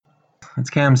It's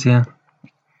Cams here.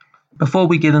 Before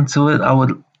we get into it, I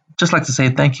would just like to say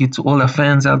thank you to all our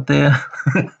fans out there.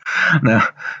 no,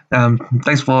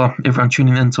 Thanks for everyone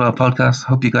tuning into our podcast.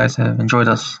 Hope you guys have enjoyed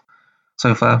us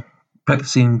so far,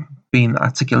 practicing being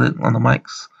articulate on the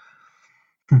mics.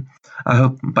 I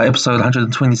hope by episode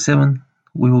 127,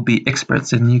 we will be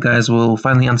experts and you guys will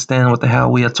finally understand what the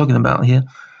hell we are talking about here.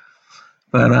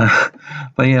 But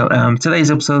today's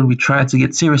episode, we try to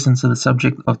get serious into the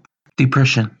subject of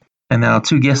depression. And our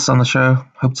two guests on the show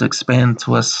hope to expand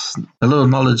to us the little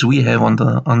knowledge we have on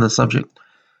the subject.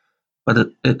 But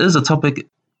it is a topic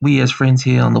we as friends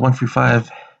here on the 135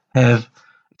 have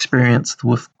experienced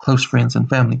with close friends and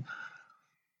family.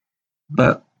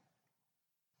 But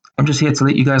I'm just here to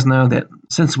let you guys know that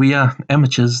since we are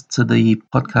amateurs to the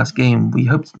podcast game, we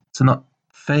hope to not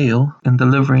fail in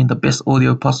delivering the best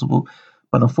audio possible.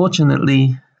 But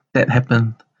unfortunately, that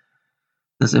happened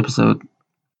this episode.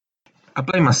 I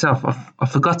blame myself. I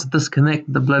forgot to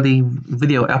disconnect the bloody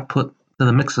video output to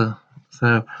the mixer.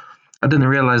 So I didn't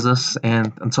realize this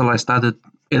until I started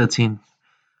editing.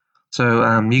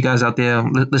 So you guys out there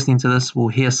listening to this will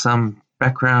hear some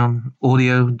background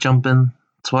audio jump in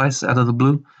twice out of the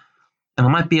blue. And it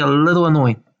might be a little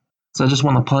annoying. So I just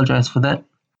want to apologize for that.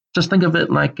 Just think of it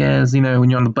like as, when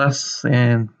you're on the bus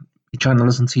and you're trying to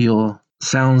listen to your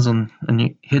sounds on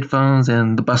your headphones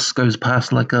and the bus goes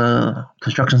past like a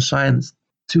construction site and it's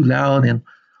too loud and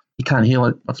you can't hear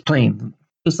what's playing.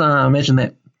 Just imagine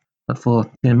that, but for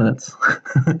 10 minutes.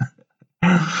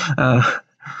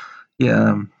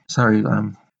 Sorry,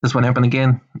 this won't happen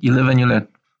again. You live and you learn.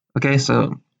 Okay,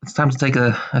 so it's time to take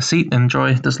a seat and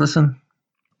enjoy this listen.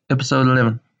 Episode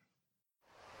 11.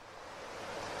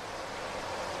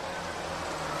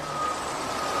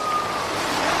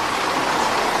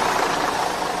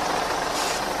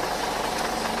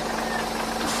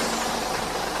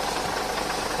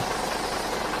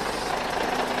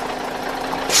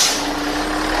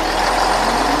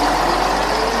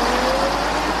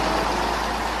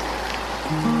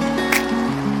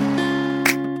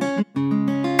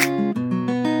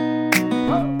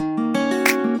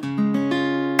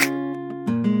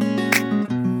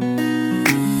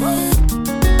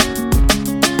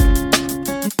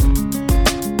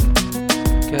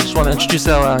 Introduce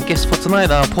our guest for tonight,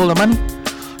 Paul Amani.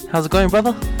 How's it going,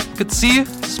 brother? Good to see you.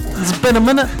 It's been a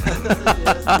minute.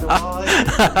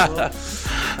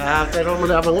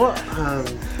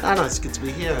 It's good to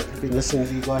be here. I've been listening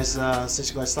to you guys since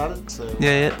you guys started. So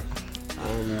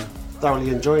thoroughly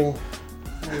enjoying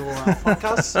your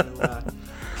podcast. So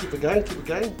keep it going.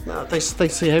 Thanks for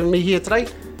having me here today.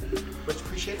 Much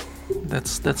appreciated.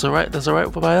 That's all right. That's all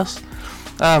right by us.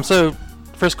 So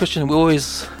first question we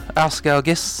always ask our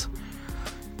guests.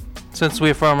 Since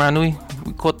we're from Ranui,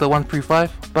 we caught the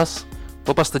 135 bus.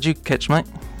 What bus did you catch, mate,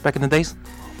 back in the days?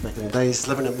 Back in the days,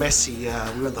 living in Massey,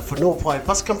 we were at the Whanopai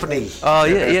Bus Company. Oh,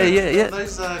 yeah.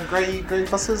 Those grey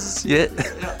buses? Yeah.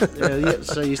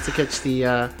 So I used to catch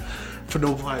the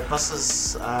Whanopai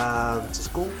buses to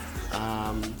school.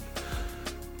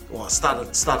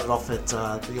 Started off at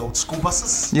the old school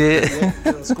buses. Yeah.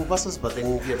 School buses, but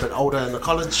then get a bit older in the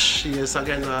college, started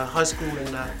going to high school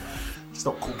and it's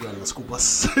not cool going on the school bus.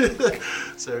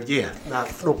 So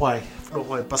Whanopai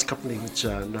Bus Company, which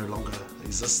no longer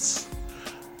exists.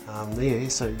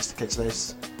 So I used to catch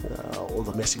those, all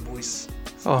the Massey boys.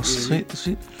 Oh, sweet.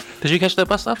 Did you catch that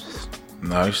bus up?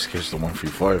 No, I used to catch the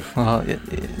 135. Oh, yeah.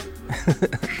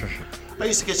 I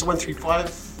used to catch the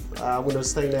 135 when I was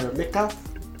staying there at Metcalfe.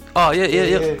 Oh, yeah.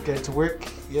 Going to work,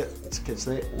 to catch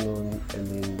that. And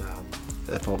then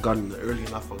if I've gone early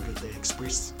enough, I'll get the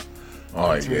Express. Oh,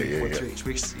 1-3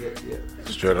 Express, yeah.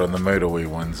 Straight on the motorway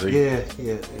ones, eh?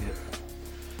 Yeah.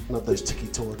 Not those tiki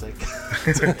tour take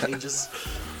ages.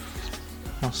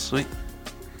 Oh, sweet.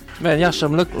 Man, Yash,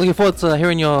 I'm looking forward to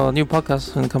hearing your new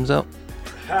podcast when it comes out.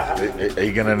 Are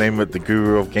you going to name it The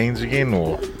Guru of Gains again,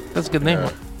 or? That's a good name. I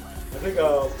think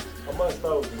I might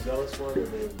start with the Zealous one and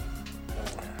then...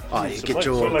 you get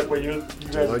your... So like when you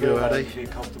guys logo out,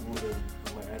 get comfortable, then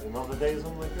I might add another day or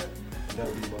something like that. That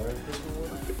would be my own personal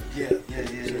one. Yeah.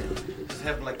 Just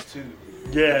have like two.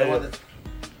 Yeah.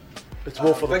 It's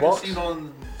more for the like box. Like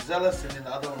on Zealous and then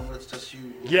the other one where it's just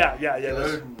you. Yeah.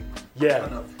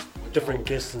 Kind of different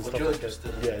guests and what stuff you're like that.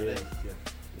 interested in.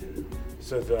 Yeah.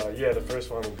 So the first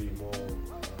one will be more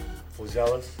for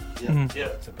Zealous. Yeah.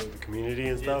 To build the community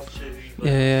and stuff.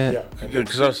 Yeah.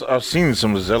 Because I've seen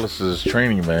some of Zealous's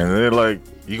training, man. They're like,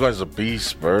 you guys are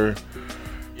beasts, bro.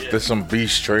 Yeah. There's some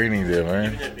beast training there,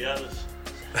 man. Yeah, be honest.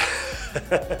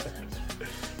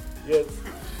 Yeah,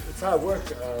 it's hard work.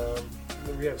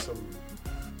 We have some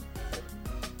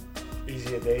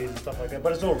easier days and stuff like that.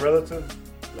 But it's all relative.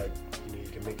 Like, you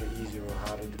can make it easier or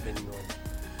harder depending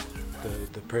on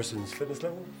the person's fitness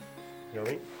level. You know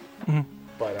what I mean?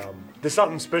 But there's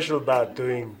something special about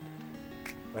doing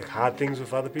like hard things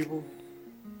with other people.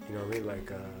 You know what I mean?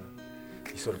 Like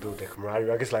you sort of build that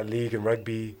camaraderie. I guess like league and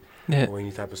rugby or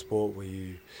any type of sport where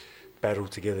you battle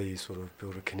together, you sort of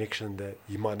build a connection that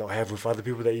you might not have with other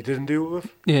people that you didn't do it with.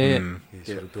 You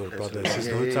sort of build a brother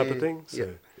sisterhood type of thing. So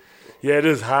yeah, it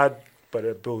is hard, but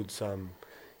it builds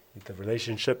the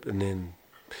relationship, and then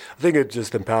I think it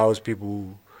just empowers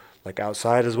people like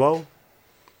outside as well.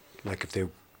 Like if they're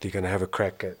gonna have a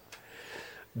crack at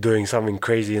doing something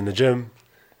crazy in the gym,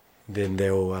 then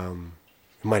they'll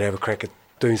might have a crack at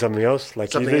doing something else. Like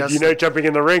jumping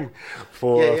in the ring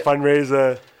for a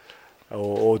fundraiser.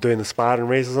 Or doing the Spartan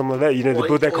race or something like that, to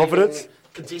build that confidence.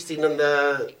 Contesting in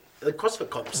the CrossFit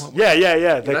comps.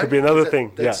 Yeah. That could be another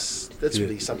thing. That's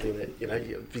really something that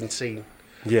you've been seeing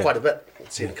quite a bit.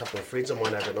 I've seen a couple of friends of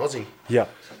mine over in Aussie. Yeah.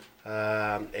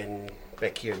 And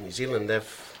back here in New Zealand,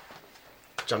 they've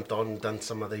jumped on and done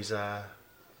some of these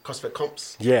CrossFit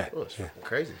comps. Yeah. Oh, it's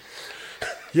crazy.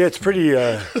 Yeah, it's pretty.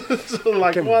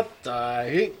 What the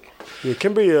heck? Yeah, it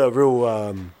can be a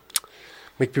real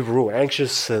make people real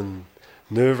anxious and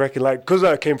nerve-wracking, like, because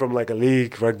I came from like a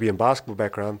league, rugby and basketball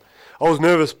background, I was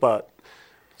nervous, but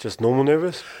just normal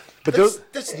nervous. But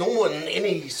that's normal in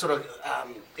any sort of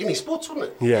any sports, wouldn't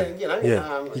it? Yeah.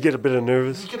 You get a bit of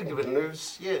nervous. You get a bit of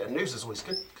nerves. Yeah, and nerves is always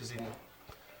good because then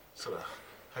sort of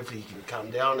hopefully you can calm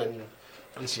down and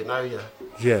at least you're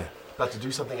about to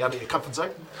do something out of your comfort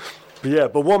zone.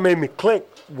 But what made me click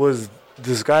was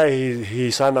this guy. He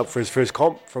signed up for his first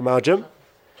comp from our gym,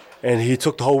 and he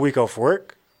took the whole week off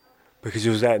work because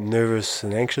he was that nervous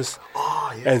and anxious.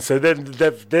 Oh, yeah. And so then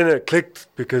it clicked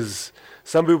because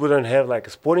some people don't have like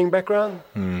a sporting background,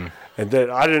 and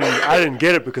then I didn't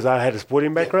get it because I had a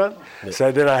sporting background. Yeah.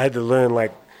 So then I had to learn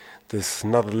like this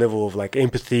another level of like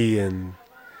empathy and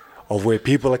of where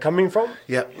people are coming from.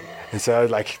 Yeah. And so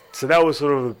that was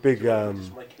sort of a big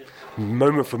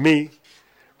moment for me,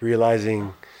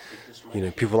 realizing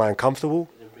people aren't comfortable.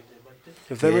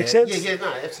 If that makes sense? Yeah, no,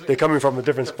 absolutely. They're coming from a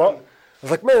different spot. I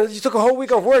was like, man, you took a whole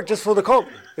week off work just for the comp.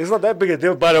 It's not that big a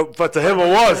deal, but to him it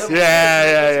was.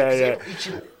 Yeah.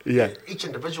 Each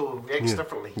individual reacts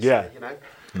differently. Yeah.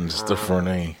 So, It's different,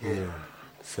 eh? Yeah.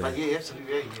 So But yeah,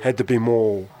 absolutely. Yeah. had to be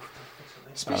more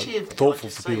Especially if thoughtful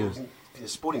like for you people. say, your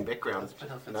sporting background,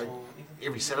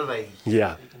 every Saturday,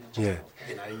 Yeah. you're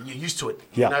used to it.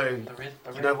 Yeah.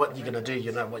 You know what you're gonna do.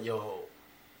 You know what you're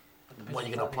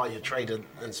gonna apply your trade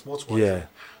in sports. Yeah.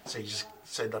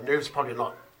 So the nerves probably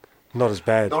not as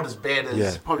bad. as bad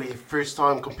as probably your first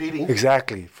time competing.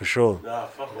 Exactly, for sure.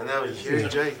 And that was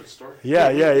huge, eh? Yeah.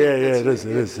 It is.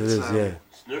 Yeah.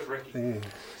 It's nerve-wracking.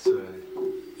 So,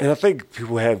 And I think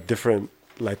people have different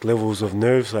like levels of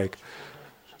nerves. Like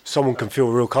someone can feel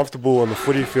real comfortable on the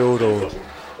footy field or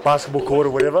basketball court or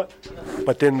whatever,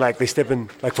 but then like they step in.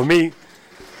 Like for me,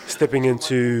 stepping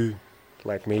into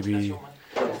like maybe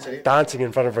dancing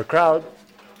in front of a crowd,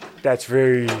 that's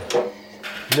very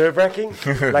nerve-wracking.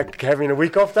 Like having a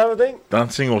week off type of thing.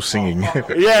 Dancing or singing?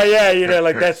 Yeah.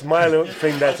 Like that's my little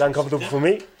thing that's uncomfortable for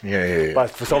me. Yeah. But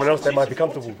for someone else, that might be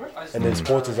comfortable. And then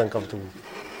sports is uncomfortable.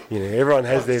 Everyone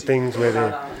has their things where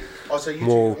they're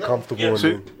more comfortable.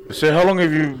 So how long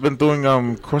have you been doing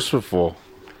CrossFit for?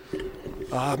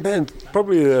 Man,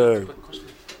 probably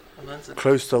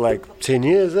close to like 10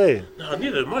 years, eh? No,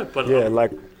 neither am I, but Yeah,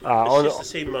 like on it's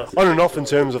just the same on and off in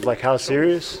terms of like how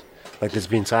serious. Like there's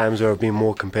been times where I've been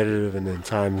more competitive, and then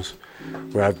times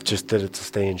where I've just did it to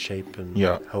stay in shape and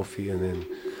healthy, and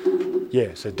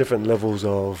then so different levels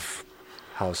of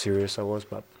how serious I was.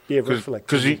 But yeah,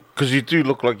 because you do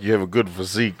look like you have a good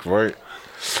physique, right?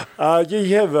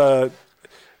 you have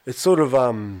it's sort of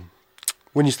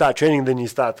when you start training, then you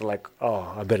start to like,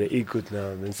 I better eat good now,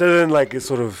 and so then like it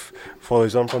sort of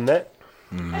follows on from that.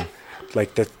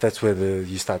 Like that's where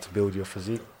you start to build your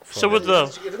physique. So with how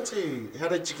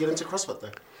did you get into CrossFit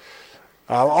though?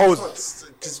 I was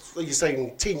because you're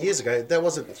saying 10 years ago, that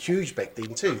wasn't huge back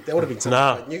then too. That would have been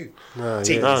something quite new.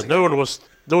 10 years ago.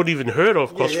 no one even heard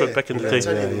of CrossFit back in the It's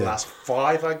day. only in the last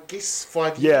 5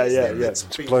 years. Yeah. that It's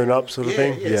blown up sort of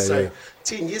thing. Yeah. So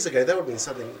 10 years ago, that would have been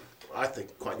something I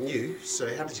think quite new.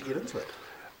 So how did you get into it?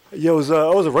 Yeah, I was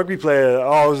a rugby player.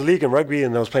 I was league in rugby,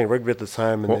 and I was playing rugby at the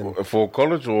time. And then For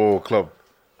college or club?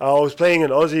 I was playing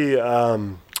in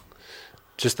Aussie,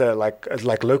 just at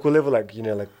like local level, like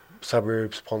like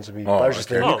suburbs, Ponsonby. But I was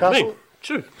just in Newcastle. Man,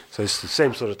 true. So it's the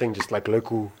same sort of thing, just like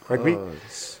local rugby.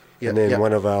 Yeah, And then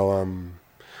one of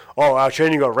our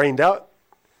training got rained out,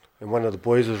 and one of the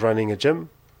boys was running a gym.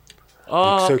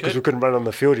 Oh, So okay. because we couldn't run on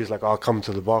the field, he's like, "I'll come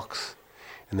to the box,"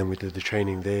 and then we did the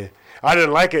training there. I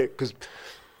didn't like it because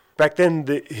back then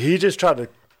he just tried to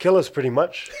kill us pretty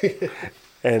much,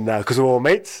 and because we were all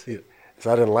mates, Yeah.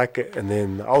 so I didn't like it. And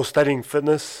then I was studying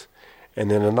fitness,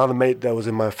 and then another mate that was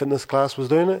in my fitness class was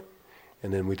doing it,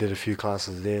 and then we did a few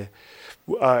classes there.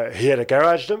 He had a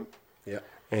garage gym, Yeah.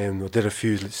 and we did a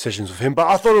few sessions with him. But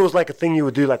I thought it was like a thing you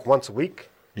would do like once a week.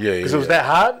 Yeah, Because it was that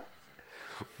hard.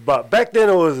 But back then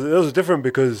it was different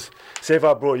because say if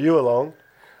I brought you along,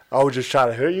 I would just try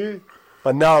to hurt you.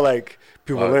 But now like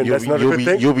people learn that's not a good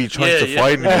thing. You'll be trying to Yeah,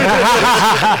 find me.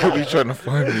 You'll be trying to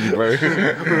find me, bro.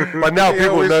 But now Yeah,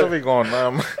 people where's know something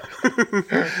on?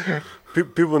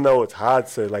 people know it's hard.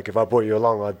 So like if I brought you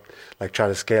along, I'd like try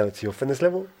to scale it to your fitness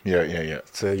level Yeah.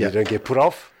 so Yeah. you don't get put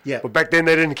off. Yeah. But back then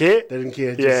they didn't care. They didn't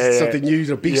care. Just Yeah, something new,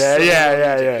 the beast.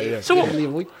 Yeah. So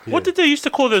what did they used to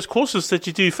call those courses that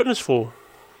you do fitness for?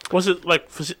 Was it like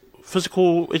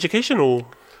physical education or?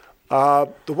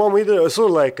 The one we did, it was sort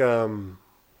of like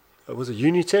was it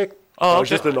Unitech? Oh, It was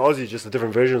okay. just in Aussie, just a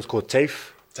different version. It's called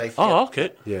TAFE. Tafe, Oh,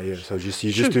 okay. Yeah. So you just do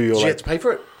your Did you like have to pay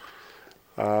for it?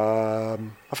 I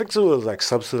think it was like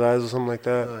subsidized or something like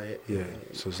that. Oh, yeah.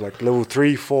 So it's like level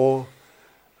 3, 4,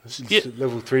 Yeah.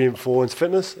 level 3 and 4 in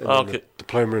fitness, and Oh, then okay. the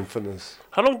diploma in fitness.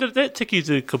 How long did that take you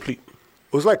to complete?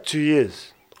 It was like 2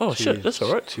 years. Oh, 2 shit, years, that's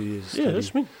all right. 2 years. Yeah, study.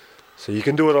 that's me. So you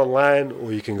can do it online,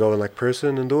 or you can go in like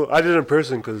person and do it. I did it in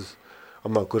person because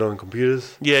I'm not good on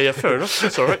computers. Yeah, fair enough.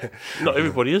 That's all right. Not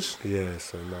everybody is. Yeah.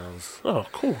 So now I was. Oh,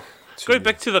 cool. Going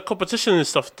back to the competition and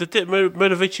stuff, did that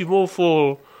motivate you more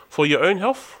for your own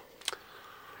health?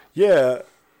 Yeah,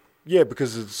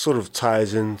 because it sort of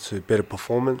ties into better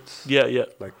performance. Yeah.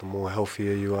 Like the more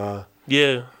healthier you are,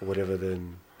 Yeah. or whatever,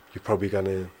 then you're probably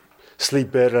gonna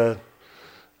sleep better.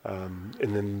 And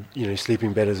then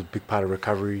sleeping better is a big part of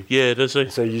recovery. Yeah, does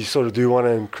it? So you sort of do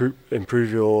want to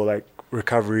improve your like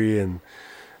recovery and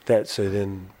that, so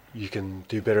then you can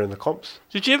do better in the comps.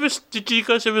 Did you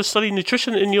guys ever study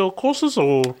nutrition in your courses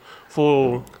or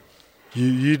for?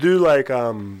 You do like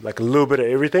a little bit of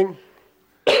everything.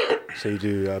 So you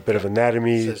do a bit of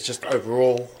anatomy. So it's just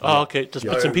overall. Oh, okay, just bits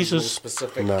and Overall pieces.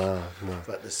 Specific. No.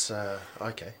 But it's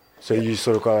okay. So you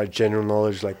sort of got like general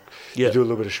knowledge, like Yeah. you do a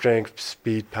little bit of strength,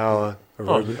 speed, power,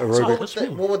 Oh,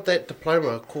 aerobic. What would that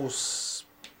diploma course?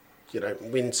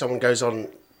 When someone goes on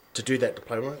to do that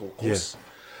diploma or course,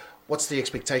 what's the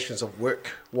expectations of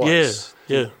work?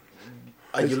 Yeah.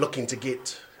 Are you looking to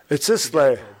get? It's just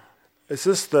pretty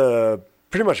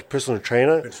much a personal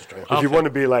trainer. Personal trainer. If you Okay. want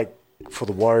to be like for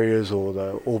the Warriors or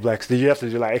the All Blacks, then you have to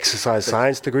do like exercise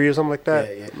science degree or something like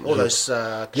that. Yeah. All those You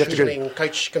have to go- conditioning,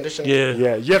 coach conditioning. Yeah.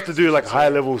 Yeah, you have to do like high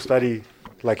level study,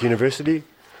 like university.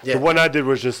 Yeah. The one I did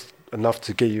was just enough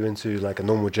to get you into like a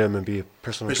normal gym and be a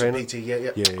personal Personal trainer. PT.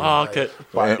 Yeah. Yeah. Oh, okay.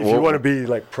 But Yeah, if well- you want to be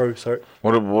like pro, sorry,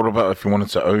 What about if you wanted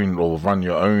to own or run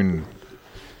your own?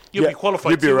 You'll be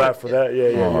qualified. You'd be too, right right? for that.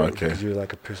 Yeah. Oh, okay. 'Cause you're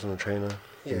like a personal trainer.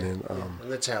 Yeah. And then,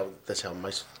 And that's how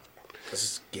most. I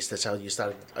guess that's how you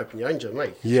started open your own gym,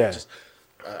 mate. Yeah. Just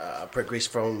progress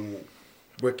from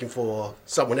working for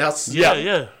someone else. Yeah.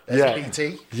 As Yeah. a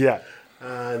PT, yeah.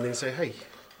 and then say, hey,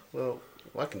 well,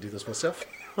 I can do this myself.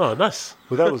 Oh, nice.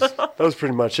 Well, that was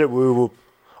pretty much it.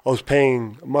 I was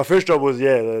paying. My first job was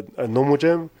a normal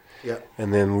gym, Yeah.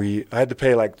 and then I had to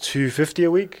pay like $250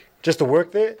 a week just to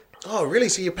work there. Oh, really?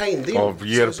 So you're paying them? Oh,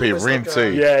 you had it's to pay almost rent like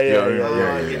too.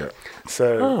 Yeah.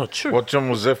 So, Oh, true. What gym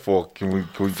was that for? Can you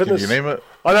Fitness. name it?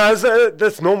 oh no,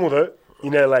 that's normal though.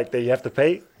 Like that you have to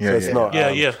pay. Yeah, so it's yeah. not.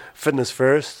 Yeah. Fitness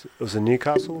First. It was in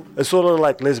Newcastle. It's sort of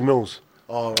like Les Mills.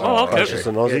 Oh, right. Oh, okay. It's just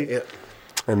an Aussie. Yeah.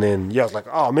 And then I was like,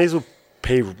 I may as well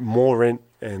pay more rent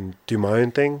and do my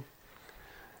own thing,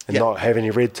 and Yeah. not have any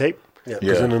red tape. Yeah.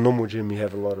 Because Yeah. in a normal gym you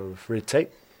have a lot of red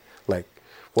tape, like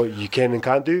what you can and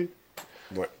can't do.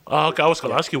 Oh, okay. I was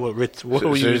going to ask you what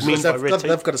So you is mean this- by They've red got, tape.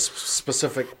 they've got a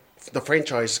specific. The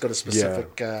franchise has got a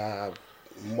specific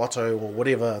motto or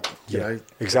whatever. You Yeah, know.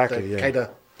 exactly, they yeah. cater.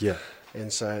 Yeah,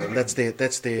 And so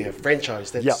that's their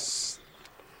franchise. That's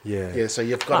yeah. So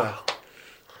you've got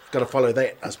to follow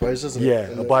that, I suppose, isn't yeah. it?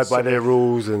 And Abide it's by sort their of-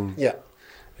 rules and Yeah.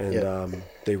 and Yeah.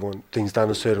 they want things done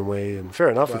a certain way. And fair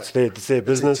enough, Right. it's their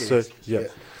business. So yeah.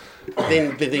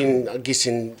 Then I guess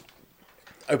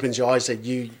opens your eyes that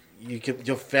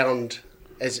you've found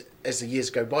as the years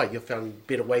go by, you've found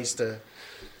better ways to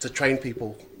train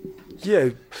people. Yeah,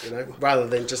 Rather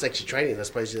than just actually training. I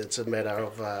suppose it's a matter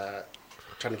of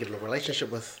trying to get in a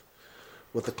relationship with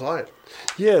the client.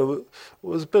 yeah. It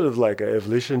was a bit of like an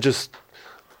evolution. Just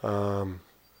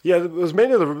it was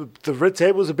mainly the red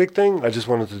tape was a big thing. I just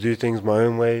wanted to do things my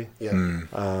own way. Yeah.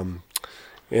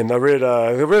 And I read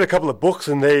a couple of books,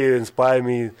 and they inspired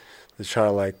me. to try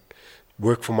to like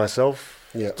work for myself.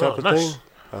 Yeah. Type of nice.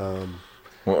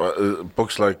 thing.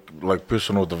 Books like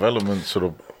personal development sort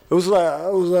of. It was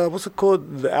what's it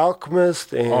called? The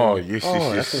Alchemist and Oh yes,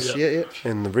 Oh, yes, yes. that's- yeah.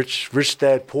 and the Rich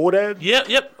Dad Poor Dad. Yeah,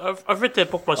 yep. I've read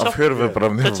that book myself. I've heard of it, but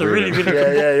I've never That's a read really, it. really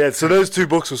Yeah, good book. So those two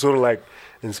books were sort of like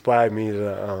inspired me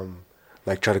to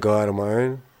like try to go out on my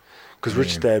own. Because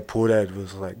Rich Dad Poor Dad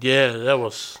was like Yeah, that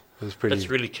was. pretty That's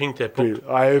really king, that book. pretty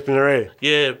eye opener, eh?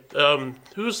 Yeah.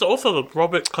 Who was the author?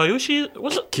 Robert Kiyosaki?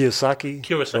 Was it? Kiyosaki.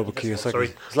 Kiyosaki. Robert that's it, Kiyosaki. Sorry.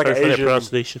 It's like Sorry an for that Asian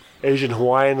pronunciation. Asian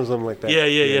Hawaiian or something like that.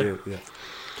 Yeah.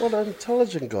 What an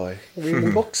intelligent guy.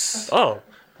 Reading books. Oh,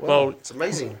 Wow, well, it's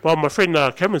amazing. well, my friend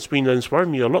Cameron's been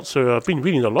inspiring me a lot, so I've been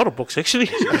reading a lot of books actually.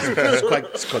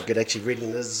 It's quite good actually.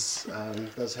 Reading does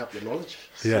help your knowledge.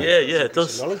 Yeah. yeah, it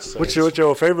does. Knowledge, so What's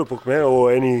your favorite book, man,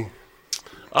 or any?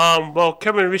 Well,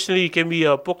 Cameron recently gave me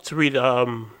a book to read,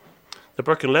 The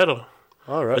Broken Ladder.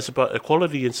 All right. It's about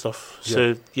equality and stuff.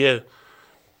 So yeah,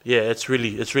 it's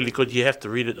really good. You have to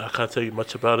read it. I can't tell you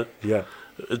much about it Yeah.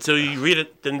 until you read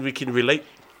it. Then we can relate.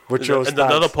 What's your in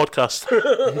another stance?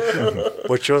 podcast.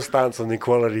 What's your stance on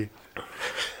equality?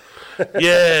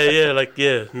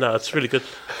 No, it's really good.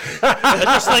 It's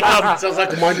just like sounds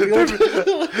like a minefield.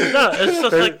 no, it's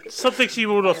just like some things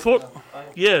you would have thought.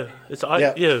 Yeah,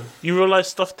 Yeah. You realize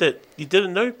stuff that you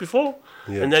didn't know before,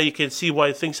 Yeah. and now you can see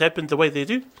why things happen the way they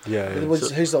do. Yeah.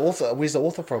 Who's the author? Where's the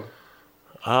author from?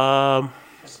 Um,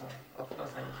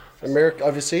 America,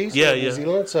 overseas? Yeah, or New yeah.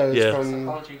 Zealand. So Yeah. it's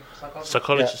from.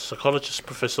 psychologist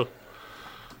professor.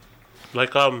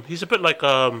 Like he's a bit like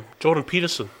Jordan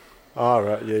Peterson. All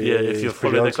right. Yeah. Yeah, if you he's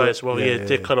pretty follow that onto guy it. as well. Yeah,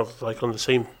 they're kind of like on the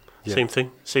same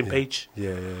thing, same page.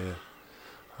 Yeah.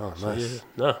 Oh, nice. Yeah,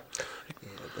 no.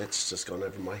 That's just gone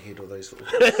over my head. All those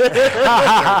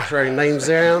little throwing names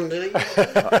around.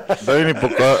 The only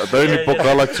book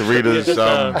I like to read is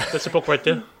That's a book right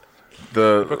there.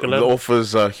 the Ladder.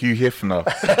 author's Hugh Hefner.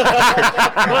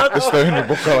 That's the only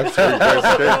book I like to read. Guys,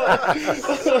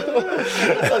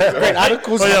 Great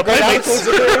articles. Oh, yeah, great Playmates.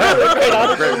 articles. Great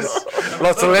articles.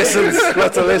 Lots of lessons.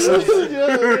 Lots of lessons.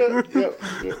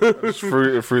 Just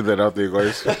threw that out there,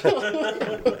 guys.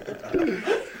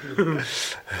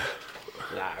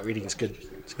 Nah, reading's good.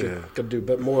 It's good. Yeah. Got to do a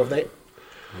bit more of that.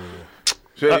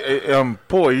 So,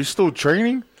 Paul, are you still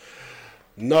training?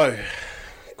 No.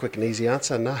 Quick and easy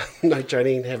answer. No, no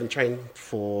training. Haven't trained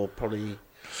for probably.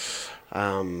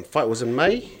 Fight was in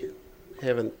May.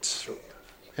 Haven't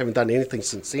done anything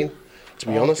since then, to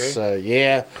be honest. okay. So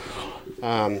yeah.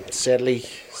 Sadly,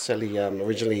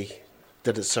 originally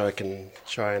did it so I can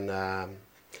try and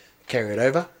carry it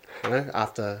over,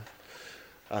 after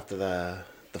the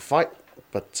fight.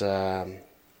 But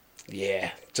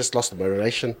yeah, just lost the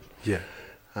motivation. Yeah.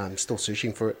 I'm still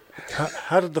searching for it.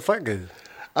 How did the fight go?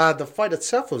 The fight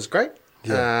itself was great.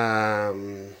 Yeah.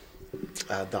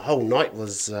 The whole night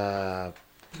was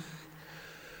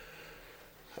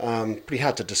pretty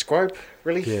hard to describe,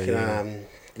 really. Yeah.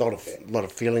 Lot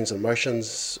of feelings and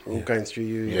emotions all going through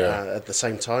you Yeah. at the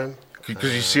same time.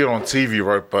 Because you see it on TV,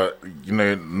 right? But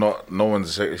no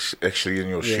one's actually in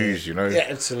your shoes. Yeah,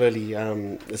 absolutely.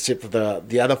 Except for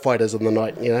the other fighters on the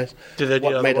night, Did they do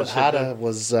What other made it ones that harder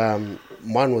was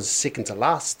mine was second to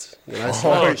last.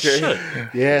 So, Oh shit!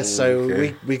 yeah, so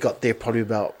Okay. we got there probably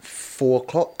about 4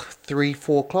 o'clock,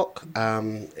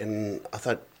 and I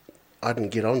thought I didn't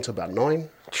get on until about 9.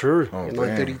 True. Oh,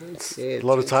 9:30. Yeah, A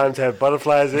lot of time to have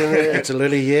butterflies in there.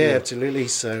 absolutely, absolutely.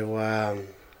 So,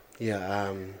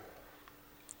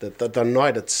 the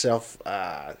night itself,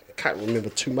 can't remember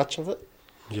too much of it.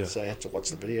 Yeah. So I had to watch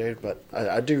the video, but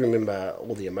I do remember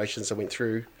all the emotions I went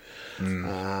through.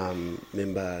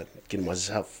 Remember getting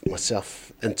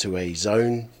myself into a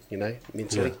zone,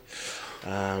 mentally.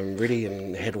 Really,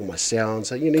 and had all my sounds.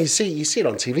 So, you see it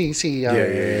on TV. You see,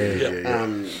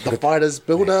 the fighters'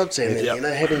 build-ups and having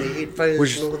the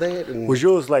headphones and all that. And Was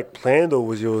yours like planned, or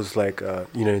was yours like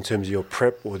in terms of your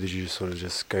prep, or did you sort of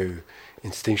just go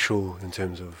instinctual in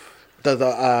terms of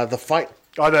the fight?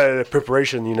 Oh, the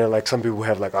preparation, like some people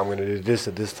have like, I'm going to do this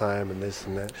at this time and this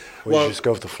and that. Or Well- you just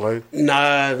go with the flow?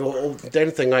 No, well, the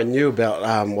only thing I knew about what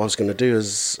I was going to do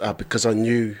is because I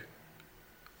knew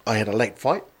I had a late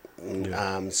fight.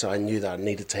 So I knew that I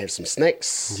needed to have some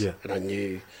snacks. Yeah. And I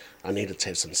knew I needed to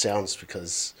have some sounds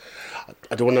because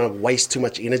I don't want to waste too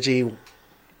much energy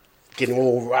getting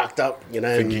all racked up,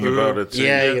 Thinking about it too.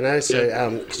 Yeah, so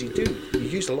because you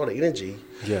use a lot of energy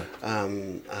Yeah.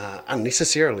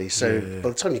 unnecessarily. So Yeah. by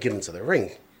the time you get into the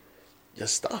ring, you're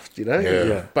stuffed,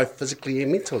 Yeah. both physically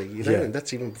and mentally, Yeah. and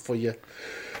that's even before you're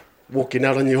walking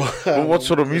out on your. Well, what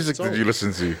sort of music did you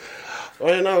listen to?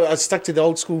 Well, no, I stuck to the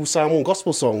old school Samoan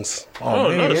gospel songs.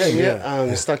 Oh,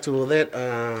 nice. Stuck to all that.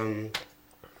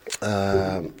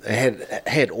 I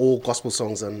had all gospel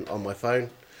songs on my phone.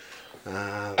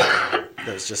 That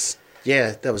was just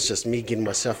me getting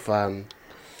myself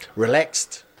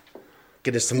relaxed,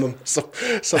 getting some divine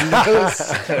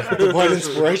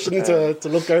inspiration to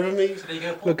look over me,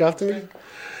 look after me.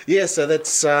 Yeah, so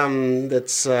that's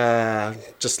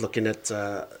just looking at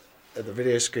the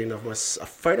video screen of a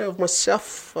photo of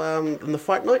myself in the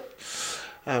fight night.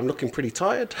 I'm looking pretty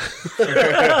tired. But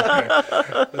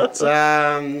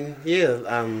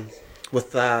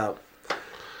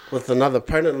with another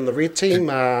opponent on the red team.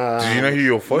 Did you know who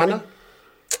you're fighting? Mana.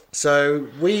 So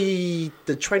we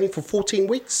did training for 14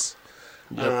 weeks.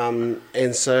 Yep.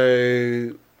 And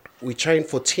so we trained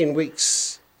for 10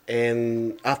 weeks,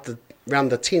 and after around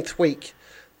the 10th week,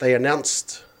 they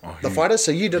announced the fighter.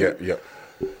 So you didn't. Yeah.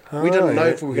 We didn't know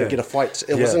if we were going to get a fight.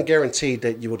 It wasn't guaranteed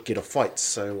that you would get a fight.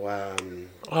 So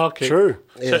Okay. True.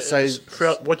 yeah, so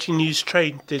throughout watching you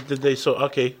train, did they sort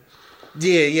okay?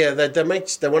 yeah, they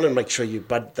want to make sure they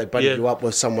buddy Yeah. you up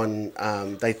with someone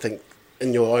they think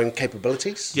in your own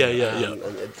capabilities. Yeah.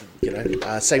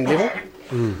 Same level.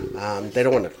 They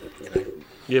don't want to,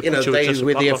 Yeah, put you just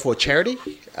we're there above. for charity.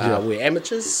 We're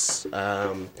amateurs,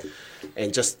 and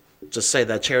just say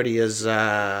that charity is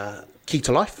Key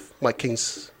to Life, Mike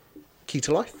King's Key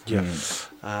to Life. Yeah.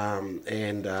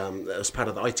 And that was part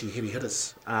of the IT Heavy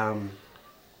Hitters.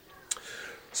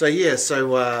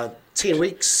 10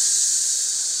 weeks.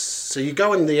 So you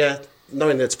go in there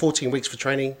knowing that it's 14 weeks for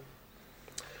training,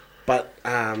 but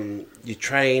you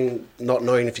train not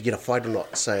knowing if you get a fight or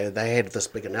not. So they had this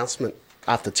big announcement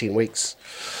after 10 weeks.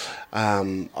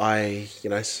 I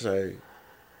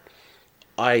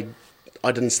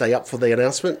didn't stay up for the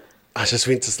announcement. I just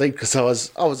went to sleep because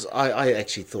I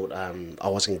actually thought I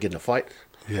wasn't getting a fight.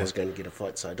 Yeah. I was going to get a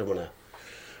fight, so I don't want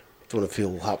to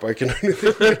feel heartbroken.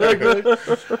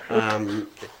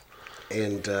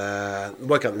 And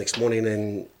woke up the next morning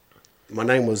and my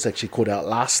name was actually called out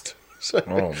last. So,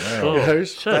 Oh man.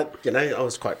 but I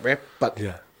was quite rapt, but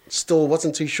Yeah. still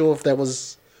wasn't too sure if that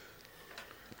was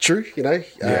true. Yeah.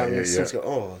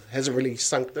 So hasn't really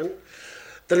sunk in.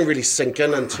 Didn't really sink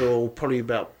in until probably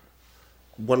about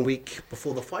 1 week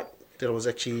before the fight that I was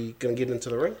actually going to get into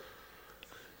the ring.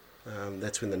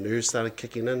 That's when the nerves started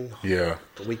kicking in. Yeah.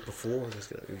 The week before, I was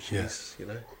going, oh, jeez,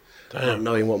 Damn. not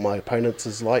knowing what my opponent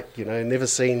is like, never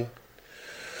seen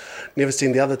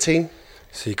the other team.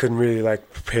 So you couldn't really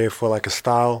prepare for a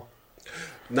style.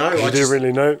 No, You didn't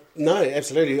really know. No,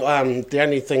 absolutely. The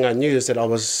only thing I knew is that I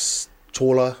was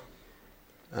taller.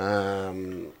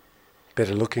 Better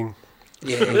looking.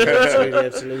 Yeah,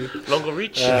 absolutely. Longer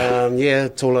reach.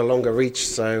 Taller, longer reach.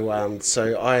 So I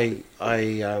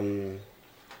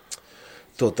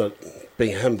thought that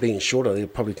being shorter,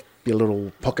 there'd probably be a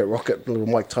little pocket rocket, a little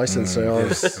Mike Tyson. So I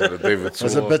was David I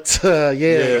was a bit,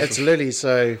 absolutely.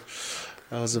 So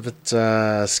I was a bit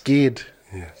scared.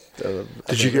 Yeah.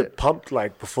 Did you get pumped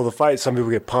before the fight? Some people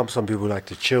get pumped. Some people like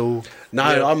to chill. No,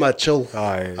 I'm a chill.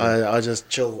 Aye. I just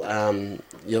chill.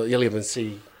 You'll even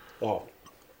see. Oh,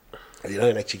 you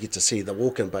don't actually get to see the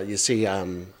walk-in, but you see. I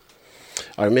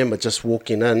remember just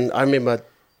walking in. I remember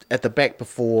at the back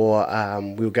before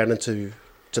we were going into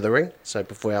the ring. So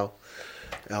before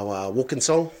our walk-in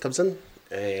song comes in,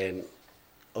 and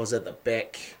I was at the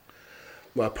back.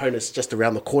 My opponent's just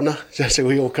around the corner. So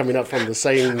we all coming up from the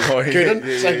same curtain.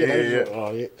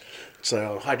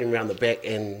 So I'm hiding around the back,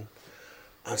 and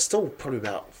I'm still probably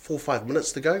about 4 or 5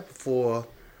 minutes to go before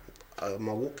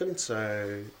my walk-in.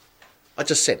 So I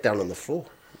just sat down on the floor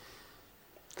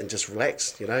and just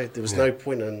relaxed. There was no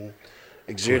point in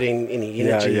exerting any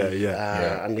energy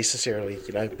unnecessarily.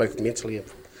 Both mentally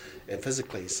and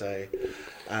physically. So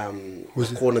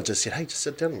the corner just said, "Hey, just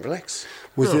sit down and relax."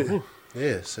 Was it?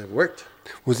 Yeah, so it worked.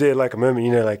 Was there a moment,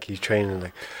 you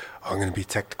training I'm going to be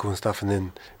tactical and stuff, and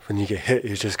then when you get hit,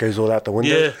 it just goes all out the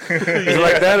window? Yeah. Is it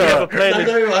like that? You have a Or? plan. I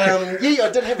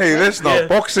did have Hey, that's not Yeah.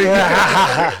 boxing. You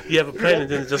have a plan, and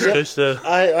then it just goes to.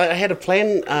 I had a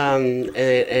plan,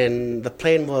 and the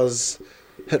plan was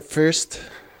hit first,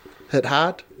 hit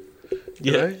hard.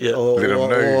 Yeah. Or, Let him know.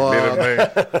 Let him know.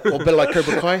 or a bit like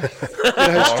Cobra Kai.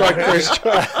 Strike first.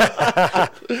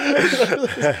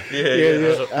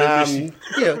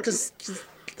 Because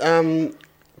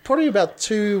probably about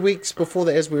 2 weeks before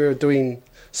that, as we were doing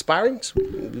sparring,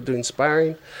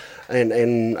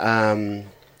 and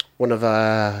one of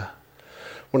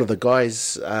the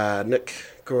guys, Nick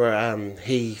Gura,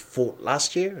 he fought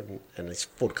last year, and he's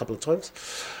fought a couple of times.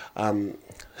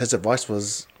 His advice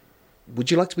was, would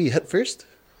you like to be hit first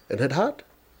and hit hard?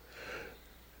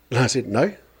 And I said,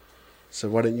 no. So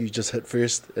why don't you just hit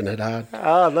first and hit hard?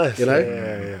 Ah, nice. You know?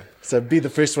 Yeah. So be the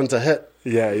first one to hit.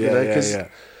 Yeah, You know, yeah, 'cause- yeah.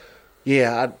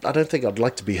 Yeah, I don't think I'd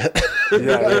like to be hit.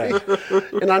 Yeah,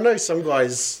 And I know some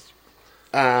guys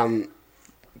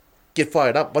get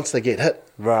fired up once they get hit.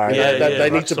 Right. You know, Yeah, they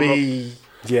need rough to them be.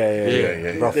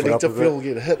 Yeah. Rough They it need up to a bit. feel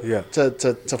get hit Yeah.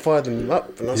 to fire them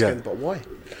up. And I was Yeah. going, but why? I'm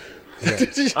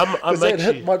Because that actually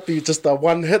hit might be just the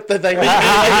one hit that they need.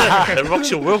 it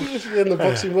rocks your world. In the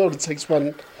boxing world, it takes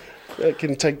one. It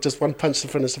can take just one punch to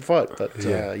finish the fight. But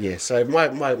Yeah. so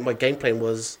my game plan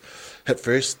was hit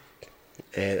first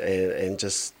and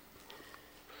just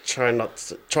trying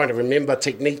to remember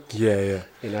technique. Yeah.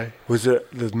 You know. Was it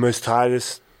the most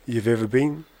tiredest you've ever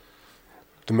been?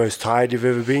 The most tired you've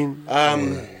ever been?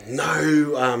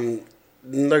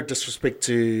 No disrespect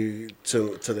to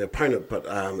the opponent, but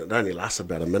it only lasts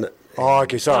about a minute. Oh,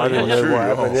 okay, sorry, I didn't know true. what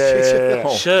happened. Oh, Yeah.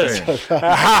 Oh, Shit. man.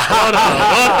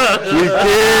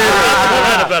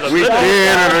 We We did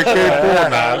it, okay,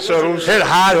 nah. So hit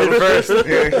hard at first.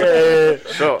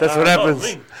 So, That's what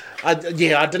happens. I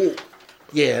didn't.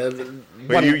 Yeah.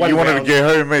 but you wanted to round. get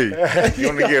home, mate. You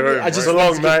wanted to get home. I just right?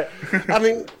 wanted long to get- I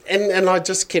mean, and I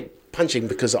just kept punching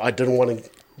because I didn't want to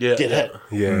Yeah. get hit.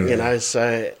 Yeah. You know,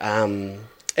 so and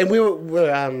we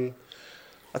were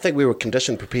I think we were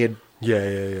conditioned, prepared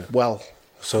Yeah. well.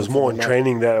 So it's more in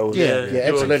training that it was. Yeah, You were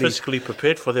absolutely. physically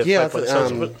prepared for that Yeah, fight by the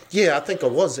sounds of it. I think I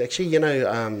was actually. You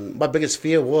know, my biggest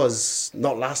fear was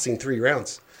not lasting 3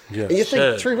 rounds. Yeah. And you think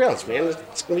Sure. 3 rounds, man,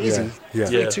 it's gonna be easy. Yeah.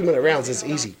 Three Yeah. 2-minute rounds is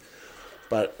easy.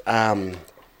 But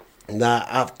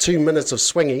after 2 minutes of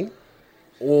swinging,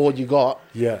 all you got,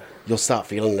 Yeah. you'll start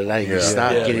feeling the day. You Yeah.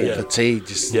 start Yeah, getting yeah. fatigued,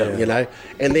 just Yeah. you know,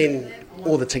 and then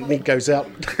all the technique goes out.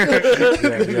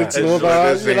 It's all So the,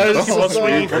 that's you know, it. it's Keep on just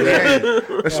swinging.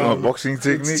 like- That's not boxing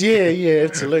technique. yeah,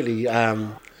 absolutely.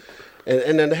 And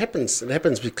then it happens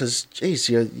because, geez,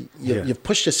 you've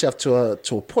pushed yourself to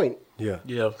a point Yeah.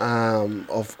 Yeah.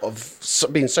 of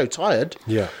being so tired.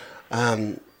 Yeah.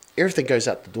 Everything goes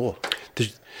out the door.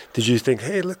 Did you think,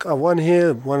 hey, look, I won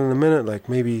here, won in a minute, like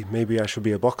maybe I should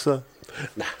be a boxer?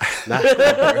 Nah.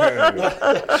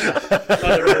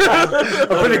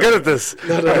 I'm pretty good at this.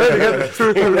 Not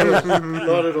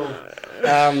at all.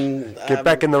 Get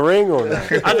back in the ring or no?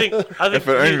 I think If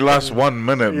it only lasts 1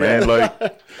 minute, man, like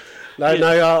No,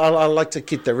 I like to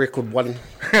keep the record one.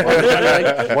 Want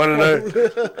to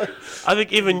know? I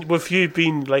think even with you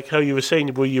being like how you were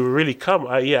saying, where you were really calm,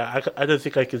 I don't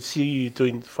think I could see you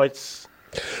doing fights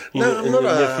in I'm the not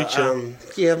near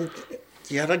future.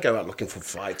 I don't go out looking for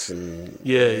fights and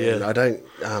Yeah. and I don't.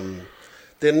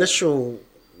 The initial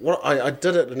what I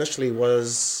did it initially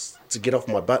was to get off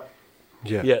my butt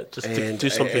Yeah. Yeah, just to do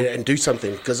something. and do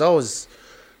something because I was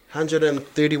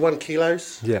 131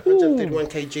 kilos, Yeah. 131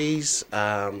 kgs,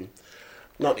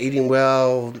 not eating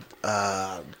well,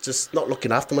 just not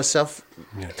looking after myself,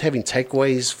 having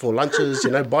takeaways for lunches,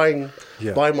 buying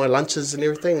my lunches and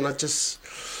everything, and I just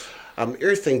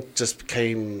everything just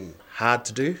became hard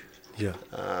to do. Yeah.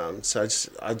 So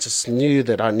I just knew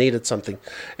that I needed something,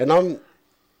 and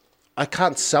I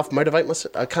can't self-motivate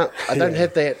myself. I don't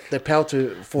have the power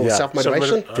for Yeah.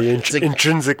 self-motivation. The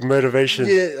intrinsic motivation.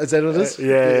 Yeah, is that what it is?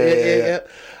 Yeah.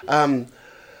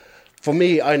 For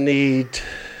me, I need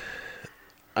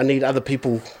other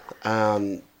people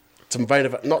to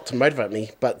motivate, not to motivate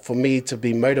me, but for me to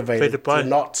be motivated Motivated by. to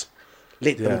not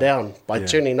let them down by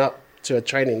turning up to a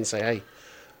training and say, hey,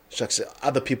 shucks,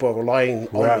 other people are relying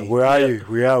on me. Where are you?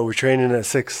 We're training at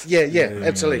 6. Yeah,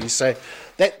 absolutely. So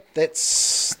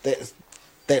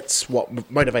that's what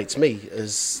motivates me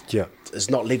is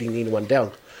not letting anyone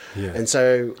down. Yeah. And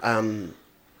so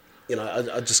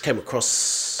I just came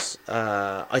across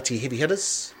IT Heavy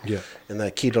Hitters and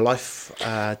the Key to Life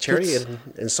charity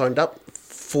and signed up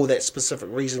for that specific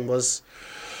reason was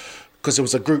because it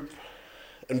was a group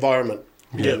environment.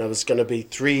 Yeah. And it was going to be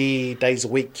 3 days a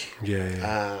week.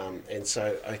 Yeah. And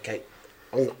so, okay,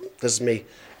 this is me.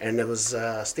 And it was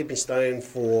a stepping stone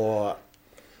for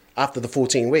after the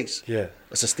 14 weeks. Yeah.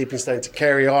 It's a stepping stone to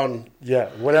carry on. Yeah.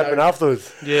 What happened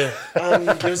afterwards? Yeah.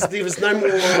 There was no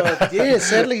more.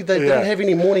 Sadly, they didn't have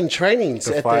any morning trainings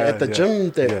at the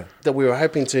gym that we were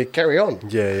hoping to carry on.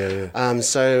 Yeah.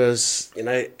 So it was,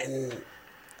 and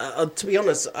to be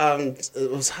honest,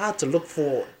 it was hard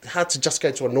to just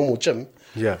go to a normal gym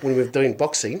when we were doing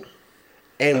boxing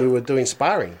and we were doing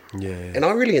sparring. Yeah. And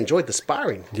I really enjoyed the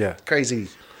sparring. Yeah. Crazy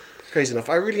enough.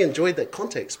 I really enjoyed that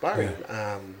contact sparring.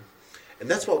 And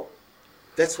that's what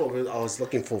I was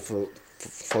looking for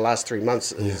the last 3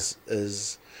 months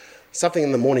is something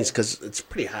in the mornings because it's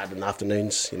pretty hard in the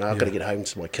afternoons. I've got to get home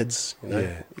to my kids.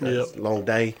 It's a long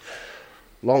day.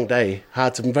 long day,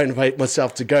 hard to motivate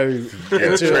myself to go training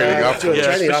after. training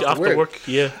especially after work.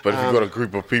 Yeah. But if you've got a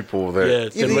group of people that Yeah,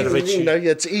 Yeah, to motivate you you. know,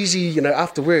 it's easy,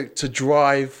 after work to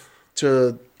drive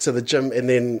to the gym and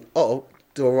then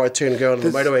do a right turn, go on the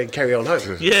motorway and carry on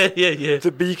home. Yeah.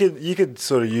 But you could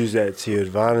sort of use that to your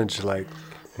advantage. Like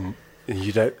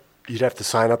you'd have to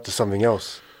sign up to something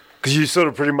else because you sort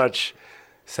of pretty much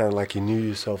sound like you knew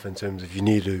yourself in terms of you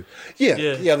need to. Yeah.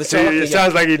 Yeah. So it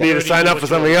sounds like you need to already sign know up for what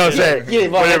something you else. want. Yeah,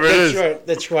 well, whatever it is. Right,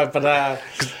 that's right. But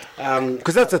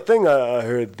Because that's the thing I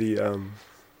heard, the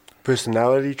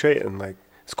personality trait, and like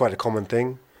it's quite a common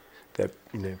thing that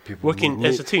people Working need.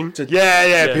 as a team.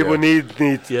 Yeah, people need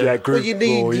Yeah. that group well, you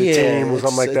need or your team or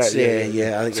something like that.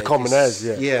 I think It's common as,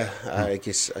 yeah. Yeah, I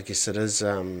guess it is.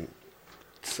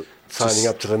 Signing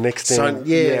up to the next thing.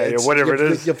 Whatever Whatever it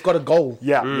is. You've got a goal.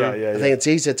 Yeah. I think it's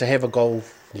easier to have a goal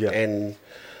and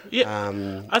Yeah. I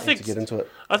and think to get into it.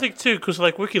 I think too, because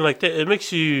like working like that, it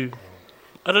makes you.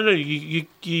 I don't know.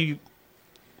 You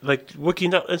like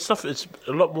working out and stuff. It's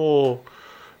a lot more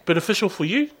beneficial for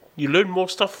you. You learn more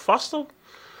stuff faster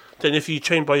than if you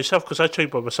train by yourself. Because I train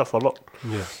by myself a lot.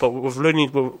 Yeah. But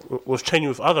with training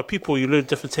with other people, you learn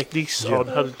different techniques on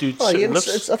how to do Oh, yeah, certain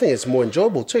lifts. I think it's more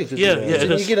enjoyable too. 'Cause, Yeah, yeah, it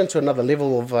you is. get into another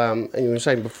level of, and you were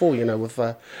saying before, with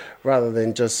rather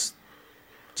than just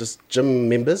gym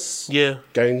members Yeah,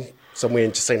 going somewhere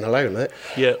and just saying hello and that.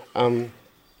 yeah,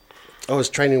 I was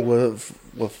training with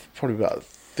probably about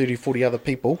 30, 40 other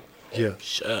people. Yeah.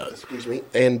 Excuse me.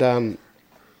 And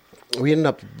we ended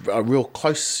up real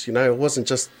close. It wasn't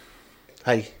just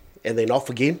hey and then off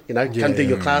again. Come do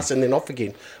your class and then off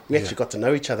again. We actually got to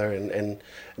know each other and it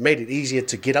made it easier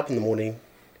to get up in the morning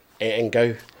and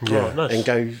go Oh, nice. and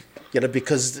go.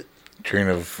 Because train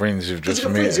of friends you've because just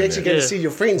your met. friends, you actually get to see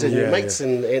your friends and your Yeah, mates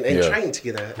and Yeah. train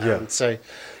together. Yeah.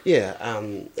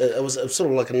 It was sort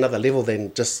of like another level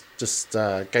than just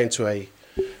going to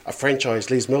a franchise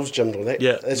Les Mills gym and all that.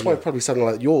 Yeah. That's why probably something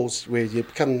like yours, where you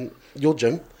become your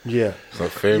gym. Yeah. It's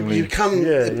like family. You become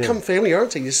Yeah, family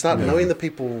oriented. You start knowing the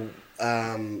people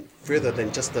further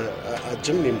than just a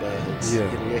gym member. You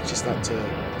actually start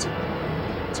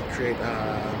to create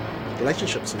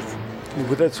relationships with.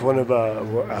 Well, that's one of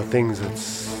our things.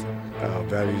 It's our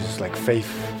values, like faith,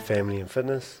 family, and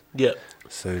fitness. yeah,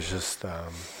 So it's just,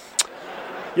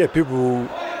 people.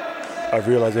 I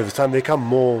realize every time they come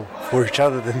more for each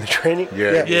other than the training.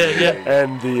 Yeah.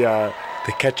 And the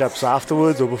catch ups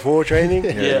afterwards or before training.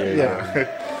 yeah.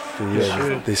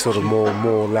 They're sort of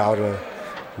more louder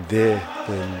there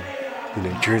than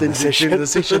during the session. During the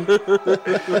session.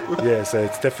 Yeah, so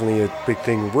it's definitely a big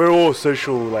thing. We're all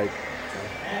social, like,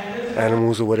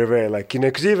 animals or whatever, like,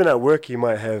 because even at work you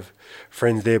might have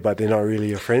friends there, but they're not really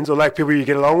your friends, or like people you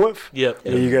get along with. Yeah.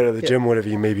 You go to the gym, whatever,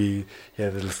 you maybe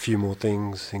have a few more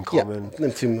things in common.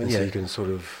 them two, And so you can sort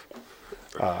of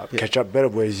catch up better,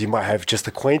 whereas you might have just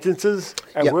acquaintances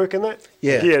at Yeah. work and that.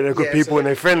 Yeah. They're good Yeah, people and absolutely.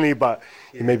 they're friendly, but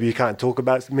maybe you can't talk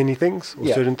about many things or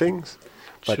Yeah. certain things.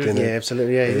 But Sure. then Yeah,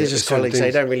 absolutely. Yeah, there's just certain colleagues.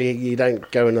 They things- you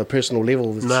don't go in a personal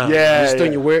level. It's, Nah. you're just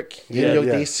doing Yeah. your work. You're in Yeah, your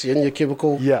yeah. desk. You're in your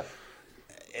cubicle. Yeah.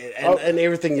 And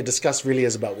everything you discuss really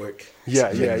is about work.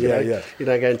 Yeah, So, yeah, you yeah, know, yeah. You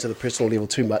don't go into the personal level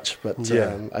too much, but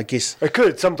Yeah. I guess. It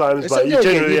could sometimes, So, but you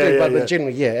generally, do, yeah, but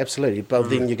generally, yeah, absolutely. But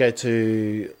then you go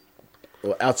to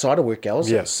outside of work hours,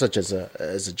 Yeah. such as a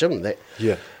gym.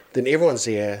 Yeah. Then everyone's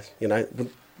there.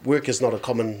 Work is not a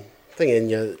common thing,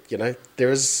 and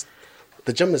there is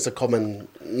the gym is a common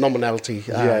nominality.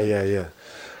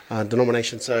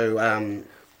 Denomination. So, and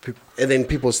then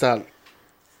people start.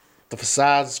 The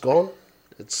facade's gone.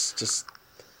 It's just.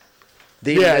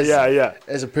 Them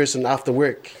as a person after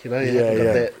work, you haven't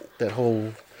got that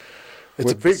whole. It's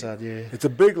a work big, facade, it's a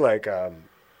big like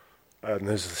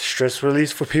there's a stress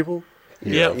release for people.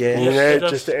 Yeah. Yeah.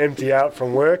 Just to empty out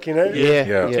from work, Yeah,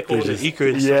 Yeah. Take all the ego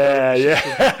and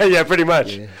stuff. yeah, pretty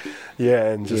much.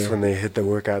 Yeah, and just Yeah. when they hit the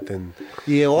workout, then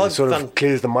Yeah, well, it I've sort done of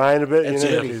clears the mind a bit.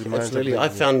 absolutely, clears the mind a absolutely. bit. I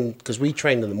found because we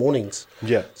trained in the mornings,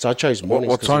 Yeah, so I chose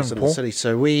mornings what 'cause it was time, in the Paul? city.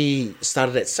 So we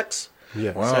started at 6.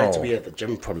 yeah, Wow. So I had to be at the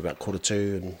gym probably about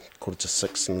 5:45 and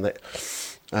 5:45 and that.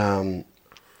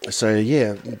 So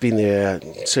yeah, been there.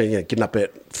 So yeah, getting up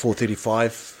at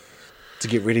 4:35 to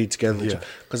get ready to go to the gym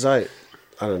because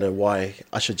I don't know why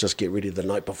I should just get ready the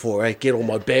night before. Get all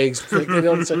my bags, but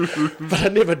I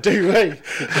never do. I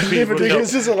never do.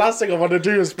 This is the last thing I want to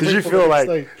do. Is Did you feel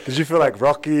like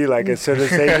Rocky, like at certain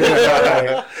stages?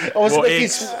 I was Well, making.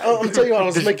 eggs. I'm telling you, I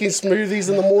was making smoothies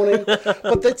in the morning.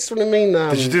 But that's what I mean.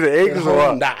 Did you do the eggs or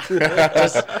what? Nah,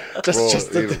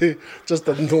 just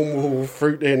the normal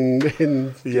fruit and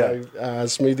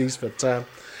smoothies.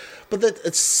 But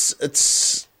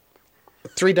it's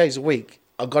 3 days a week.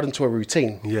 I got into a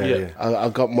routine. Yeah. I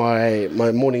got my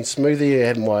morning smoothie. I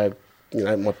had my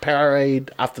my Powerade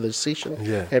after the session.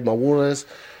 Yeah. Had my waters.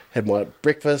 Had my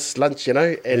breakfast, lunch. And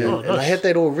I had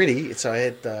that all ready. So I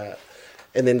had.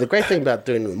 And then the great thing about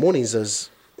doing it in the mornings is,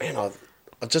 man,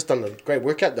 I've just done a great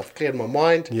workout. I've cleared my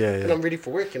mind. And I'm ready for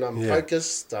work. And I'm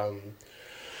focused.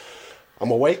 I'm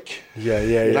awake.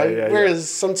 Whereas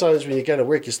sometimes when you go to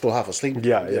work, you're still half asleep.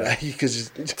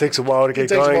 Because it takes a while to get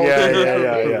takes a going.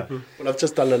 while Yeah. But I've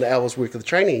just done an hour's worth of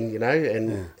training,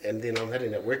 and then I'm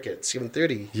heading at work at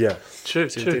 7:30. Yeah. True.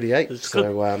 7:38. It's So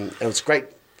good. it was great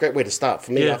way to start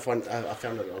for me. Yeah. I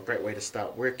found it a great way to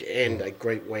start work and a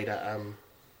great way to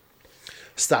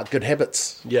start good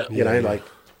habits. Yeah. Like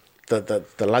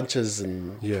the lunches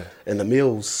and Yeah. and the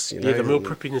meals. Yeah, the meal and-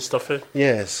 prepping and stuff.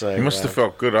 Yeah, so You must have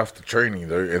felt good after training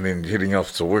though, and then heading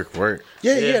off to work, right?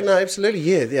 Yeah, no, absolutely,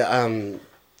 yeah.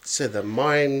 So the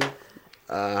mind,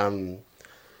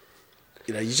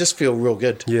 you just feel real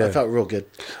good. Yeah. I felt real good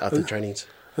after trainings.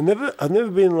 I've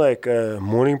never been like a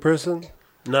morning person.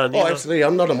 No, Oh, neither. absolutely.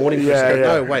 I'm not a morning person.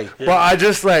 No way. But I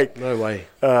just like No way.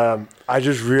 I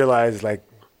just realized like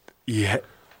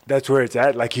that's where it's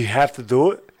at. Like you have to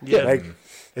do it. Yeah. Like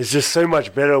it's just so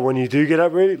much better when you do get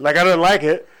up early. Like I don't like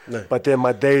it, but then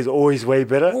my day is always way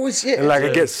better. Always, yeah. And like I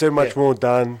get so much more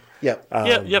done. Yeah. More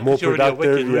because you're already awake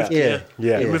productive. and moving, Yeah.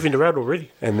 Yeah. You're moving around already.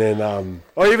 And then,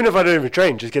 or even if I don't even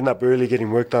train, just getting up early,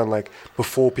 getting work done like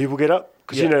before people get up.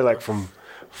 Because like from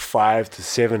 5 to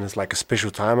 7 is like a special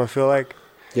time. I feel like,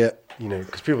 Yeah.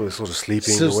 because people are sort of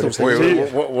sleeping. Still or whatever.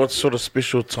 sleeping. What sort of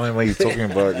special time are you talking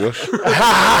about, Josh?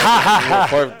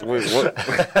 What?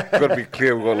 Gotta be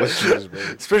clear, we've got listeners,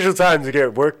 man. Special time to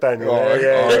get work done.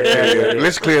 Okay.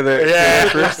 Let's clear that. Yeah.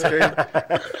 First, okay?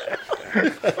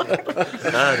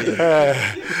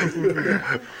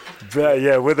 But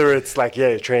yeah, whether it's like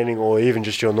training or even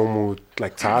just your normal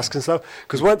like tasks and stuff.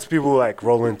 Because once people like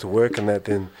roll into work and that,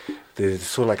 then there's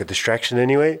sort of like a distraction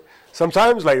anyway.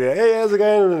 Sometimes like, hey, how's it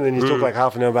going? And then you talk like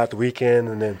half an hour about the weekend,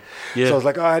 and then so I was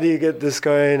like, how do you get this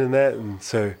going and that? And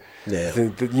so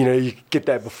you get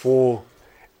that before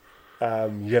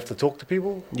you have to talk to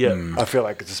people. Yeah. I feel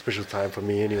like it's a special time for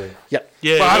me anyway. Yeah.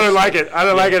 Yeah. But I don't like it. I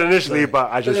don't like it initially,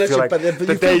 but I just feel like But the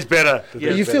you day's better. The But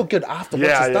day's you feel better. good after once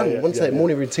it's done. Once that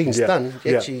morning routine's done,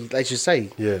 actually, as you say,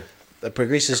 it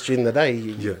progresses during the day.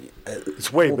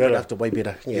 It's way better. After way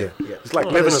better. Yeah. It's like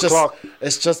But 11 o'clock.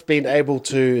 It's just being able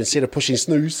to, instead of pushing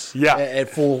snooze at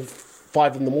 4,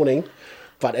 5 in the morning,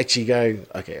 but actually go,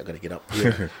 okay, I've got to get up.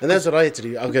 And that's what I had to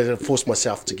do. I've got to force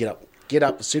myself to get up. Get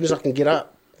up as soon as I can get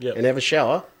up and have a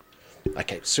shower.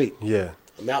 Okay, sweet. Yeah.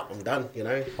 I'm out, I'm done,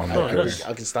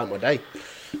 I can start my day.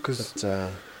 Because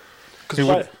Oh,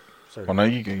 no,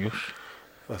 you go, Josh.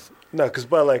 No, because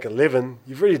by like 11,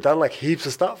 you've already done like heaps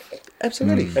of stuff.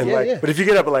 Absolutely. And but if you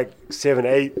get up at like 7,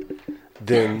 8,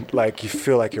 then like you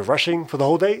feel like you're rushing for the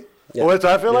whole day. Yeah. Or that's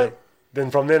what I feel like.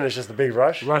 Then from then it's just a big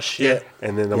rush. Yeah.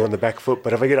 And then I'm on the back foot.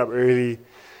 But if I get up early,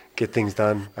 get things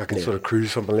done, I can sort of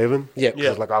cruise from 11. Yeah.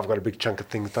 Because like I've got a big chunk of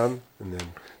things done, and then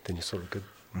you're sort of good.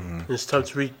 It's time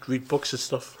to read books and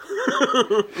stuff.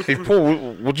 Hey,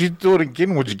 Paul, would you do it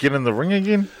again? Would you get in the ring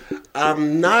again?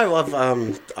 No,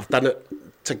 I've done it.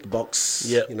 Tick the box.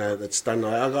 Yeah. That's done.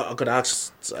 I got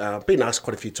asked. Been asked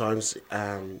quite a few times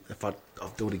if I'll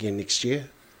do it again next year.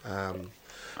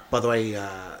 By the way,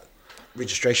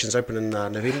 registration's open in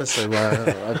November, so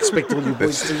I expect all you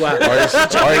boys to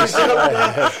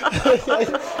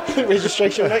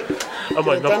registration, mate. I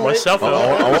might knock myself out.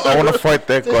 I want to fight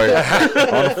that guy.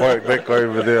 I want to fight that guy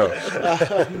over there.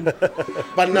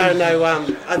 But no.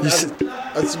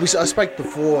 I spoke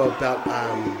before about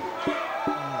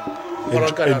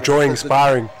Enjoying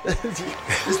sparring.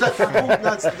 Is that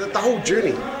the whole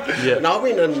journey? Yeah. Now I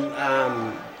went in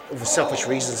for selfish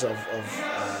reasons of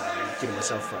getting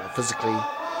myself physically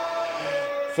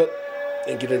fit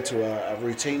and get into a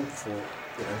routine for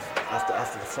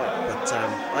after the fight. But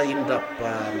I ended up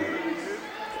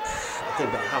I think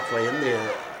about halfway in there.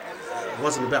 It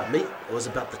wasn't about me. It was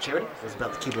about the charity. It was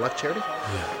about the Key to Life charity.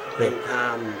 Yeah.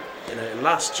 And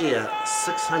last year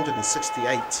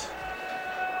 668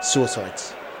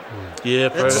 suicides. Yeah,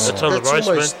 bro. It's on the That's rise,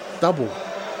 almost man. double.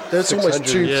 That's almost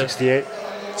 668.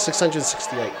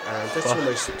 668. That's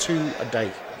almost 2 a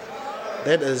day.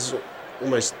 That is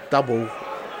almost double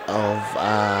of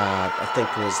I think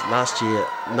it was last year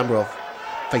number of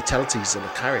fatalities in a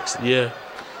car accident. Yeah.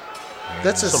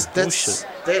 That is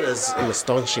an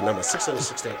astonishing number.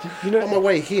 668. On my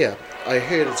way here, I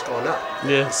heard it's gone up.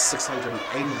 Yeah. It's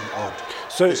 680 odd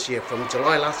So this year, from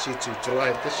July last year to July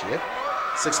of this year.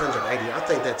 680. I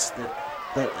think that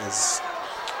is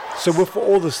So with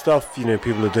all the stuff,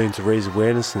 people are doing to raise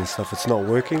awareness and stuff, it's not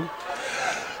working?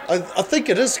 I think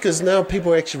it is, because now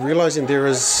people are actually realising there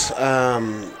is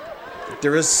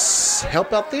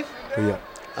help out there. Yeah.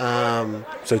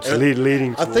 So it's and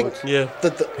leading I towards... think Yeah. the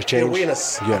change.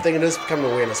 awareness. Yeah. I think it is becoming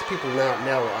awareness. People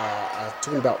now are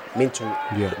talking about mental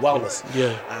wellness.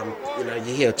 Yeah.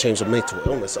 You hear a terms of mental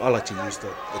illness. I like to use the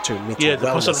term mental Yeah,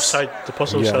 wellness. the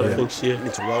positive Yeah, side yeah. of things, yeah.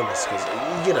 Mental wellness, because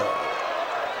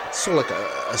it's sort of like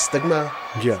a stigma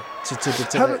Yeah. to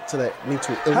How that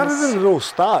mental illness. How did it all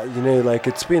start? Like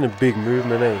it's been a big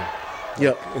movement, eh?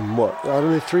 Yep. In what? I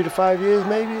don't know, 3 to 5 years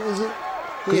maybe, is it?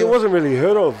 Because Yeah. it wasn't really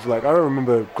heard of. Like, I don't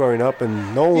remember growing up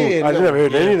and no one, Yeah, I no, never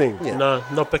heard yeah. anything. Yeah. No,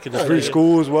 not back in the Free day.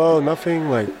 school as well, nothing.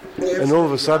 Like, Yeah, and all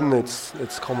of a absolutely. sudden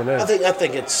it's common out. I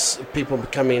think it's people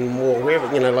becoming more aware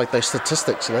of it. Like those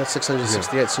statistics.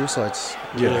 668 suicides.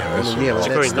 Yeah. that's Yeah, That's a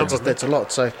great number. That's a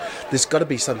lot. So there's got to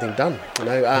be something done.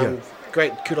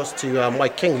 Great kudos to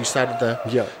Mike King, who started the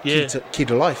Yeah. Yeah. Key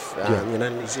to Life. Yeah.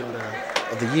 He's in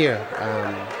of the year.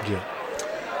 Yeah.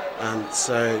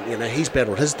 So he's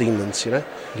battled his demons. Yeah.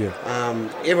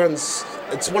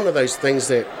 It's one of those things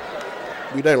that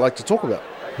we don't like to talk about.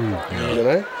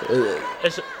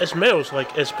 As males,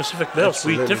 like as Pacific males,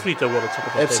 Absolutely. we definitely don't want to talk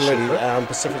about Absolutely. that shit, right?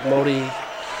 Pacific Māori.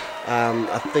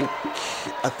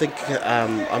 I think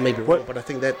I may be wrong, What? but I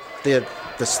think that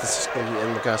the statistic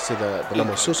in regards to the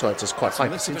number of suicides is quite high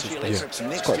percentage.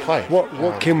 It's quite high.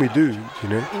 What can we do,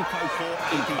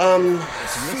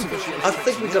 I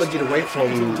think we've got to get away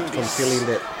from feeling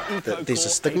that there's a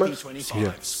stigma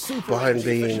Yeah. behind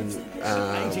being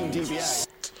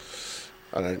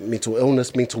mental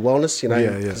illness, mental wellness.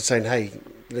 Yeah. Saying, hey,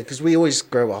 because we always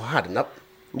go, well, harden up,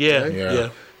 Yeah, Yeah. yeah.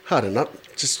 harden up,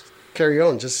 just carry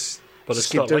on, just But just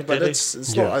it's keep not doing. like But that, eh?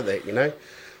 it's Yeah. not like that.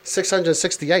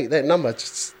 668, that number,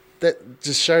 just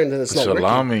showing that it's It's not working.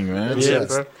 alarming, man. It's- Yeah,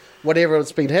 it's- bro. Whatever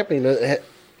it's been happening, it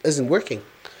isn't working,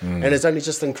 and it's only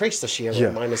just increased this year. Yeah.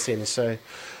 My understanding. So,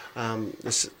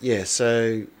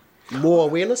 so more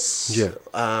awareness.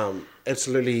 Yeah.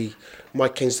 Absolutely.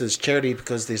 Mike King's to his charity,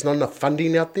 because there's not enough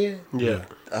funding out there. Yeah.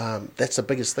 That's the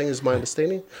biggest thing, is my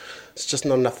understanding. It's just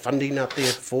not enough funding out there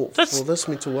for this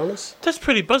mental wellness. That's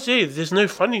pretty buzzy. There's no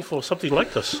funding for something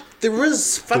like this. There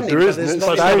is funding, There but isn't. there's It's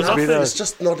not supposed enough. to be It's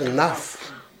just not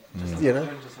enough. Just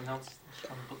announced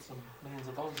trying to put some millions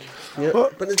of dollars in. Yeah, Well,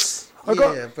 but it's I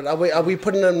got- but are we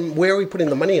putting in, where are we putting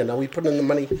the money in? Are we putting in the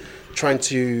money trying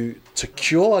to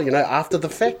cure, after the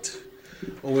fact,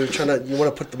 or we're trying to, you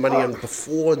want to put the money in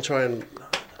before and try and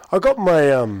I got my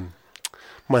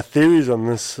my theories on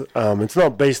this. It's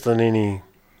not based on anything.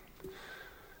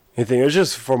 It's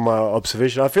just from my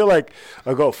observation. I feel like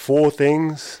I got 4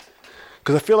 things,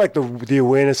 because I feel like the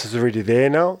awareness is already there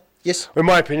now. yes, In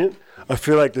my opinion, I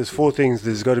feel like there's 4 things.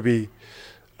 There's got to be,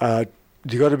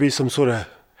 some sort of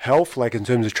health, like in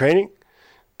terms of training.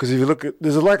 Because if you look at,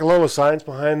 there's like a lot of science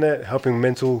behind that, helping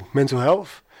mental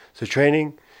health. So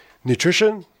training,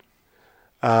 nutrition,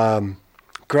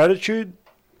 gratitude.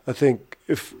 I think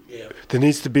if there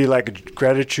needs to be like a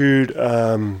gratitude,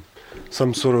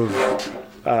 some sort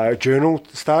of journal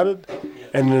started.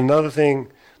 And another thing,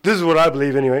 this is what I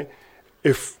believe anyway,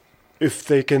 if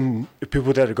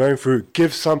people that are going through,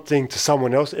 give something to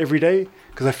someone else every day,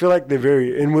 because I feel like they're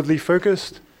very inwardly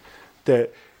focused,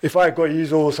 that if I got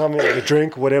used or something, like a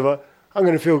drink, whatever, I'm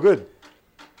going to feel good,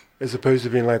 as opposed to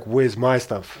being like, where's my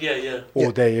stuff? Yeah.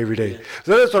 All day, every day.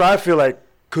 So that's what I feel like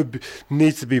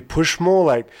needs to be pushed more.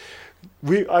 Like,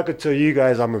 I could tell you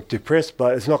guys I'm depressed,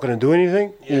 but it's not going to do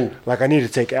anything. Like, I need to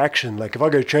take action. Like, if I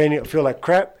go training, I feel like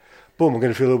crap, boom, I'm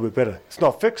going to feel a little bit better. It's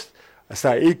not fixed. I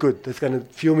start eat good. That's going to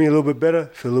feel me a little bit better,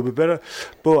 feel a little bit better.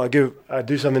 Boom, I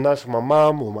do something nice for my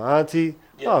mom or my auntie.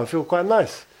 Oh, I feel quite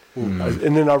nice.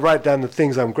 And then I write down the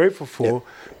things I'm grateful for,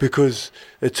 because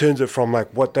it turns it from like,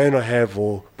 what don't I have,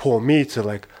 or poor me, to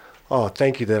like, oh,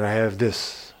 thank you that I have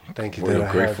this. Thank you What that you're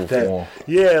I grateful have that. for.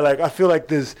 Yeah, like I feel like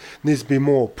needs to be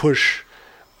more push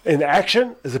in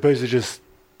action as opposed to just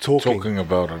talking.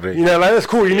 About it. Like that's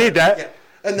cool. You need that. yeah.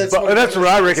 And that's But that's what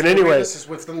I reckon anyway. Awareness is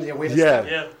within the awareness. Yeah.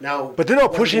 Yeah. Now, But they're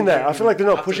not what pushing we're that. I feel like they're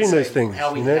not after pushing the those same, things, How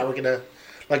you we know? how we're gonna,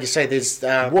 like you say, there's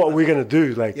What are we gonna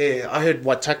do? Like, Yeah, I heard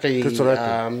Waitaki That's what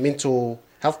I think. mental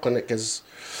health clinic is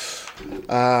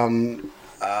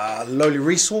lowly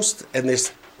resourced, and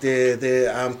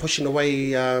they're pushing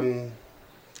away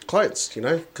clients,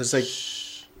 because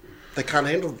they can't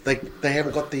handle, they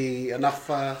haven't got the enough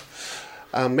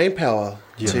manpower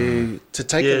to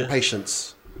take in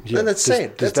patients, Yeah. and that's There's-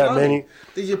 sad. there's That's that alarming. many-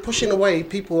 That you're pushing away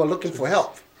people who are looking for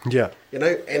help, yeah,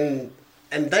 and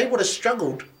they would have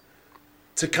struggled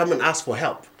to come and ask for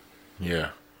help. Yeah.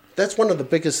 That's one of the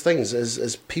biggest things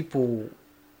is people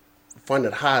find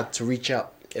it hard to reach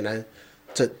out, you know,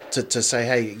 to say,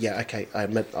 hey, yeah, okay, I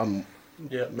admit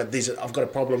I've got a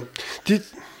problem.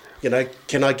 You know,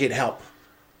 can I get help?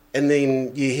 And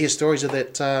then you hear stories of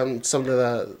that. Some of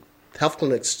the health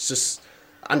clinics just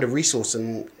under resourced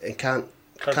and can't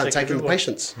take in the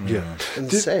patients. Yeah, And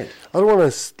it's sad. I don't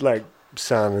want to like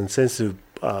sound insensitive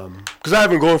because I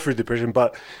haven't gone through depression,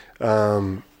 but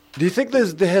do you think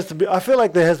there has to be? I feel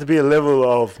like there has to be a level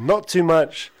of not too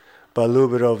much, but a little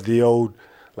bit of the old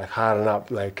like harden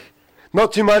up, like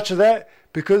not too much of that,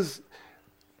 because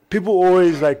people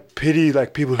always like pity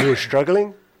like people who are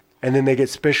struggling, and then they get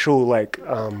special like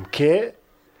care,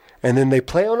 and then they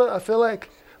play on it. I feel like,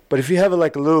 but if you have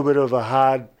like a little bit of a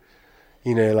hard,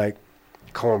 you know, like,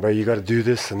 come on, bro, you got to do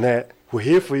this and that. We're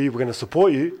here for you. We're gonna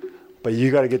support you, but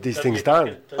you got to get these things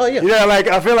done. Oh yeah. You know, like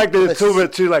I feel like they're a little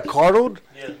bit too like coddled.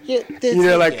 Yeah, You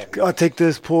know, like I take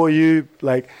this, poor you.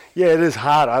 Like, yeah, it is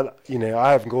hard.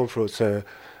 I haven't gone through it, so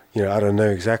you know, I don't know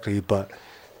exactly, but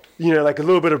you know, like a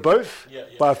little bit of both. Yeah.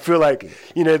 But I feel like,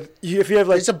 you know, if you have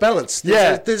like there's a balance.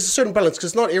 There's a certain balance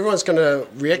because not everyone's going to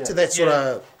react to that sort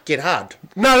of get hard.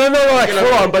 no, like You know,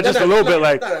 full on, but just a little bit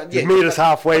like yeah. meet us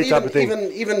halfway But type of thing.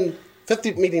 Even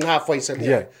 50 meeting halfway, so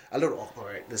Yeah. a little. Oh, all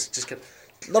right, let's just get.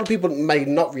 A lot of people may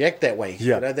not react that way.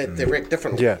 Yeah. You know, they react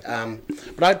differently. Yeah.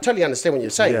 But I totally understand what you're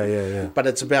saying. Yeah. But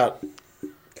it's about.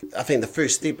 I think the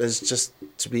first step is just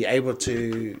to be able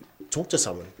to talk to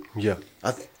someone. Yeah,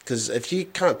 Because if you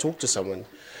can't talk to someone,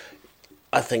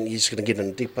 I think you're just going to get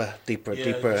in deeper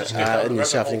just get down in the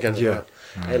yourself and rabbit go.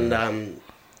 And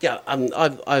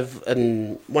I've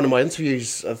in one of my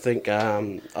interviews, I think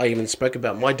I even spoke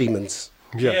about my demons.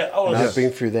 I was. And I've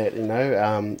been through that, you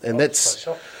know, and that's.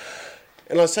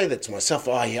 And I say that to myself.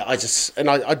 Oh yeah, I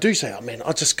do say, oh man,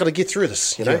 I just got to get through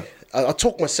this. You know, I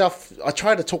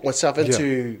try to talk myself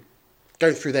into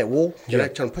going through that wall. You know,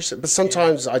 trying to push it, but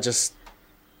sometimes I just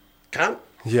can't.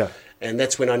 yeah, And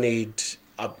that's when I need.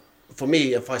 For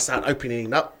me, if I start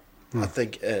opening up, I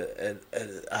think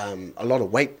a lot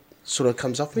of weight sort of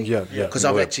comes off me. Yeah. Because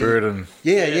I've Like actually. burden.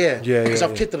 Yeah. Yeah, Because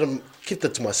I've yeah. kept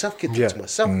it to myself. Yeah.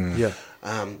 Yeah.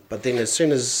 But then as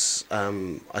soon as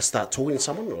I start talking to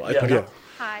someone or open Yeah. up,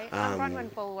 Hi, I'm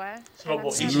Bronwyn Bulwer. It's a lot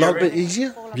more it's easier. a lot bit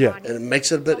easier. Yeah. And it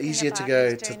makes it a bit easier to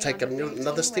go to take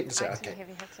another step and say,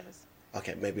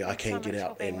 okay, maybe I can get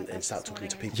out and start talking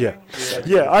to people. Yeah.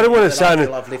 I don't want to That I sound.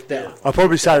 feel I've left out. I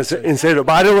probably sound insensitive,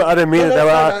 but I don't mean it that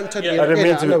way. I'm totally- I don't mean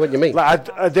yeah, to. I know what you mean. Like,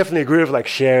 I definitely agree with like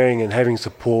sharing and having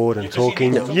support and Because you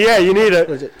talking. need to talk. Yeah, you need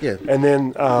it. Yeah. And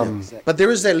then, But there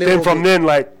is that level. then from then,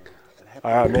 like,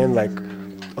 all right, man, like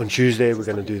on Tuesday we're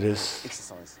gonna do this,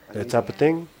 that type of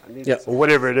thing, Yeah. or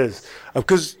whatever it is.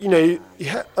 Because you know,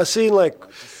 I see like,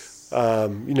 you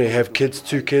know, you have kids,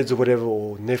 2 kids or whatever,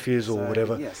 or nephews or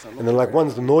whatever, and then like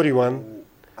one's the naughty one,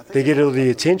 they get all the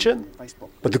attention,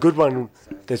 but the good one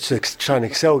that's trying to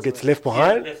excel gets left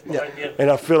behind. And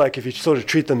I feel like if you sort of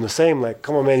treat them the same, like,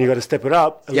 come on, man, you got to step it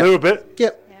up a Yeah. little bit,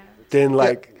 Yep. then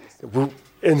like,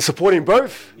 in supporting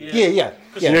both. Yeah.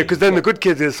 You know, because then the good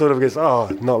kids is sort of gets,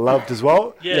 not loved as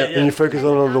well. Yeah. And you focus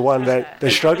on the one that they're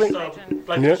struggling.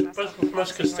 Like Yeah.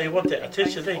 most because they want that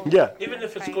attention, eh? Yeah. Even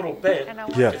if it's good or bad,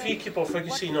 Yeah. if you keep on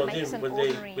focusing on them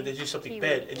when they do something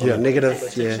bad, it's Yeah. Negative.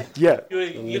 Yeah. Yeah.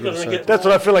 you're gonna get. That's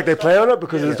what I feel like they play on it,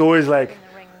 because it's always like,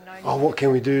 what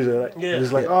can we do? Like, Yeah.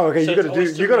 It's like, okay, So you got it's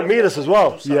always to meet us as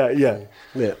well. still Yeah.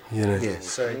 Yeah. You know. Yeah.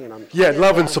 So.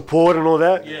 Love and support and all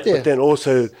that, Yeah. but then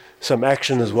also some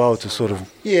action as well to sort of.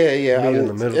 Yeah. Meet in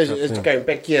the middle type It's thing. going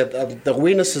back. Yeah. The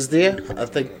awareness is there. I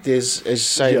think there's, as you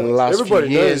say, in the last Everybody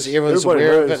few years, knows. everyone's Everybody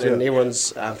aware knows, of it, and yeah.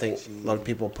 everyone's. I think a lot of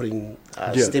people are putting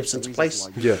Yeah. steps into place.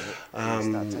 Yeah.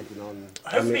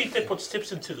 Hopefully, they put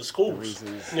steps into the schools.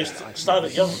 And they start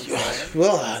it young.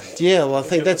 Well, I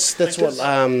think that's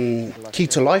what Key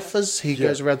to Life is. He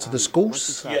goes around to the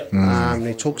schools. Yeah. And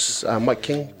he talks. Mike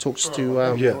King talks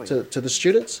to Yeah. to the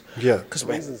students. Yeah. Because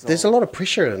there's a lot of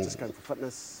pressure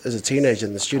as a teenager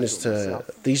and the students to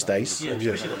these days Yeah,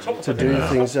 especially the top to of do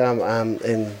things. And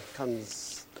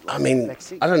I mean,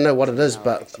 I don't know what it is,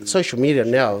 but social media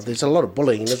now, there's a lot of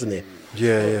bullying, isn't there?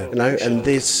 Yeah. You know, and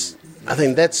I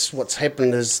think that's what's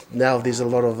happened is now there's a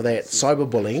lot of that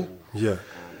cyberbullying. Yeah.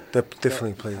 That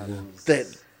definitely plays. Yeah.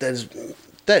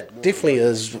 That definitely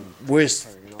is worse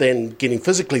than getting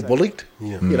physically bullied.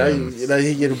 Yeah. You know,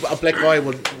 a black eye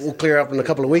will clear up in a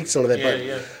couple of weeks and all that. Yeah, but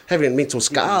yeah. having mental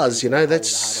scars, you know,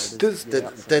 that's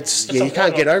you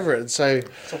can't get over it. So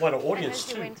It's a wider audience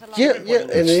too. yeah,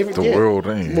 and The world,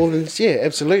 ain't more it? than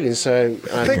absolutely. So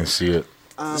I can see it.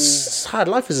 it's hard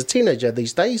life as a teenager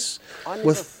these days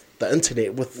with the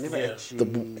internet, with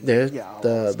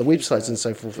the websites and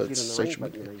so forth. It's social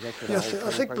media. Yeah,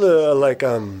 I think the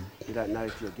You don't know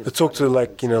if you'll get I talk to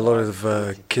like, a lot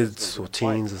of kids or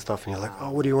teens and stuff, and you're like,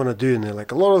 oh, what do you want to do? And they're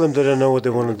like, a lot of them, they don't know what they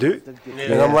want to do.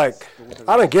 And I'm like,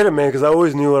 I don't get it, man, because I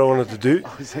always knew what I wanted to do.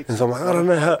 And so I'm like, I don't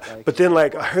know how. But then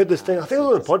like, I heard this thing, I think it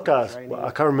was on a podcast, but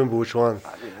I can't remember which one.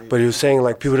 But he was saying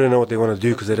like, people don't know what they want to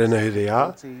do because they don't know who they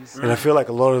are. And I feel like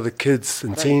a lot of the kids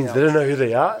and teens, they don't know who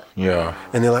they are. Yeah.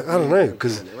 And they're like, I don't know,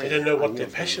 because They don't know what their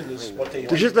passion is, what they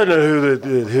they just don't know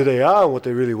who they are and what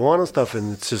they really want and stuff.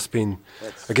 And it's just been,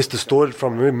 I guess, distorted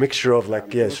from a mixture of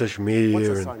like, social media and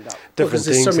different Because things.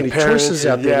 there's so many and parents choices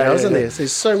and- out there now, isn't there?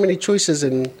 There's so many choices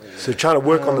and So trying to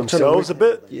work on trying to themselves a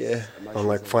bit, yeah, on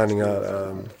like finding out.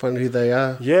 find who they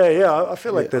are. I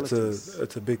feel like that's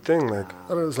a big thing. Like, I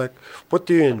don't know, it's like, what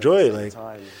do you enjoy? Like,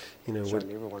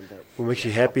 what makes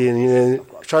you happy, and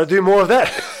try to do more of that.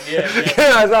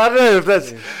 I don't know if that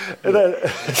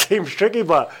seems tricky,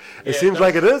 but it seems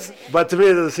like it is. But to me,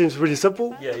 it seems pretty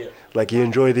simple. Like you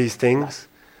enjoy these things,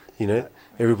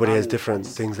 Everybody has different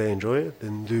things they enjoy,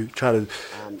 and try to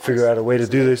figure out a way to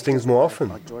do those things more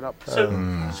often.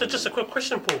 So just a quick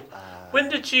question, Paul. When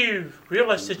did you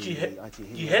realise that you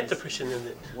had depression in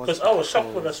it? Because I was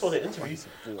shocked when I saw that interview.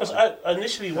 Because I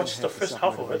initially watched the first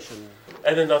half of it,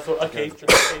 and then I thought, okay,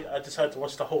 I decided to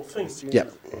watch the whole thing. Yeah.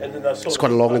 And then I saw It's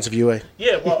quite a long interview, eh?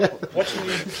 Yeah, well, watching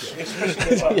you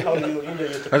expressing about how your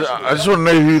depression. I just want to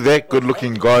know who that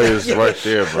good-looking guy is right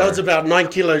there, bro. That was about 9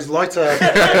 kilos lighter.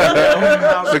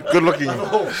 It's a good-looking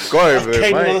guy over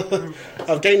there, mate.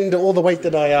 I've gained all the weight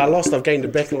that I lost. I've gained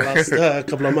it back in the last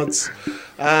couple of months.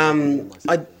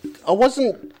 I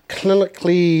wasn't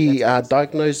clinically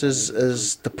diagnosed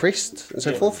as depressed and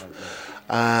so forth.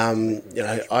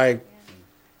 There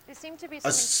seemed to be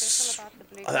something special about the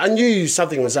Blues. I knew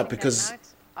something was up because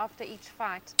after each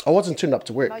fight, I wasn't turned up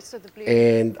to work, most of the Blues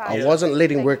and fighters I wasn't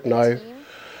letting played work for know. the team,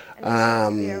 and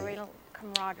there seemed to be a real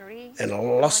camaraderie And I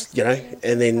lost,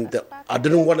 and then I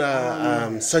didn't want to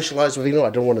socialise with anyone.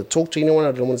 I didn't want to talk to anyone.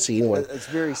 I didn't want to see anyone. It's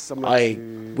very similar. I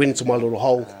went into my little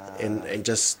hole and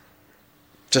just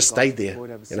stayed there,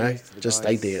 just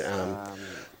stayed there.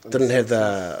 Didn't have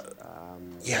the,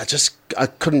 I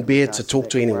couldn't bear to talk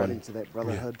to anyone.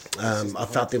 I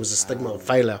felt there was a stigma of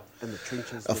failure,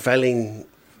 of failing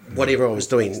whatever I was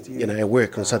doing, at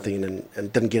work or something,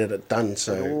 and didn't get it done.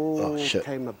 So, shit,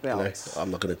 I'm not going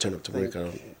to turn up to work.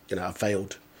 I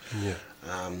failed. Yeah.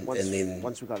 And then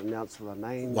once we got announced with our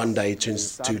names, one day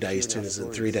turns 2 days, turns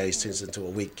into 3 days, turns into a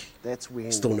week. that's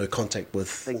when Still no contact with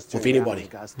things anybody.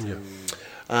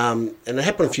 And it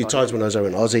happened a few times when I was over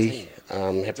in Aussie.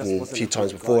 Happened a few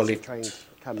times before I left.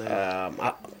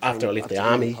 After I left the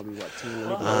army.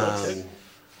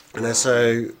 And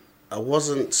so I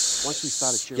wasn't,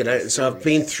 so I've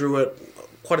been through it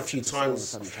quite a few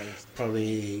times,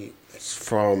 probably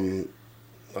from,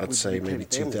 I'd say maybe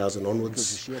 2000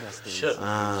 onwards. Shit, it's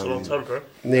a long time, bro.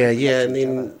 Yeah, and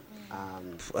then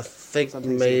I think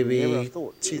maybe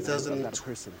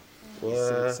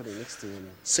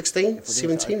 2016,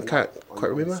 17, can't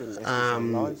quite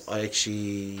remember. I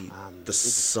actually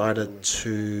decided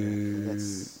to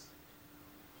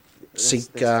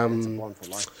seek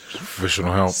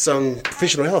Professional help. some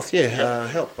professional health,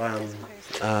 help.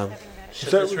 Shit,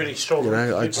 that's really strong.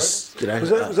 I just, Was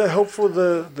that helpful,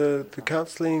 the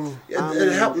counselling?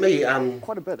 it helped me.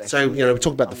 quite a bit. So we talked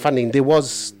about the funding. There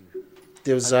was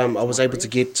I was able to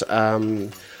get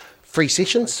free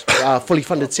sessions, fully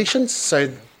funded sessions. So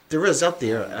there is out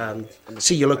there.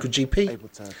 See your local GP.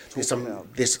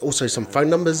 There's also some phone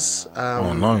numbers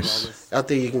Nice. out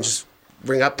there. You can just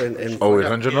ring up and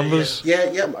 0800 numbers? Yeah.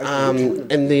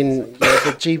 And then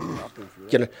the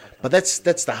GP, but that's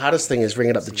the hardest thing is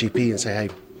ringing up the GP and say, hey,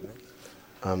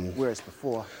 Whereas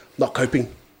before, not coping.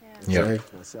 Yeah.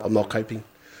 I'm not coping.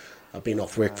 I've been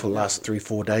off work for the last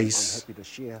 3-4 days. happy to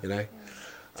share.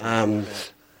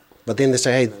 But then they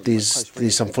say, hey,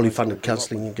 there's some fully funded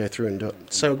counselling, you go through and do it.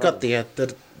 So I got there,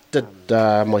 did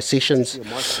my sessions,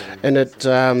 and it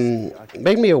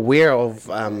made me aware of,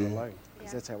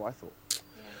 That's how I thought.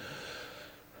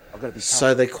 I've got to be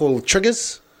so they call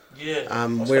triggers, Yeah.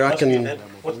 where I can,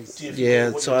 What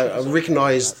so I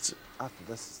recognised after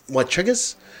this. my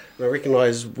triggers, and I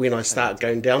recognise when I start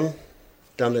going down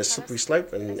that slippery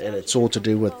slope, and it's all to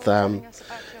do with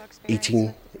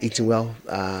eating well,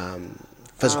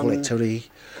 physical activity.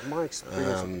 My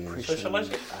experience of depression,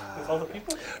 Socialising with other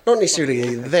people? Not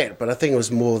necessarily that, but I think it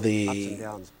was more ups and the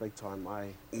downs, big time.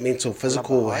 mental,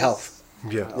 physical health.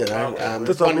 Yeah.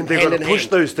 That's I mean, they've got to push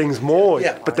those things more,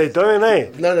 Yeah. but they don't, eh?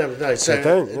 No. So They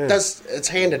don't, yeah. it's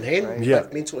hand in hand. Yeah.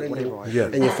 Like mental and Yeah.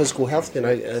 your physical health.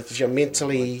 If you're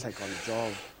mentally, Take on a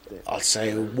job that I'd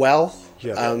say well,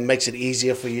 Yeah. Makes it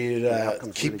easier for you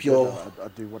to keep your I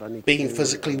do what I need being to do.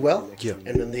 physically well. Yeah.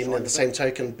 And then at the same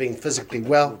token, being physically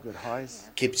well Good highs.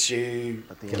 keeps you,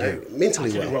 you know,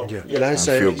 mentally well. Yeah. You know,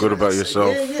 so feel good about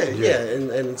yourself. Yeah.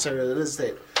 And so it is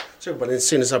that. So, but as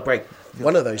soon as I break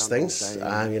one of those things,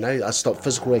 you know, I stopped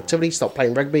physical activity, stopped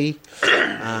playing rugby.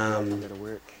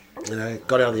 You know,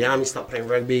 got out of the army, stopped playing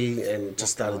rugby, and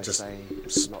just started just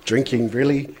drinking.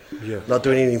 Really, not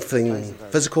doing anything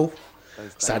physical.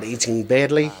 Started eating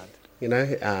badly. You know,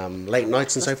 late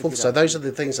nights and so forth. So those are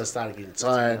the things I started getting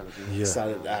tired. Yeah.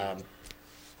 Started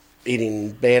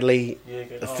eating badly.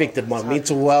 Affected my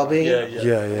mental well-being. Yeah.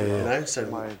 You know, so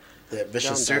that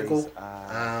vicious circle.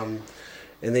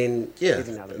 And then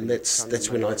and that's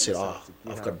when I said,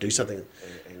 I've got to do something.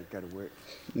 And go to work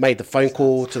Made the phone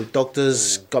call to the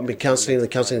doctors, got me counselling, and the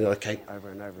counselling, okay,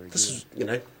 over and over again. this is, you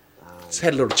know, just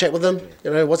had a little chat with them.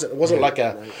 You know, it wasn't like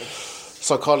a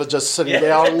psychologist sitting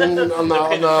down on the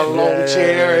long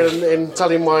chair and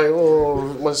telling my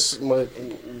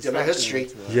you know, history.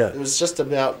 Yeah. It was just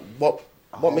about what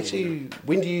makes you,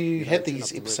 when do you have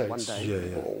these episodes?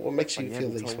 What makes you feel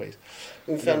these ways?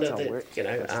 We found out that, you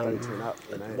know,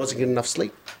 it wasn't getting enough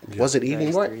sleep, wasn't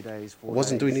eating right,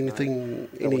 wasn't doing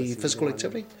any physical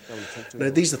activity. You know,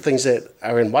 these are things that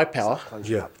are in my power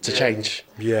to change.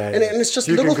 Yeah. And it's just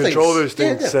You little can things. control those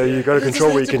things, so you got to It doesn't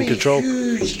control what you have to can be control.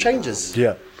 Huge changes.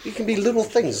 Yeah. You can be little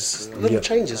things, little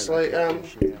changes, like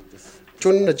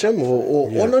joining the gym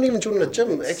or not even joining the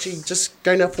gym, actually just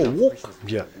going out for a walk.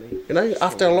 Yeah. You know,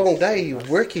 after a long day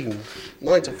working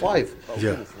 9 to 5,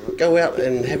 Yeah. go out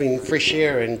and having fresh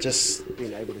air and just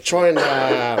try and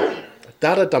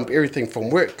data dump everything from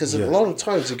work, because a lot of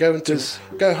times you go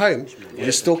home,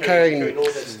 you're still carrying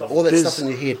all that stuff in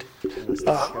your head.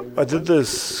 I did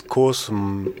this course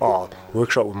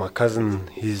workshop with my cousin.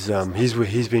 He's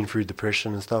been through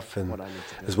depression and stuff, and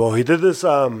as well he did this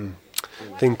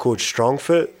thing called Strong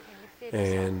Fit,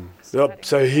 and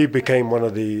so he became one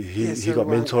of the he got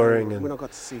mentoring,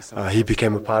 and he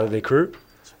became a part of their crew,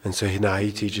 and so now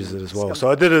he teaches it as well. So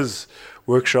I did his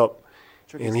workshop.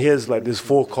 And he has there's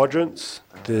 4 quadrants.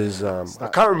 There's I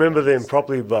can't remember them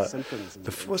properly, but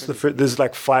there's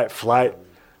like fight, flight,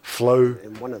 flow,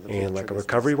 and like a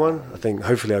recovery one. I think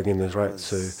hopefully I'll get this right.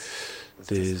 So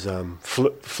there's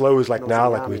flow is like now,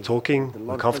 like we're talking,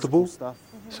 we're comfortable.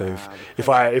 So if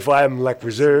I am like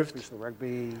reserved,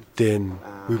 then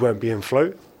we won't be in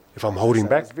flow. If I'm holding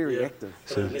back, very active.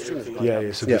 so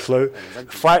the flow.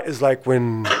 Fight is like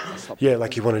when,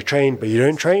 like you want to train, but you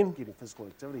don't train.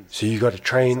 So you got to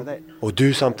train or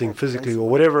do something physically or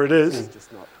whatever it is,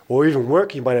 or even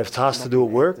work. You might have tasks to do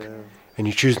at work, and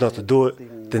you choose not to do it.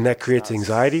 Then that creates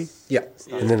anxiety. Yeah.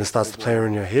 And then it starts to play around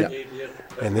in your head,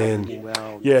 and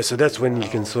then so that's when you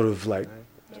can sort of like.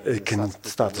 It can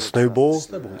start to snowball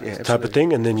type of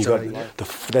thing, and then you got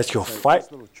that's your fight.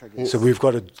 So we've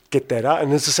got to get that out,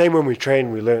 and it's the same when we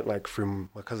train. We learnt like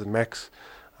from my cousin Max,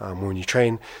 when you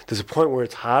train, there's a point where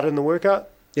it's hard in the workout.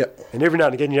 Yeah. And every now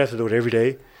and again you have to do it every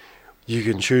day. You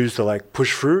can choose to like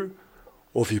push through,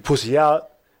 or if you pussy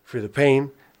out through the pain,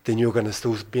 then you're going to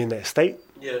still be in that state.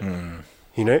 Yeah.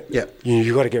 You know. Yeah.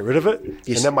 You got to get rid of it,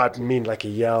 Yes. and that might mean like a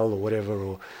yell or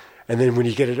whatever, and then when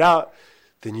you get it out.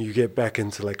 Then you get back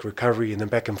into like recovery and then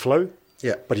back in flow.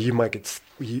 Yeah. But you might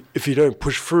if you don't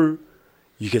push through,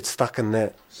 you get stuck in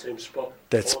that Same spot.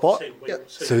 that spot. Same way, Yeah.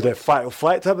 same So way. that fight or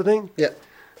flight type of thing. Yeah.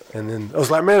 And then I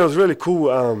was like, man, it was really cool.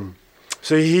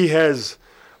 So he has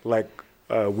like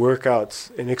workouts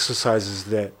and exercises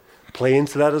that play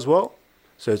into that as well.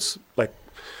 So it's like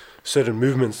certain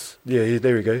movements. Yeah,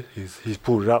 there we go. He's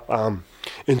pulled it up.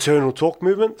 Internal torque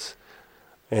movements.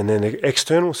 And then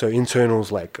external, so internal's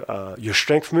like your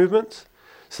strength movements.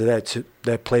 So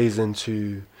that plays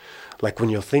into like when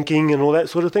you're thinking and all that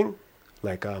sort of thing,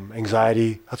 like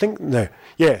anxiety. I think I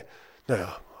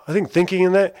think thinking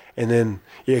in that, and then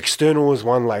external is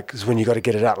one like is when you got to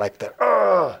get it out like that.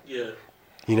 Yeah.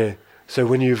 You know, so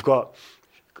when you've got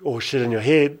all shit in your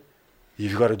head,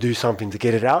 you've got to do something to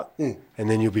get it out, and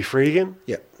then you'll be free again.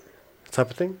 Yeah. Type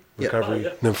of thing, Yeah.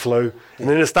 recovery, then flow, and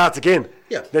then it starts again.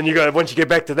 Yeah. Then you got once you get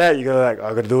back to that, you go like,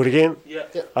 I got to do it again. Yeah.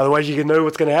 Otherwise, you can know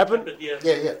what's going to happen. But yeah.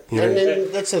 Yeah. And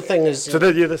then that's the thing is, So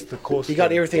that's the course. you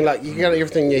got everything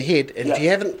in your head, and if you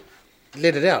haven't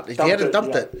let it out, if you haven't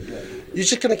dumped it, you're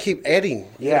just gonna keep adding.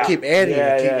 You're gonna keep adding,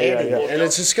 and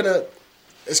it's just gonna,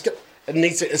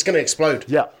 it's gonna explode.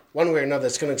 Yeah. One way or another,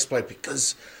 it's gonna explode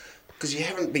because you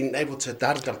haven't been able to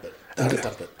data dump it. And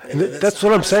that's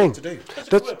what I'm saying. To do. That's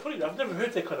a That's- good way of putting it. I've never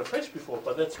heard that kind of phrase before,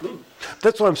 but that's good.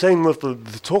 That's what I'm saying. With the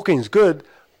talking's good,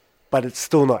 but it's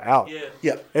still not out. Yeah.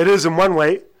 Yeah. It is in one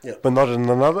way, Yeah. but not in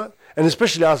another. And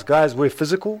especially us guys, we're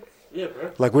physical. Yeah,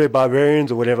 bro. Like we're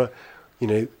barbarians or whatever, you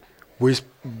know,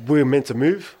 we're meant to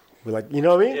move. We're like, you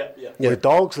know what I mean? Yeah. We're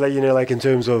dogs, like, you know, like in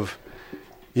terms of,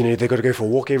 you know, they got to go for a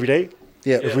walk every day.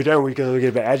 Yeah. If we don't, we get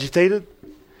a bit agitated.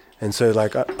 And so,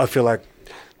 like, I feel like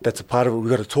that's a part of it. We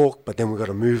got to talk, but then we got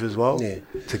to move as well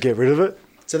to get rid of it.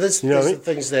 So there's You know what I the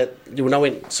things that when I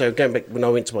went. So going back when I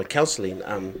went to my counselling,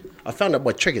 I found out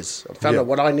my triggers. I found out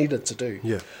what I needed to do.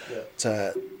 Yeah.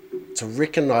 To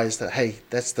recognise that, hey,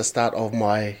 that's the start of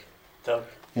my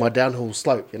downhill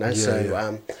slope. You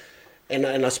know.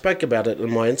 And I spoke about it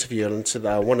in my interview, and said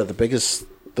one of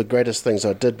the greatest things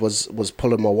I did was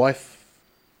pulling my wife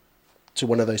to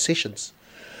one of those sessions,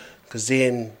 because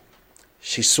then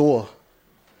she saw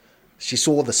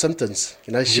the symptoms.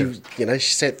 You know,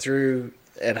 she sat through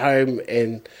at home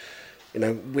and, you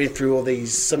know, went through all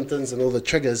these symptoms and all the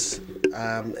triggers,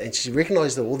 and she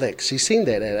recognised all that. 'Cause she's seen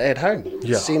that at home. Yeah.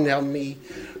 She's seen how me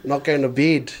not going to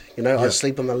bed. You know, I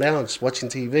sleep on the lounge watching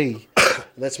TV.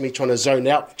 And that's me trying to zone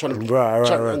out,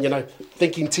 Right. you know,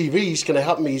 thinking TV is going to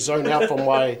help me zone out from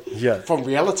from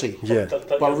reality. Yeah.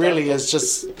 But really, it's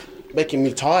just making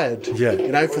me tired. Yeah. You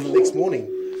know, for the next morning,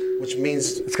 which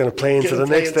means It's going to play into the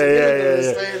next day. Yeah.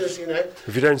 You know.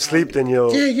 If you don't sleep, then you're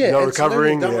absolutely. not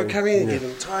recovering. Not recovering,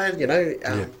 getting tired, you know.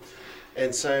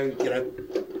 And so, you know,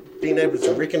 being able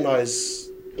to recognise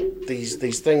these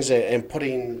things and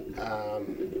putting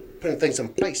things in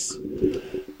place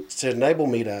to enable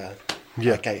me to,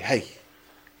 okay, hey,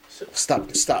 stop.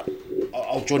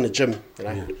 I'll join the gym, you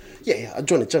know. Yeah, I'll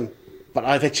join the gym. But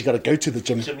I've actually got to go to the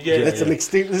gym. That's the next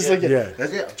step. I'll join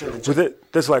the gym. With it,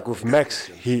 that's like with Max,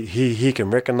 he can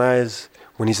recognize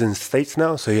when he's in the States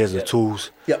now, so he has the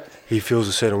tools. Yep. He feels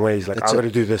a certain way. He's like, I've got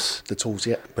to do this. The tools,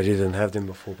 But he didn't have them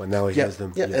before, but now he has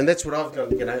them. Yeah, and that's what I've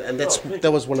done, you know, and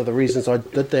that was one of the reasons I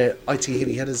did the IT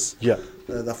Heavy Hitters.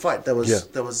 The fight. That was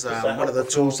one of the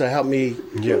tools that helped me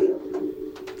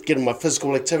get in my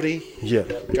physical activity.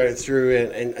 Going through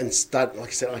and start, like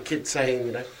I said, I kept saying,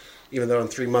 you know, even though I'm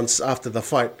 3 months after the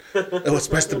fight, it was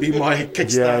supposed to be my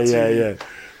kickstart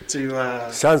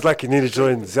to sounds like you need to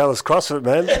join Zealous CrossFit,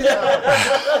 man.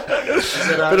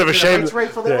 Bit of a shame.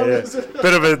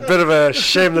 Bit of a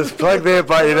shameless plug there,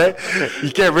 but you know,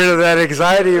 you get rid of that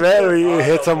anxiety, man. You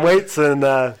hit some weights and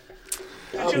what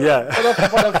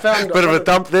I found, bit of a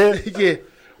dump there. Yeah.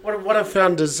 What I've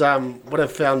found is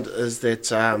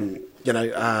that you know,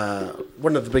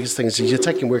 one of the biggest things is you're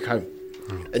taking work home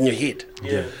in your head.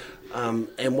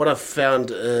 And what I've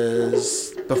found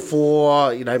is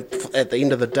before, you know, at the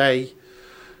end of the day,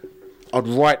 I'd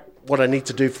write what I need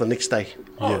to do for the next day.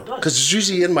 Because it's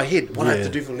usually in my head what I have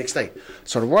to do for the next day.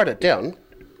 So I'd write it down,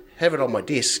 have it on my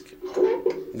desk.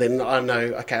 Then I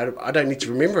know, okay, I don't need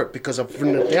to remember it because I've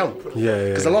written it down.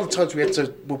 Because a lot of times we've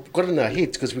got it in our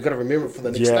heads because we've got to remember it for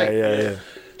the next day.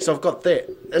 So I've got that.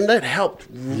 And that helped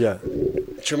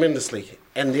tremendously.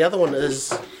 And the other one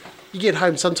is, you get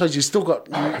home, sometimes you still got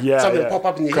something pop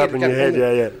up in your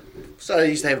head. So I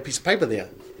used to have a piece of paper there,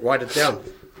 write it down.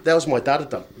 That was my data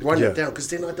dump, writing it down, because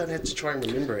then I don't have to try and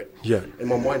remember it. And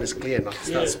my mind is clear and I can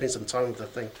start to spend some time with the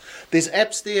thing. There's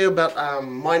apps there about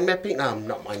mind mapping,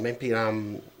 not mind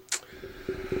mapping,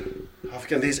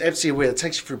 there's apps here where it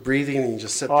takes you through breathing and you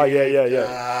just sit there.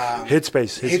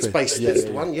 Headspace. Headspace, that's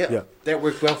the one, That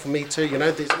worked well for me too, you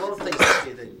know. There's a lot of things out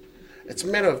there that it's a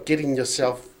matter of getting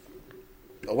yourself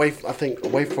away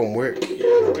from work,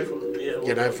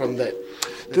 you know, from that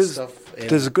stuff.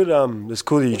 There's a good there's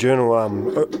cool that you journal.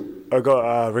 I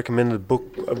got a recommended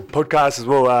podcast as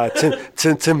well.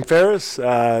 Tim Ferriss,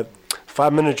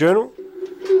 5-minute journal.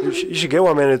 You should get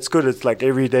one, man. It's good. It's like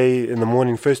every day in the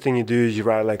morning. First thing you do is you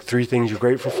write like 3 things you're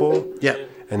grateful for.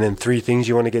 And then 3 things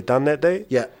you want to get done that day.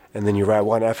 And then you write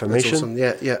 1 affirmation.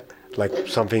 That's awesome. Like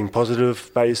something positive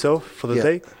about yourself for the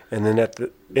day. And then at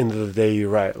the end of the day, you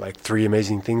write like 3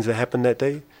 amazing things that happened that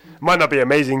day. Might not be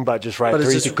amazing, but just write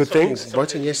 3 good things.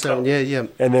 Writing,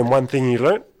 And then 1 thing you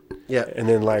learned. And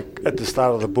then like at the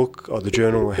start of the book or the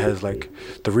journal, it has like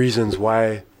the reasons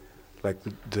why, like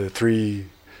the 3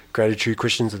 gratitude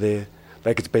questions are there.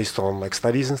 Like it's based on like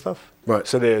studies and stuff. Right.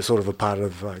 So they're sort of a part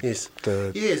of like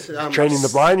the training the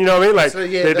blind. mind, you know what I mean? Like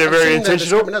they're very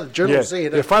intentional. Another journals,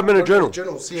 5-minute journal.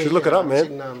 Should look it up,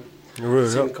 man. I've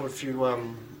seen a few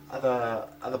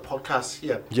other podcasts,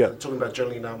 talking about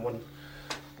journaling. One.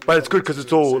 But it's good because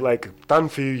it's all like done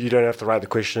for you. You don't have to write the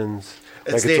questions.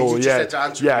 It's like there, it's all you just have to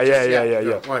answer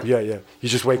yeah. You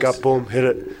just wake up, boom, hit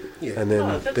it, and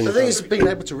then. The thing is being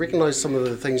able to recognise some of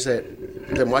the things that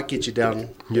might get you down.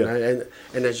 You know,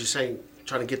 and as you're saying,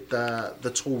 trying to get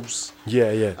the tools.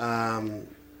 To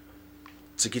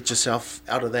get yourself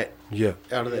out of that.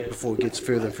 Out of that before it gets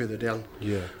further and further down.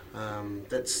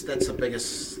 That's the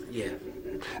biggest,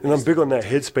 And I'm big on that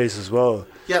headspace as well.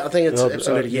 Yeah, I think it's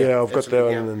absolutely, I've got that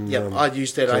absolutely, one. And, I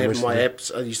use that. I have most my of it.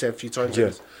 apps. I use that a few times.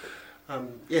 Yeah.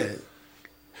 And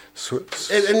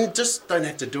just don't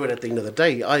have to do it at the end of the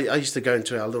day. I used to go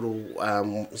into our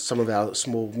little, some of our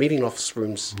small meeting office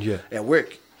rooms at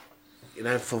work,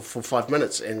 for 5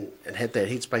 minutes and had that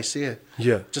headspace there.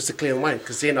 Yeah. Just to clear my mind,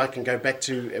 because then I can go back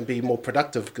to and be more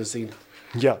productive, because then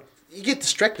Yeah. you get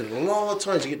distracted. A lot of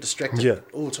times you get distracted. Yeah.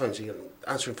 All the times you get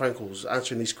answering phone calls,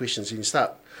 answering these questions, and you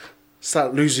start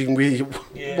losing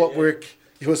what work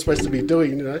you were supposed to be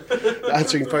doing,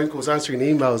 answering phone calls, answering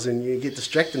emails, and you get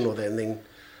distracted and all that, and then it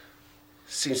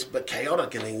seems a bit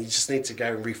chaotic, and then you just need to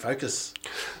go and refocus.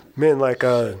 Man, like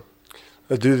I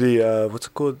do the what's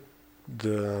it called,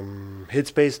 the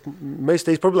headspace most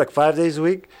days, probably like 5 days a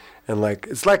week, and like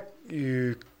it's like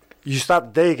you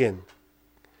start the day again.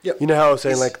 Yep. You know how I was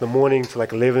saying, like the morning to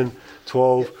like 11,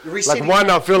 12. Like one,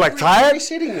 I feel like tired.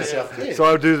 Resetting yourself. Yeah. So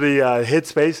I'll do the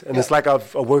headspace, and it's like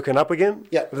I've woken up again.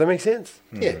 Yeah. If that makes sense.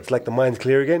 Yeah. It's like the mind's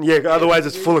clear again. Yeah. Otherwise,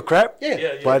 it's full of crap.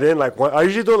 Yeah. By then, like I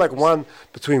usually do like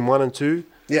between 1 and 2.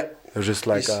 Yeah. It was just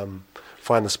like Yes.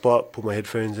 find a spot, put my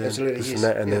headphones in, Absolutely, this yes, and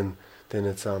that, and yeah. then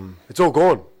it's all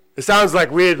gone. It sounds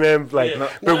like weird, man. Like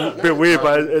bit weird,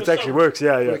 but it actually works.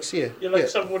 Yeah. Works, yeah. Yeah, like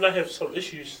when I have some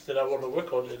issues that I want to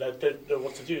work on and I don't know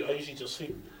what to do, I usually just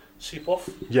sleep off.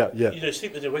 Yeah.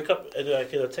 Sleep and then wake up and then I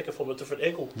can take it from a different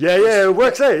angle. Yeah, it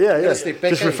works, Yeah. step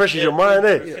back, Just eh? refreshes your mind,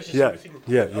 eh? Refreshes Yeah. everything.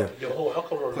 Yeah. Your whole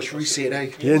alcohol. Push reset,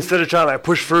 eh? Yeah, instead of trying to like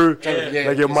push through, Yeah.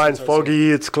 like your mind's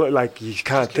foggy, it's like you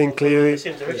can't think clearly. The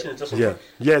same direction, it doesn't Yeah, work.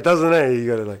 yeah, it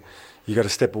doesn't. You gotta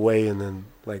step away and then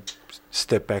like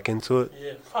step back into it.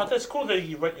 Yeah. That's cool that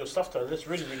you write your stuff down. That's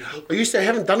really, really good. I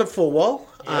haven't done it for a while,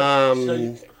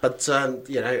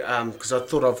 Yeah, because I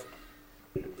thought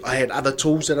I had other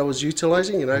tools that I was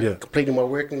utilising, completing my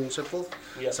work and so forth.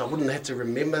 Yeah. So I wouldn't have to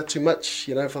remember too much,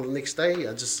 for the next day.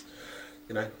 I just,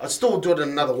 I still do it in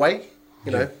another way,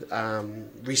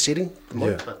 resetting the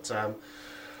mind, but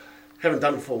haven't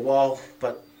done it for a while.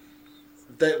 But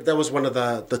that was one of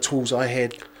the tools I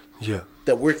had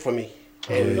that worked for me,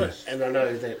 and I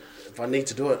know that if I need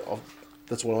to do it,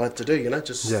 that's what I have to do.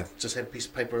 Just have a piece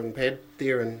of paper and pad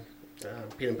there and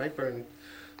pen and paper and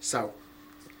start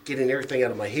getting everything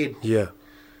out of my head. Yeah.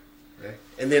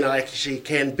 And then I actually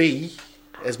can be,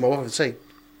 as my wife would say,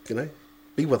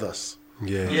 be with us.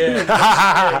 Yeah.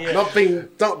 Yeah. Not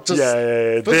just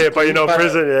There, physically, but you're not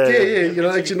present.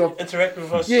 Yeah. actually not. Interact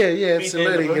with us. Yeah, be there in the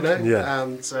absolutely. moment. Yeah.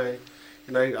 So,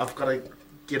 I've got to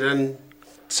get in,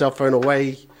 cell phone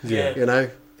away. Yeah.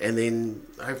 And then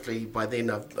hopefully by then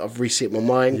I've reset my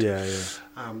mind. Yeah.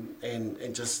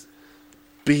 And just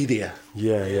be there.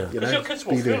 Yeah. Because your kids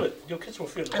will Be there. feel it. Your kids will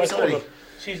feel it. Absolutely. My daughter,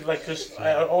 she's like this.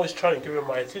 I always try and give her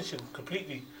my attention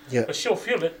completely. Yeah. But she'll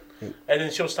feel it, and then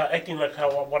she'll start acting like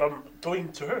what I'm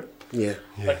doing to her. Yeah.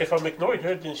 Like if I'm ignoring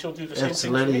her, then she'll do the same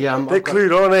thing to Absolutely. me. Yeah. They're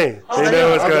clued on, eh? They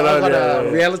know what's going on. I got a Yeah.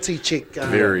 reality check.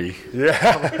 Very.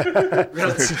 Yeah.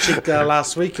 Reality check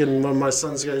last week, and one of my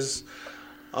sons goes,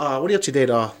 what are you up to, Dad?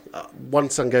 One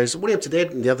son goes, what are you up to,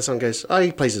 Dad? And the other son goes,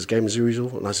 he plays his game as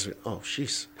usual. And I just went,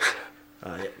 jeez.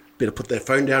 Better put their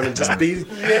phone down and just be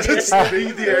there.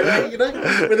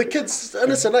 When the kids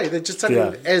innocent, they're just taking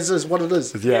it as is what it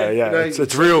is. Yeah.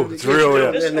 It's real. It's real.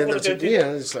 Yeah. And then That's what they do.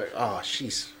 it's like,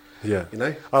 jeez. Yeah.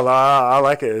 I I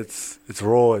like it. It's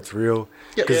raw. It's real.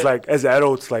 Yeah. Because like as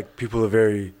adults, like people are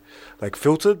very like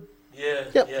filtered. Yeah.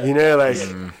 Yep.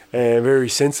 Yeah. And very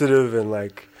sensitive and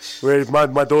like. Whereas my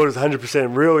daughter's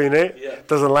 100% real. Yeah.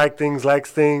 Doesn't like things,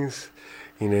 likes things.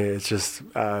 It's just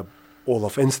all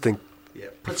off instinct. Yeah,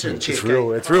 puts you in check. It's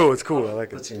real. It's real. It's cool. I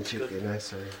like Puts it. you in check,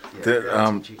 so. Yeah, That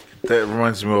reality check. that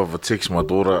reminds me of a text my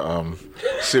daughter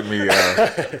sent me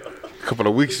a couple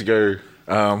of weeks ago.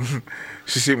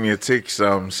 She sent me a text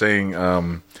saying,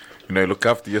 look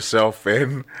after yourself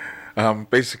and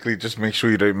basically just make sure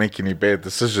you don't make any bad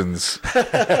decisions.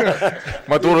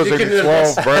 My daughter's only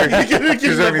 12, bro.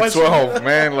 She's only 12,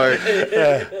 man. Like,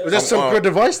 Well, that's some good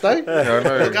advice, though. I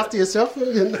know. Look after yourself.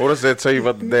 What does that tell you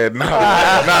about the dad?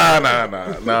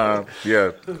 Nah.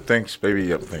 Yeah, thanks, baby.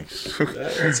 Yep, thanks.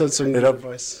 That's some good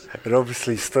advice. It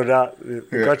obviously stood out.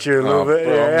 It got you a little bit.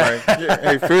 Bro, Yeah. I'm like,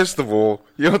 hey, first of all,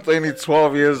 you're only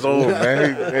 12 years old,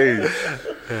 man. Hey,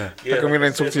 how come you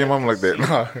don't talk to your mum like that?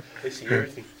 Nah. They see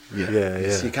everything. Yeah.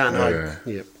 So you can't hide.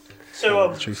 Yeah.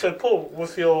 So Paul,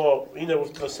 with your,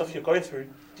 with the stuff you're going through,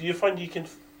 do you find you can,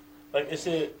 like, is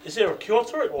there a cure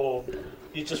to it, or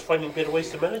you're just finding better ways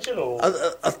to manage it, or?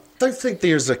 I don't think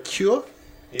there's a cure.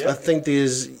 Yeah. I think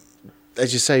there's,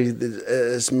 as you say,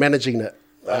 is managing it,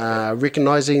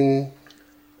 recognising,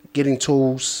 getting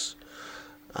tools,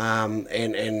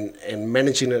 and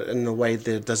managing it in a way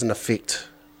that it doesn't affect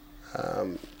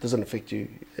you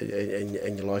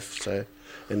in your life, so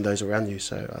and those around you.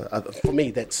 So for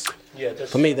me, that's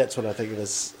what I think it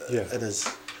is. Yeah. It is.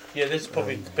 Yeah, that's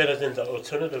probably better than the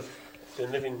alternative,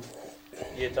 than living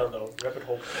down the rabbit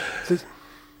hole.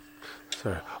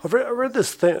 Sorry, I read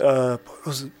this thing. I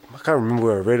can't remember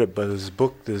where I read it, but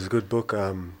there's a good book.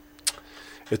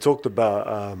 It talked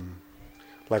about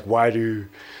like why do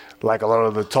like a lot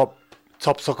of the top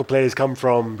soccer players come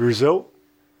from Brazil,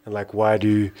 and like why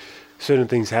do certain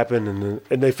things happen,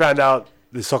 and they found out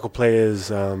the soccer players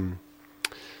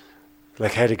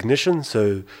like had ignition,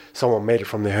 so someone made it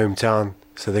from their hometown,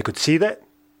 so they could see that.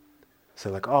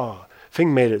 So like, oh,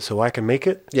 Fing made it, so I can make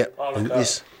it. Yeah. Oh, like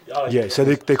Yes. Yeah, so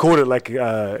they called it like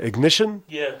ignition.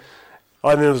 Yeah.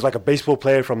 And then it was like a baseball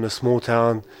player from the small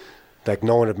town, like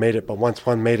no one had made it, but once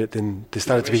one made it, then they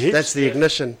started to be hits. That's the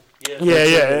ignition.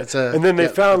 Yeah. And then they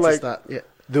found like start. Yeah.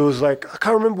 there was like I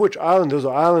can't remember which island. There was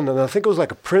an island, and I think it was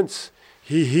like a prince.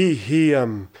 He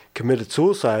committed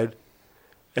suicide,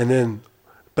 and then,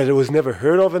 but it was never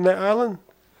heard of in that island.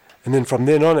 And then from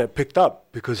then on, it picked up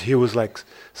because he was like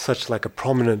such like a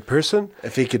prominent person.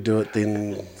 If he could do it,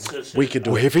 then we could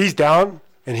do Well, it. if he's down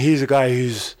and he's a guy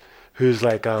who's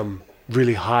like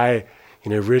really high,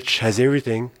 rich, has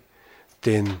everything,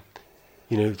 then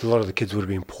a lot of the kids would have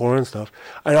been poor and stuff.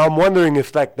 And I'm wondering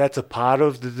if like that's a part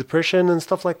of the depression and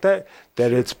stuff like that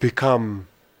it's become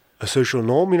a social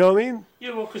norm. You know what I mean?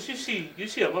 Yeah, well, because you see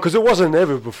a lot. Because it wasn't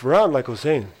ever before around, like I was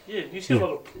saying. Yeah, you see a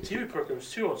lot of TV programs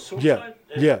too on suicide. Yeah,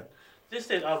 and yeah. There's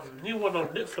that new one on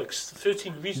Netflix,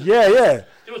 13 Reasons. Yeah.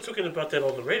 They were talking about that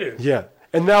on the radio. Yeah.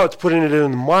 And now it's putting it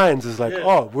in the minds. It's like,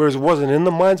 Yeah. whereas it wasn't in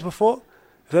the minds before.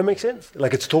 If that makes sense?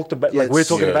 Like it's talked about, Yeah, like we're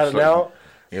talking Yeah, about it's it like- now.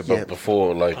 Yeah, but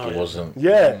before, like, it wasn't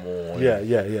normal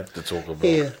Yeah. to talk about.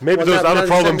 Yeah. Maybe there's other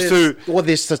problems too. Well,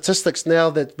 there's statistics now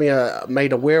that we are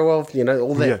made aware of.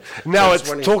 All that. Yeah. Now So it's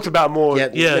running- talked about more. Yeah,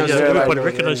 Yeah, no, yeah, so everybody like,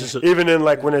 recognises it. Even in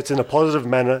like when it's in a positive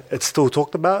manner, it's still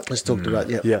talked about. It's talked about.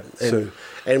 Yeah. Yeah,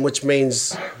 And which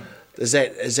means. Is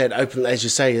that open, as you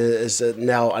say, is it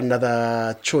now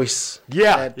another choice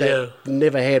Yeah. that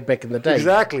never had back in the day?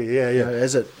 Exactly. Yeah.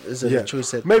 Is it Yeah. a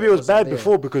choice that Maybe it was wasn't bad there?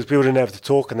 before because people didn't have to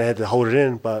talk and they had to hold it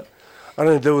in. But I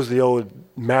don't know. There was the old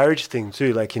marriage thing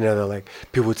too. Like they're like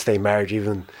people would stay married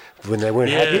even when they weren't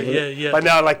Yeah, happy. yeah. But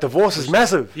now like divorce is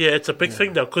massive. Yeah, it's a big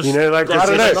thing now. Cause Like I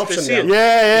don't an know. option Yeah. now.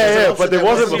 Yeah. an But there option that wasn't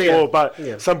wasn't before. there. But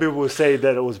Yeah. some people would say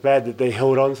that it was bad that they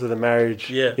held on to the marriage,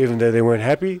 Yeah. even though they weren't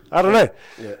happy. I don't know.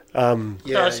 Yeah.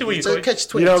 No, I see what it's you're a going.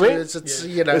 catch-22. You know what I mean? It's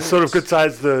It's sort of good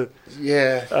sides to.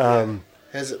 Yeah.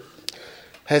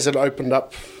 Has it opened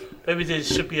up? Maybe there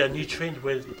should be a new trend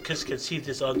where kids can see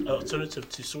this alternative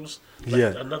to source. Like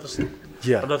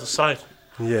Yeah. Another side.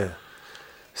 Yeah.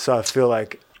 So I feel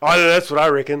like that's what I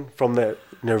reckon from that.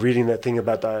 Reading that thing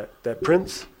about that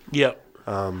prince. Yeah.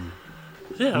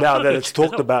 Yeah. Now I'll that go it's check that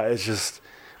talked out. about, it's just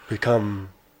become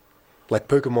like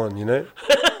Pokemon.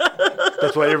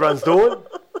 That's what everyone's doing.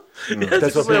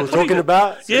 That's what way people of are putting talking it.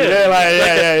 about. Yeah.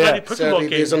 Yeah. Bloody Pokemon So game.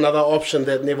 there's another option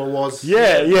that never was.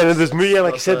 Yeah. And there's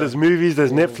like you said, there's movies,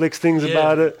 there's Netflix things Yeah.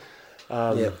 about it.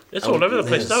 Yeah. It's all over the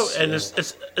place now, and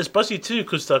it's buzzy too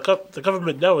because the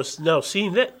government now is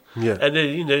seeing that. Yeah. And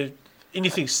then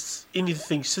anything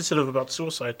sensitive about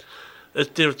suicide,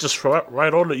 they're just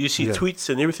right on it. You see Yeah. tweets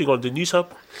and everything on the news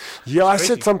hub. Yeah, I crazy.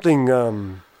 said something.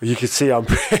 You could see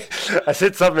I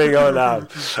said something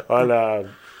on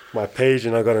my page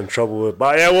and I got in trouble with.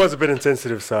 But it was a bit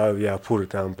insensitive, so I pulled it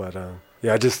down. But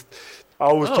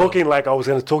I was talking like I was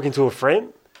going to talking to a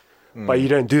friend, but you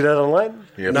don't do that online.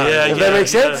 Yeah, No. Yeah, Does that make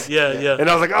sense? Yeah. And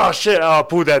I was like, oh shit, I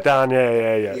pulled that down.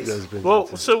 Yeah. That's been Well,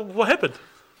 insensitive. so what happened?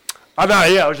 I know.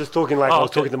 Yeah, I was just talking like I was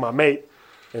okay. talking to my mate,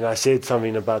 and I said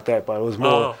something about that, but it was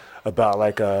more about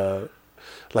like a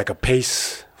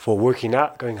pace for working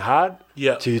out, going hard.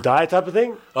 Yeah. To die type of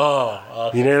thing. Oh,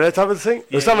 That type of thing.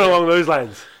 It was something along those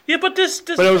lines. yeah, but this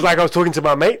But it was like I was talking to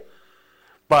my mate.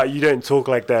 But you don't talk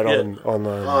like that on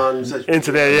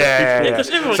internet. Yeah. 'cause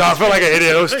everyone So I just felt like an thinks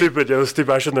idiot. It it's was stupid. It was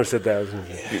stupid. I shouldn't have said that.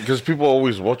 because people are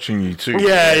always watching you too.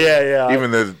 Yeah.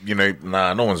 Even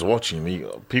though, no one's watching me.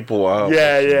 People are.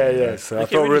 Yeah. So I They get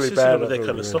felt really sensitive bad. with I that felt kind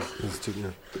of really- stuff. it was too.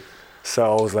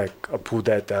 So I was like, I pulled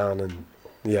that down and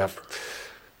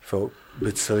felt a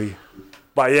bit silly.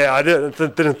 But yeah, I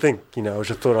didn't think, I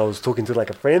just thought I was talking to like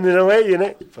a friend in a way,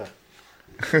 But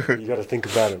you got to think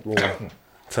about it more,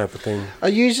 type of thing. Are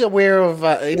you aware of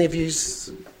any of you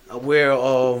aware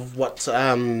of what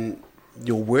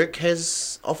your work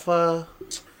has offer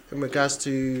in regards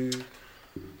to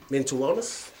mental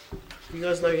wellness? Do you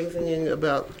guys know anything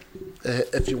about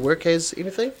if your work has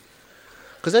anything?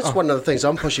 Because that's one of the things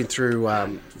I'm pushing through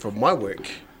from my work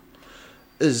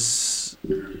is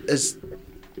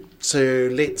to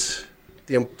let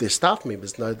their staff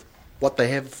members know what they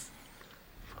have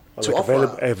to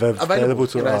offer available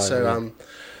to us. So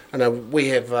I know we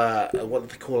have what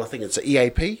they call, I think it's an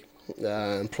EAP,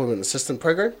 Employment Assistance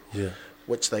Program,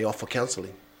 which they offer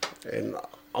counselling, and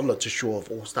I'm not too sure if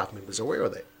all staff members are aware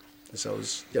of that. And so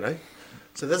it's,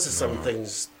 so this is some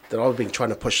things that I've been trying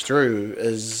to push through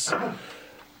is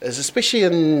especially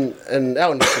in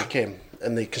our industry, Cam,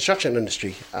 in the construction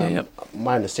industry.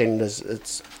 My understanding is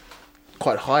it's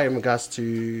quite high in regards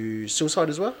to suicide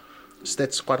as well. So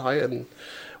that's quite high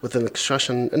within the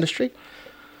construction industry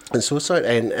and suicide.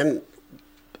 And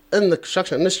in the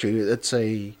construction industry, it's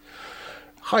a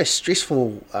high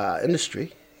stressful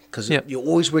industry because you're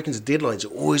always working to deadlines,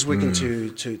 you're always working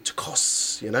to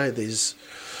costs, there's...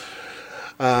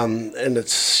 and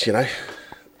it's,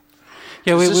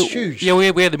 it's huge. Yeah,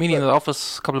 we had a meeting in the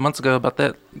office a couple of months ago about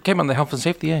that. It came under health and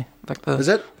safety, like Is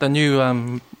it? the new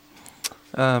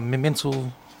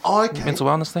mental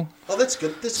wellness thing. Oh, that's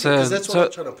good. That's good, 'cause that's what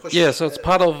I'm trying to push. Yeah, so it's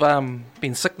part of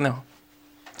being sick now.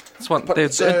 That's what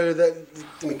so that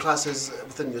classes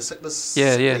within your sickness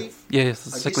leave? Yeah, it's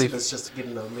sick leave. It's just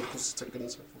getting a medical certificate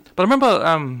and so forth. But I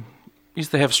remember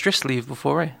used to have stress leave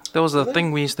before, eh? That was a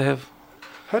thing we used to have.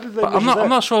 How did they But I'm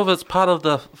not sure if it's part of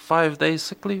the 5 days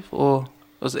sick leave or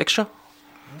was it extra.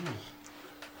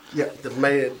 Yeah,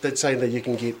 they're saying that you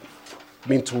can get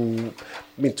mental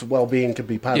well-being could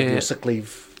be part of your sick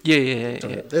leave. Yeah.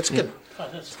 That's good.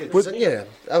 That's good.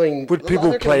 I mean, would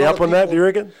people play up on that? Do you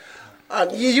reckon?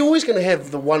 You're always going to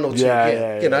have the one or two,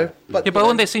 But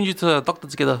when they send you to a doctor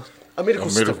to get a medical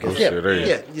certificate,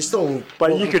 yeah, you still.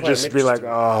 But you could just be like,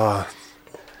 I'm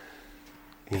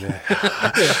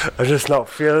just not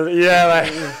feeling it.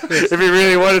 If you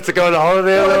really wanted to go on a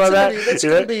holiday or something like that. It's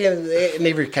going to be in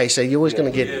every case. So you're always going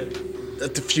to get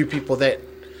a few people that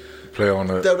play on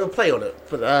it. They'll play on it,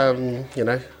 but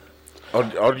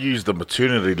I'd use the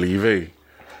maternity leave.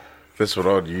 That's what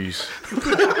I'd use.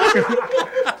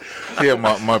 Yeah,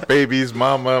 my baby's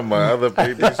mama, my other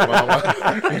baby's mama.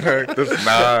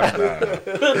 Nah.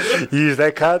 You use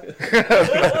that card?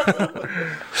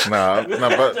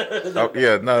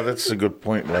 That's a good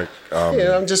point. Like,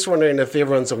 I'm just wondering if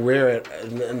everyone's aware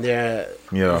in their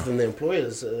within their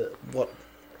employers,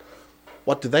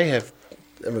 what do they have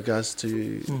in regards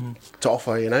to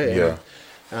offer?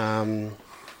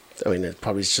 I mean, it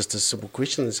probably is just a simple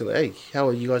question. It's like, hey, how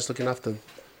are you guys looking after?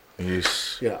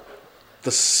 Yes.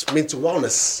 This mental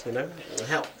wellness,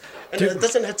 how, and it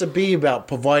doesn't have to be about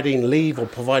providing leave or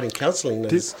providing counselling.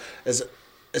 It's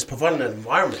providing an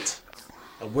environment,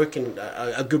 a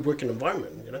good working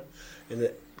environment.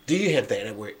 And do you have that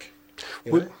at work?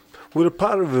 Would a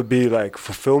part of it be like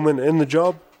fulfillment in the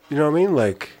job? You know what I mean?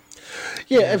 Like,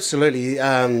 yeah, absolutely.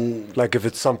 Like if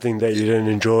it's something that you don't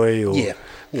enjoy, or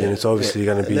then it's obviously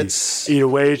going to be eat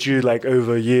away at you like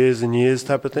over years and years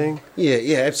type of thing.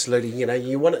 Yeah, absolutely.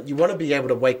 You want to be able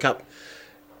to wake up.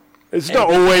 It's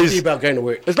not always about going to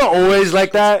work. It's not always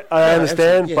like that. I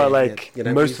understand, but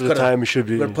most of the time it should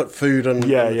be. You've got to put food on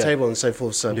the table and so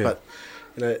forth. So, but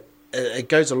it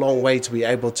goes a long way to be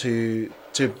able to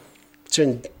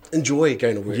enjoy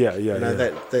going to work.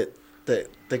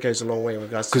 That goes a long way in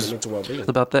regards to mental well-being.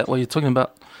 About that, what you're talking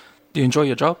about, do you enjoy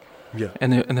your job? Yeah.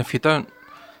 And if you don't,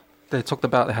 they talked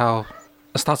about how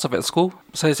it starts off at school.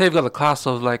 So say you've got a class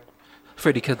of like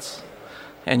 30 kids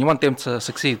and you want them to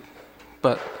succeed.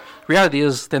 But reality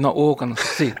is they're not all going to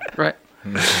succeed, right?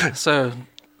 So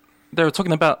they were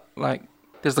talking about like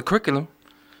there's the curriculum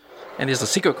and there's the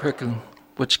secret curriculum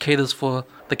which caters for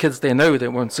the kids they know they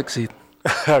won't succeed.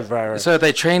 Right. So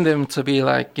they train them to be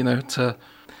like, to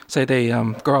say they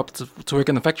grow up to work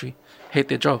in the factory, hate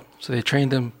their job. So they train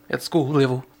them at school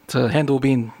level to handle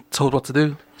being told what to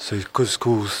do. So because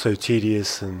school's so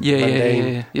tedious and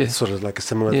mundane, it's sort of like a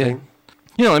similar thing.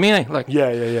 You know what I mean? Like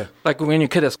Like when you're a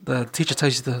kid, the teacher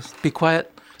tells you to be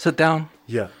quiet, sit down,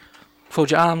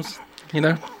 fold your arms,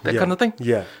 that kind of thing.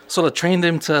 Yeah. Sort of train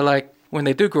them to like when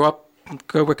they do grow up,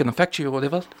 go work in a factory or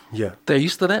whatever. Yeah. They're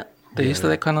used to that. They're used to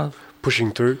that kind of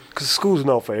pushing through. Because school's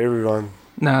not for everyone.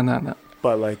 No.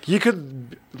 But like you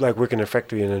could like work in a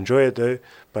factory and enjoy it though.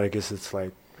 But I guess it's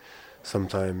like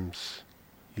sometimes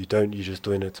you don't. You're just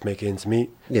doing it to make ends meet.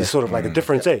 Yeah. It's sort of like a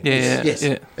difference, eh? Yes.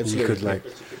 Absolutely. You could like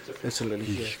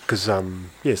because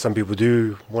some people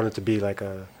do want it to be like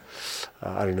a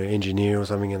engineer or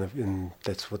something, and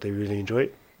that's what they really enjoy.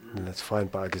 And that's fine.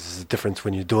 But I guess there's a difference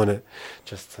when you're doing it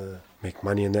just to make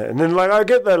money and that. And then like I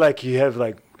get that like you have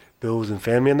like bills and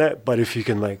family and that. But if you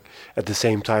can like at the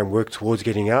same time work towards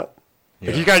getting out.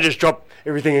 Like you can't just drop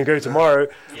everything and go tomorrow,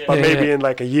 but maybe in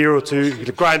like a year or two, you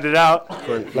grind it out,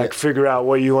 like figure out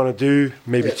what you want to do,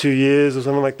 maybe 2 years or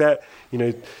something like that. You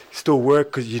know, still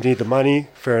work because you need the money,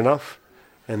 fair enough.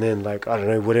 And then like, I don't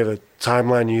know, whatever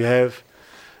timeline you have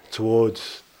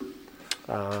towards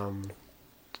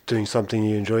doing something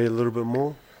you enjoy a little bit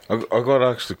more. I got to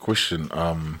ask the question.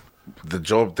 The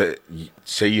job that,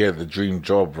 say you had the dream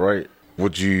job, right?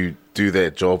 Would you do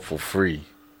that job for free?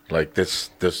 Like that's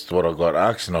what I got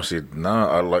asked, and I said, no,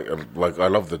 I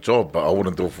love the job, but I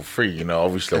wouldn't do it for free. You know,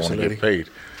 obviously I want to get paid.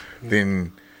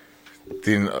 Then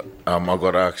I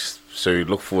got asked, so you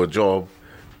look for a job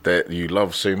that you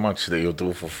love so much that you'll do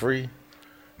it for free.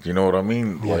 Do you know what I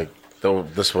mean? Yeah. Like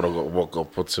that's what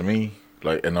got put to me.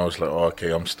 Like, and I was like, oh,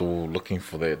 okay, I'm still looking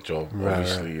for that job.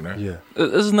 Obviously, you know. Yeah.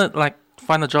 Isn't it like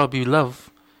find a job you love,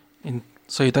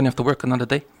 so you don't have to work another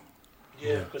day?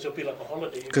 Yeah, because it'll be like a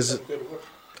holiday. Because Go to work.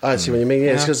 I see what you mean.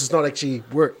 Yeah, it's because it's not actually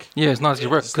work. Yeah, it's not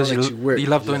actually work It's not because actually work. you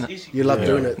love doing it. You love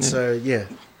doing it, so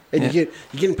and you're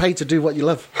getting paid to do what you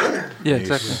love. Yeah,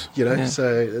 exactly. You know, Yeah.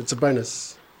 so it's a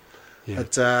bonus. Yeah.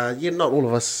 But not all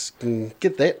of us can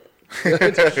get that.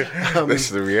 That's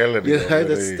the reality. You of know,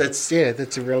 it, that's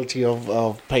the reality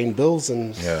of paying bills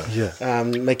and Yeah.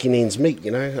 making ends meet.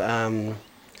 You know,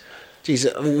 geez,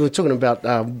 I mean, we were talking about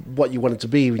what you wanted to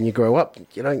be when you grow up.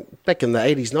 You know, back in the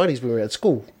 80s, 90s when we were at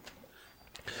school,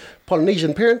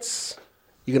 Polynesian parents,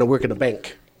 you're going to work in a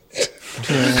bank.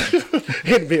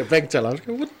 He'd be a bank teller.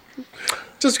 What?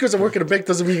 Just because I work in a bank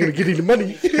doesn't mean you're going to get any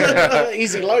money.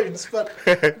 Easy loans.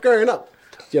 But growing up,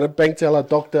 you know, bank teller,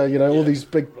 doctor, you know, all these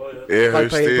big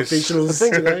high-paying professionals.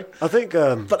 I think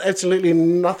but absolutely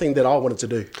nothing that I wanted to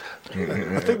do.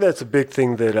 I think that's a big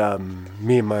thing that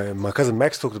me and my cousin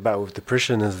Max talked about with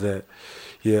depression is that,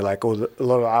 like a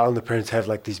lot of Islander parents have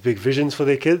like these big visions for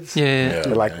their kids. Yeah.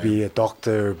 They like be a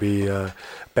doctor, be a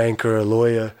banker, a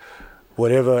lawyer,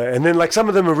 whatever. And then like some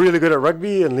of them are really good at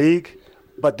rugby and league,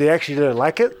 but they actually don't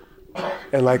like it.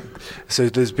 And like, so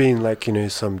there's been like, you know,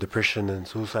 some depression and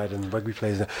suicide in rugby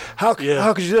players. How could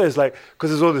you do that? It's like, because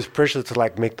there's all this pressure to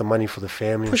like make the money for the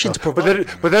family. and Pushing stuff. to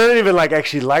But they don't even like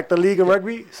actually like the league and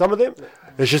rugby, some of them.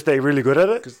 It's just they're really good at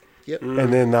it. Yep.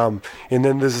 And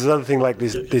then there's this other thing like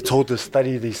this, they're told to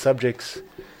study these subjects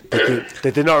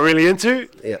that they're not really into.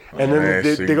 Yeah. And then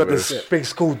Yeah, they got this big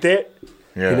school debt,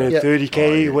 you know, Yeah.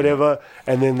 30K, whatever.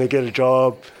 And then they get a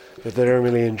job that they don't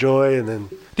really enjoy. And then,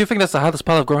 Do you think that's the hardest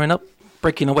part of growing up?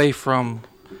 Breaking away from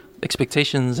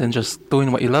expectations and just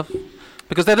doing what you love?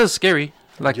 Because that is scary.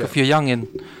 Like if you're young and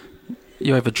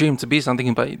you have a dream to be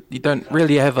something, but you don't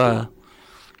really have a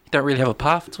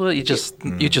path to it.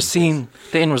 You're just seeing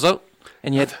the end result,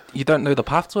 and yet you don't know the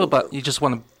path to it, but you just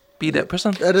want to be that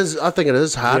person. It is. I think it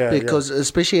is hard Yeah, because,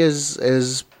 especially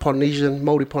as Polynesian,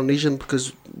 Māori Polynesian,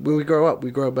 because when we grow up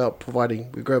about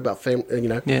providing. We grow about family. You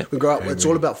know, we grow up. It's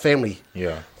all about family.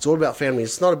 Yeah. It's all about family.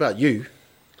 It's not about you.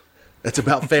 It's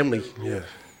about family. yeah.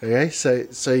 Okay,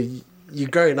 so you're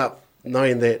growing up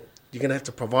knowing that you're going to have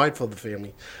to provide for the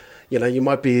family. You know, you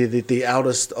might be the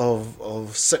eldest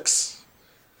of six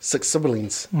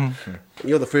siblings.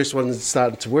 You're the first one that's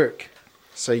starting to work.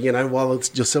 So, you know, while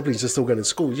your siblings are still going to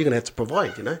school, you're going to have to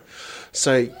provide, you know.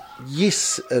 So,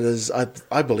 yes, it is.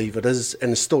 I believe it is,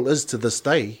 and it still is to this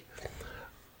day,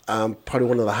 probably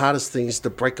one of the hardest things to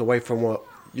break away from what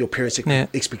your parents'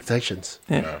 expectations.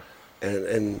 Yeah.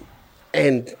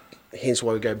 And hence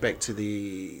why we go back to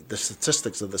the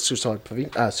statistics of the suicide.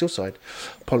 Māori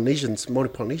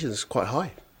Polynesians is quite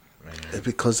high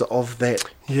because of that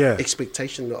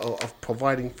expectation of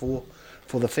providing for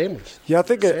the families. Yeah, I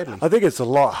think Sadly. I think it's a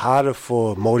lot harder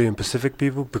for Māori and Pacific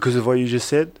people because of what you just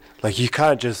said. Like you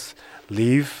can't just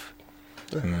leave.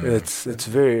 It's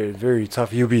very, very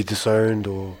tough. You'll be disowned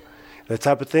or that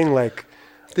type of thing. Like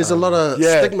There's a lot of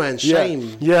stigma and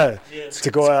shame to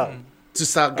go out. to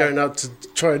start going out to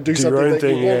try and do Do something your own that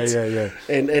thing, you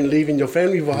want, and leaving your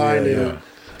family behind.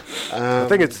 I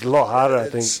think it's a lot harder. I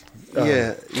think.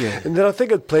 Yeah. And then I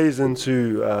think it plays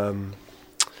into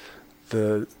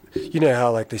the, you know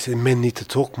how like they say men need to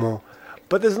talk more,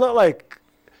 but there's not like,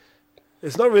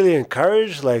 it's not really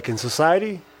encouraged like in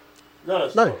society. No,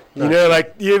 it's No, not. no. You know,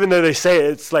 like even though they say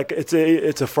it, it's like it's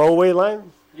a throwaway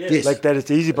line. Yes. Like that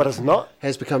it's easy, but it's not.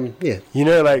 Has become You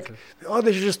know, like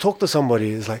they should just talk to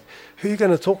somebody. It's like who are you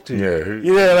gonna talk to? Yeah. Who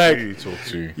you talk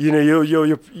to? You know,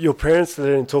 your parents they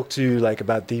didn't talk to you like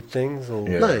about deep things or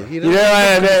Yeah. No, you don't Yeah,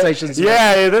 have they conversations.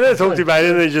 they don't talk to you about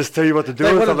it. They just tell you what to do They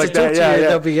and want stuff to like talk that. to you. Yeah,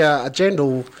 There'll be a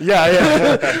jandal,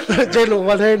 yeah.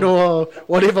 one hand or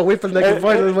whatever weapon they can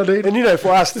find in one hand. And you know, for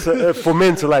us, for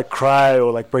men to like cry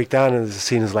or like break down is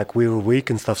seen as like we were weak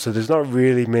and stuff. So there's not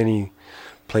really many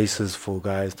places for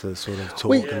guys to sort of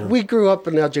talk. We grew up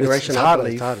in our generation, it's I harder,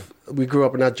 believe. it's harder. We grew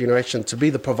up in our generation to be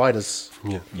the providers.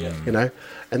 Yeah. You know,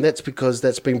 and that's because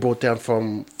that's been brought down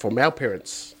from our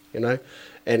parents. You know,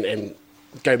 and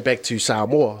going back to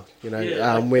Samoa, you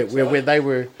know, where they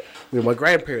were, where my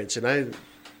grandparents, you know,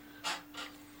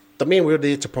 the men were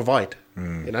there to provide.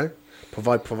 You know,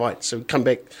 provide. So we come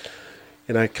back.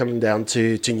 You know, coming down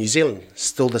to New Zealand,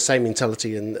 still the same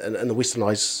mentality in the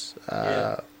westernised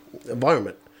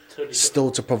environment,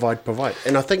 still to provide.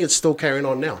 And I think it's still carrying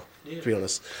on now, to be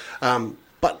honest.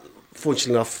 But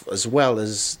fortunately enough, as well,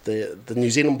 as the New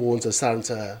Zealand borns are starting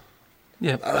to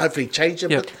hopefully change a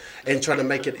bit and trying to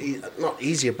make it not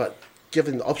easier, but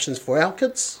giving the options for our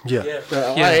kids.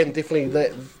 I am definitely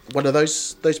one of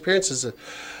those parents. Is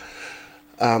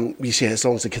you see, as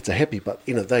long as the kids are happy, but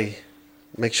you know they.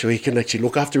 Make sure he can actually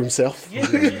look after himself. He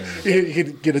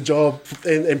can get a job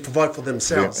and provide for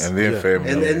themselves. And their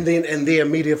family. And their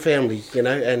immediate family, you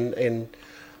know, and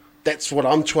that's what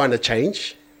I'm trying to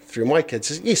change through my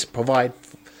kids. Is, yes, provide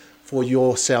for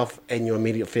yourself and your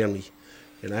immediate family,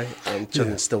 you know,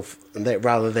 children still, and that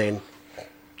rather than,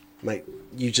 mate,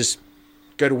 you just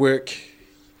go to work.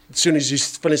 As soon as you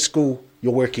finish school,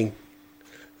 you're working.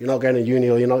 You're not going to uni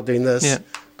or you're not doing this. Yeah.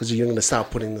 Because you're going to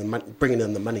start bringing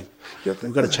in the money.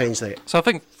 We've got to change that. So I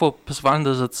think for Pacific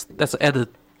Islanders, that's an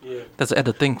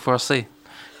added thing for us, say,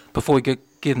 before we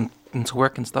get into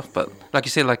work and stuff. But like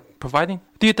you said, like providing.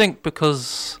 Do you think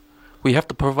because we have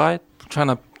to provide, trying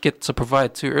to get to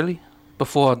provide too early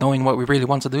before knowing what we really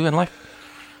want to do in life?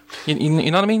 You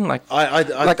know what I mean? Like,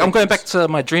 I'm going back to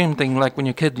my dream thing. Like when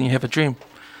you're a kid and you have a dream,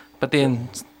 but then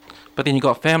you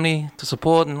got family to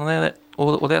support and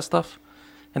all that stuff.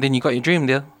 And then you got your dream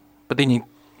there, but then you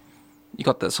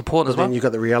got the support as well. Then you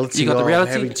got the reality. You got the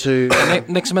reality. Having to.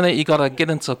 Next minute, you got to get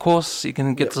into a course. You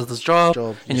can get to this job,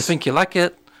 and you think you like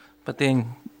it, but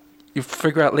then you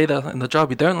figure out later in the job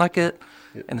you don't like it,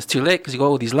 and it's too late because you got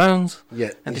all these loans.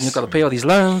 And then you got to pay all these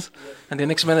loans, and then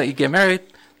next minute you get married,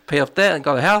 pay off that, and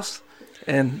got a house,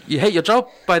 and you hate your job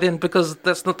by then because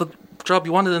that's not the job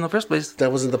you wanted in the first place.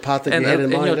 That wasn't the path that you had in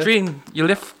mind. And your dream you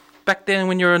left back then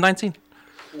when you were 19.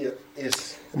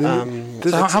 Yes.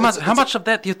 So how much of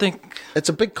that do you think? It's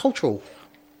a big cultural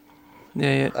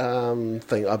thing,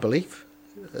 I believe.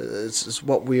 It's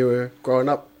what we were growing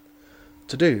up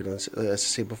to do. As I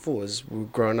said before, is we were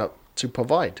growing up to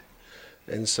provide.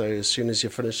 And so as soon as you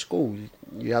finish school,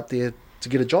 you're out there to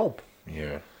get a job.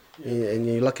 And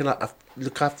you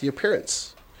look after your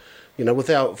parents. You know, with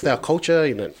our culture,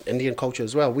 you know, Indian culture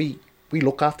as well, we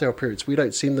look after our parents. We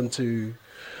don't send them to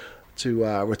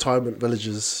retirement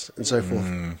villages and so forth.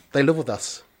 They live with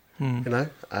us, you know.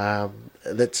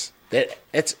 That's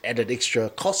added extra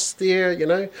costs there, you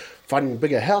know. Finding a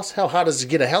bigger house. How hard is it to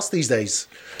get a house these days?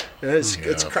 You know,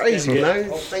 it's crazy, you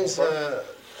know. Things are,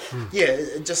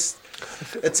 it just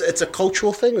it's a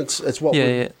cultural thing. It's what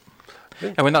and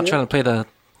we're not trying to play the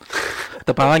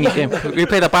Palangi game. We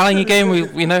play the Palangi game.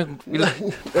 We know.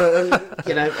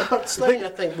 You know, but slowly I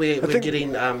think we're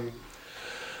getting.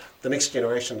 The next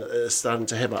generation is starting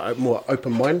to have a more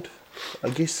open mind, I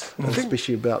guess,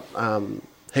 especially about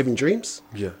having dreams.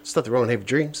 There's nothing wrong with having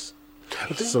dreams,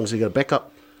 as long as you got a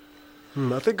backup.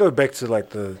 I think go back to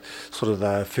like the sort of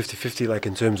the 50-50, like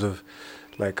in terms of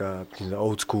like you know,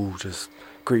 old school, just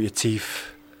grit your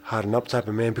teeth, harden up type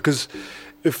of man. Because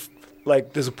if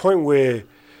like there's a point where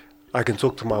I can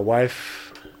talk to my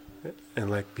wife and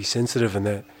like be sensitive and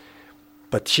that,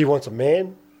 but she wants a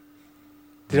man.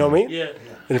 Do you know what I mean?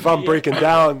 And if I'm breaking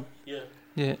down,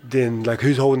 then like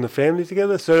who's holding the family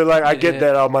together? So like I get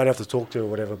that I might have to talk to her or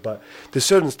whatever, but there's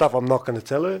certain stuff I'm not going to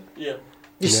tell her. You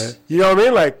know what I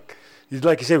mean? Like you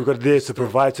said, we've got there to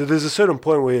provide. So there's a certain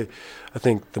point where I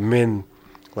think the men,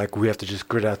 like we have to just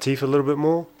grit our teeth a little bit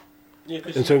more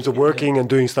in terms of working and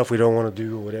doing stuff we don't want to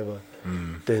do or whatever.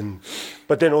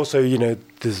 But then also, you know,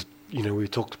 there's, you know, we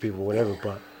talk to people or whatever,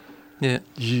 but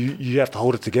you have to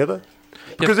hold it together.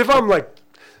 Because if I'm like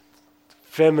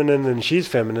feminine and she's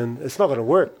feminine, it's not going to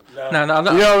work. No. You know what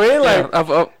I mean? Like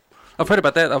I've heard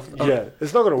about that.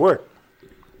 It's not going to work.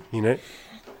 You know,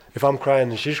 if I'm crying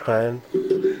and she's crying,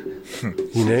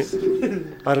 you know,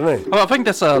 I don't know. Well, I think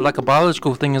that's like a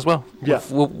biological thing as well.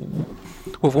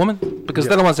 With women, because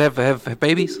they're the ones that have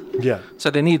babies. So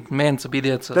they need men to be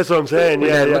there to. That's what I'm saying.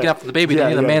 Looking after the baby, they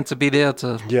need a man to be there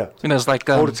to. You know, it's like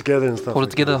hold it together and stuff. Hold it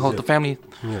together, hold the family.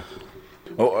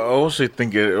 I also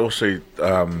think it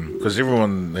because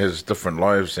everyone has different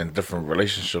lives and different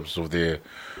relationships with their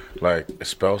like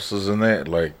spouses and that.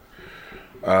 Like,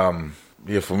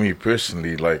 for me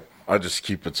personally, like I just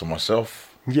keep it to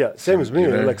myself. Same as me. You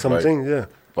know, like some things.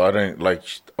 But I don't like.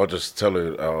 I'll just tell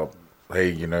her hey,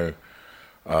 you know,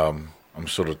 I'm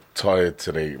sort of tired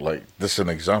today. Like, this is an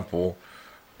example.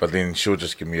 But then she'll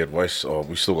just give me advice. Oh,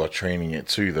 we still got training at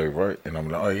 2 though, right? And I'm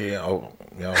like, oh yeah, I'll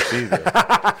see you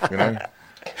there. You know,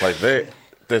 like that.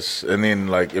 And then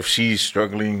like if she's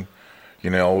struggling,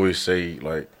 you know, I always say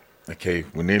like, okay,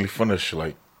 we're nearly finished.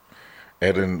 Like,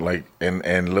 add in like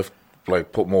and lift,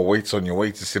 like put more weights on your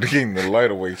weights instead of getting the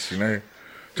lighter weights. You know,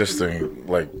 just to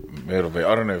like motivate.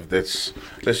 I don't know if that's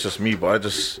just me, but I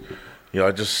just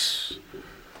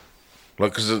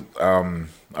like, cause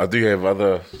I do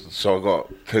have so I got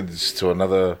kids to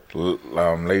another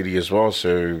lady as well.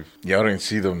 So yeah, I don't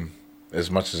see them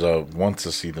as much as I want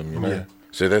to see them, you know. Yeah.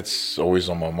 So that's always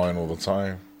on my mind all the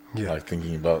time. Yeah. Like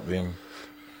thinking about them.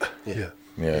 Yeah.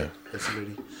 Yeah.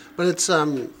 Absolutely. But it's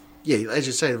yeah, as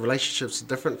you say, the relationships are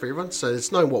different for everyone. So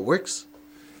it's knowing what works.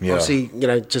 Yeah. Obviously, you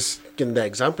know, just getting that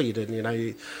example you did, you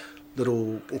know,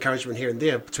 little encouragement here and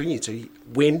there between you two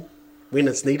when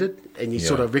it's needed, and you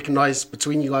sort of recognise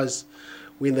between you guys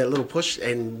when that little push,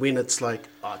 and when it's like,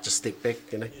 oh, just step back,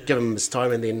 you know, give him his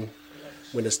time, and then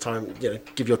when it's time, you know,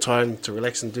 give your time to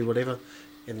relax and do whatever,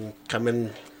 and come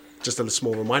in, just a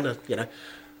small reminder, you know.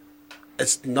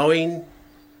 It's knowing,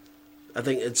 I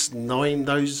think it's knowing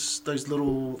those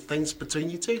little things between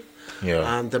you two,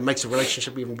 that makes a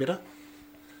relationship even better.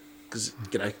 Because,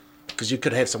 you know, you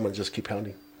could have someone just keep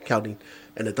counting,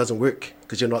 and it doesn't work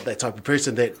because you're not that type of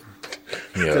person that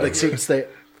accepts that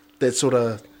sort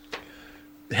of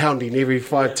hounding every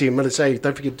 5-10 minutes. Hey,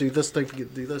 don't forget to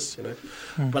do this, you know.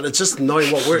 But it's just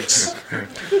knowing what works.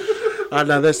 I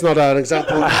know that's not an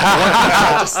example.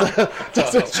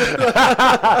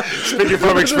 Speaking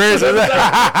from experience, isn't it?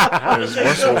 There's a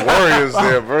bunch of warriors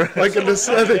there, bro. My goodness.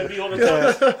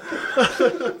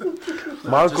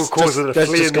 My uncle calls it a That's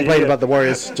flea just in the complain ear. about the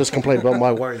Warriors. Just complain about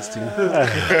my Warriors team.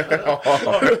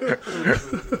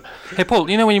 Hey Paul,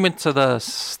 you know when you went to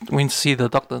see the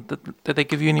doctor, did they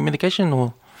give you any medication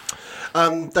or?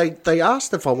 They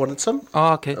asked if I wanted some.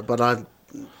 Oh, okay. But I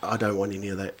don't want any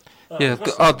of that. Yeah.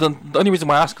 The only reason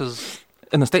why I ask is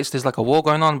in the States there's like a war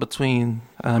going on between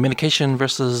medication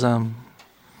versus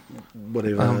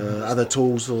Whatever other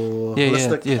tools or yeah,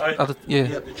 holistic.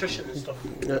 Nutrition and stuff.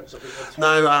 Yeah.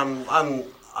 No,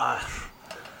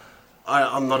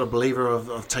 I'm not a believer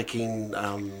of taking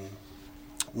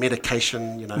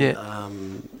medication, you know,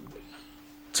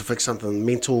 to fix something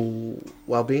mental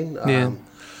well-being.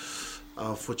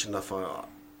 Fortunate enough,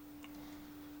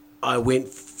 I went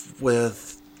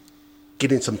with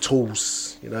getting some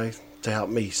tools, you know, to help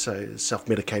me. So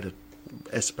self-medicated,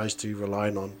 as opposed to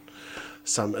relying on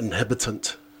some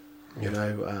inhibitant, you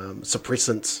know,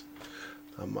 suppressants.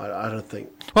 I don't think.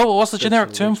 Well, what's the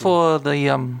generic term for the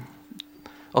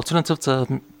alternative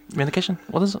to medication?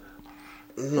 What is it?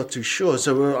 I'm not too sure.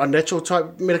 So a natural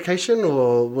type medication,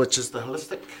 or which is the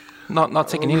holistic? Not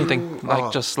taking anything,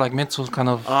 like just like mental kind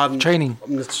of training.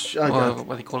 I'm not sure. Or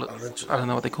what do you call it? I don't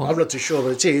know what they call it. I'm not too sure,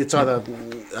 but it's either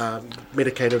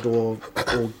medicated or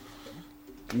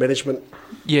management.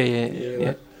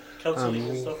 Yeah. Counselling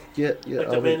and stuff. Yeah. Like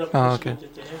the main Oh, okay.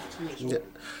 that they have too as well. Yeah.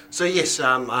 So yes,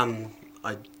 I'm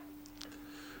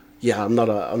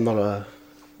not a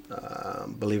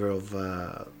believer of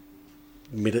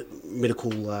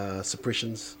medical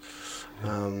suppressions. You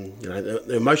know,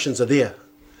 the emotions are there.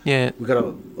 Yeah.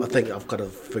 I think I've got to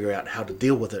figure out how to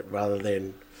deal with it rather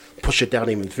than push it down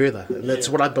even further. And that's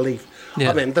what I believe.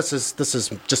 Yeah. I mean, this is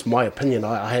just my opinion.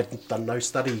 I have done no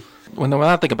study. When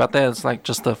I think about that, it's like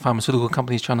just the pharmaceutical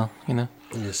companies trying to, you know,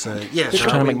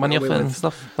 trying to make money off it and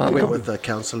stuff. I But went with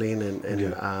counselling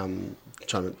and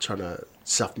trying to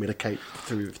self-medicate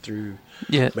through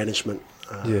management.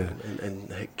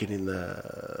 And getting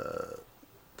the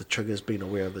triggers, being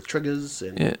aware of the triggers,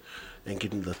 and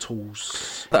getting the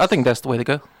tools. I think that's the way to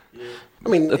go. I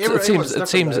mean, it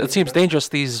seems dangerous.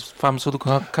 These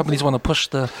pharmaceutical companies want to push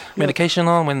the medication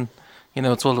on when, you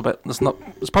know, it's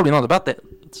probably not about that.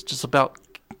 It's just about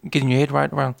getting your head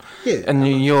right around and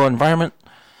your environment,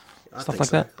 stuff like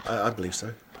that. I believe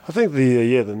so. I think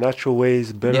the natural way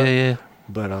is better. Yeah.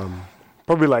 But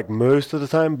probably like most of the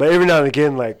time. But every now and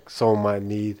again, like someone might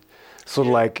need sort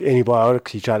of like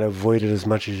antibiotics. You try to avoid it as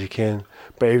much as you can.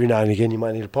 But every now and again, you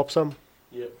might need to pop some.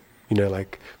 Yeah. You know,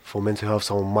 like for mental health,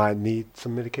 someone might need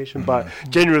some medication. But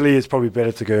generally, it's probably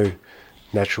better to go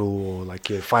natural or like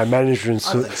find management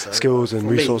skills and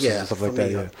resources and stuff like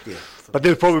that. Yeah. But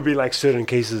there'll probably be like certain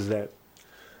cases that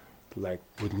like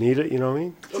would need it. You know what I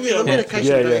mean? The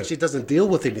medication actually doesn't deal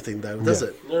with anything though, does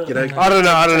it? You know, I don't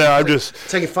know. I'm just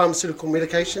taking pharmaceutical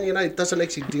medication. You know, it doesn't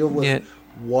actually deal with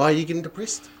why you're getting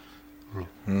depressed. You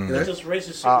know? It just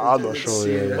raises I'm not sure,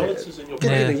 yeah. balances in your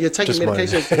Yeah, brain. you're taking Just my-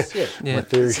 medication. It's just, Yeah. My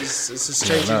theory. it's just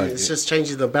changing. It's just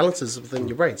changing the balances within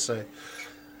your brain. So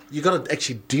you got to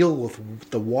actually deal with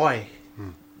the why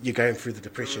you're going through the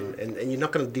depression, and you're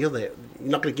not going to deal that. You're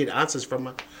not going to get answers from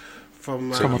a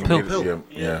From a You pill. get-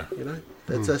 Yeah. You know,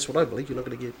 that's what I believe. You're not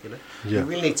going to get. You know, Yeah. you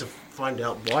really need to find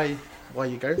out why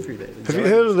you're going through that. Have you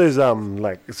heard of those,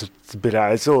 like, it's a bit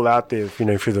out, it's all out there, you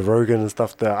know, through the Rogan and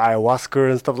stuff, the ayahuasca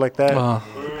and stuff like that,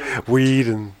 weed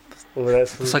and all that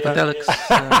sort of stuff.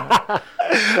 Psychedelics.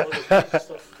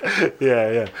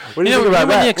 Yeah. What do You you know, think about when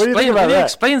that? What do you think about when he that?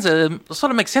 explains it, it sort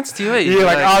of makes sense to you, eh? You're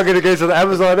like, I'm going to go to the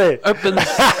Amazon, eh?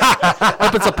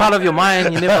 Opens a part of your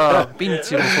mind you never been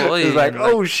to before. eh? It's like, And,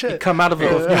 oh you shit. come out of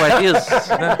it with new ideas.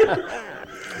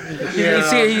 You know? You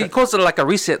see, he calls it like a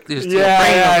reset. To your brain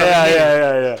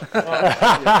Yeah.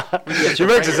 She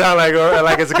makes it sound like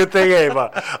it's a good thing, eh?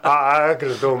 But I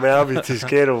could have done, man. I'll be too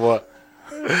scared of what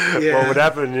would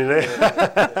happen, you know?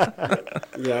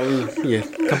 Yeah.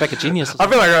 Come back a genius. I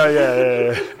feel like,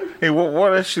 yeah. Hey,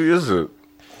 what actually is it?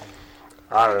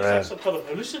 I don't know. Some kind of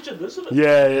hallucinogen, isn't it?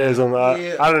 Yeah, it's on.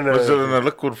 I don't know. Is it in a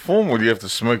liquid form or do you have to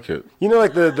smoke it? You know,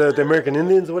 like the American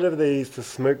Indians or whatever, they used to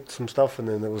smoke some stuff, and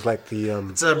then it was like the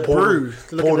It's a brew.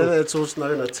 Look at it. It's also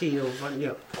known as tea or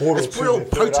yeah. portal It's to real the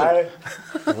third potent. eye.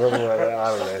 I don't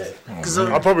know. 'Cause,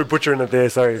 I'm probably butchering it there.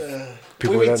 Sorry,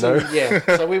 people we don't went know. to,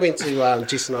 yeah. So we went to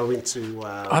Jess and I went to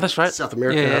that's right. South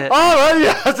America. Yeah. Oh, right,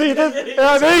 yeah. See, yeah, there you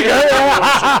go.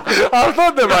 Yeah. I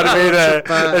thought there might have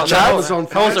been a chat. How was it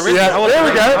really? Yeah, How was there it we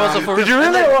really? How was it go. for Did you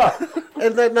real? really? What?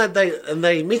 And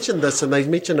they mentioned this, and they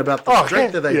mentioned about the Oh, drink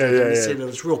okay. that they Yeah, did. yeah, and they yeah. said it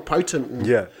was real potent. And,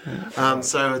 Yeah.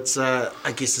 So it's I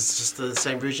guess it's just the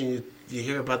same version you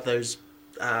hear about those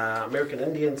American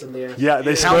Indians and their Yeah,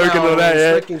 they smoke and all that,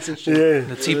 yeah. smoking section. Yeah.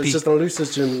 The It's teepee. just a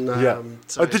hallucinogen. Yeah.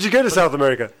 So Did you go to South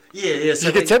America? Yeah. So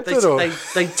you get tempted, or?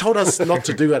 they told us not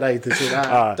to do it. They said,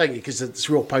 Ah. don't you? Because it's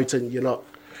real potent. You're not.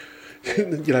 You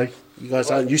know, you guys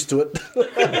aren't used to it.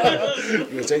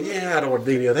 You say, yeah, I don't want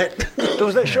any of that. There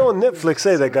was that show on Netflix,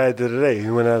 that guy did it, He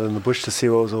went out in the bush to see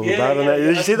what it was all Yeah, about. And yeah, that.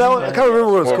 Did you see that one? I can't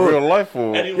remember what it was What, called. real life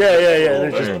or? And he was Yeah. all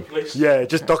and it over the place. Yeah,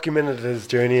 just documented his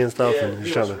journey and stuff. Yeah, and he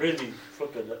he's was trying to, really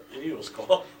flipping it. He was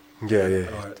cool. yeah.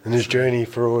 And his journey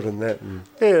through it and that. And,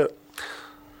 yeah.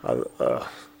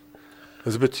 It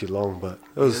was a bit too long, but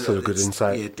it was still a good It's-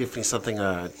 insight. Yeah, definitely something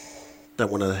I don't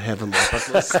want to have in my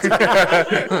bucket list. Now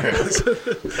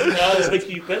does it make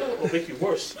you better or make you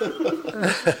worse?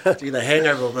 Gee, the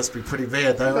hangover must be pretty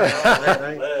bad though. After that,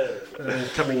 eh?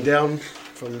 Coming down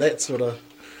from that sort of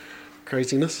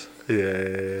craziness.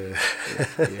 Yeah.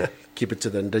 Yeah, keep it to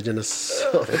the indigenous.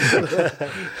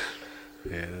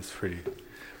 Yeah, that's pretty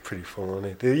full on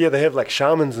it. They have like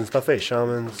shamans and stuff,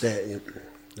 Shamans. Yeah,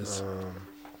 that's-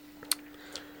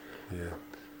 Yeah.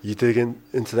 You dig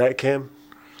into that, Cam?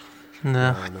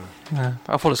 No.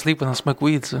 I fall asleep when I smoke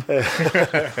weed, so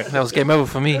that was game over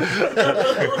for me.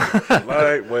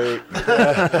 Lightweight.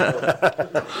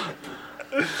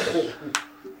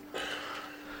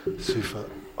 Super.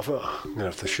 I'm gonna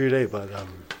have to shoot, but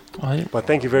Oh, yeah. but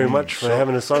thank you very much for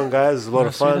having us on, guys. It was a lot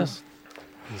of fun.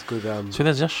 It's good So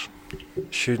there's Josh.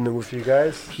 shooting it with you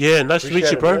guys. Yeah, nice to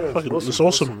meet you, Appreciate bro. it, man. Fucking, Awesome, it's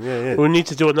awesome. awesome. Yeah. We need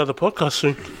to do another podcast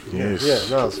soon. Yes. Yeah,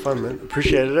 no, it's fun, man.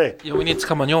 Appreciate it, Yeah, we need to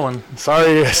come on your one.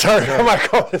 Sorry. Oh my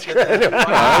God, it's great.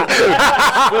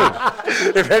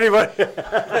 If anybody,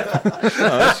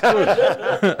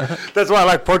 that's why I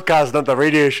like podcasts, not the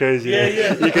radio shows. You know?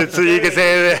 Yeah. You can say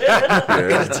it.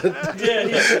 Yeah,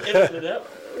 edit it out.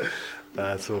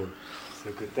 That's all.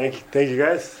 So good. Thank you,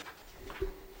 guys.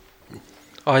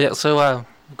 Oh yeah, so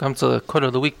come to the quote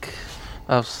of the week.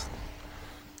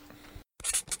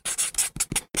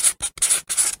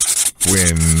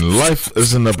 When life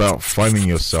isn't about finding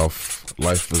yourself,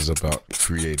 life is about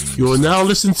creating You will yourself. now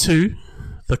listen to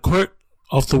the quote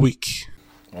of the week.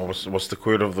 What's the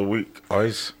quote of the week,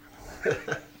 Eyes?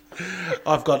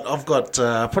 I've got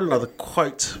I put another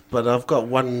quote, but I've got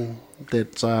one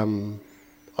that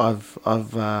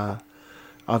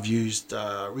I've used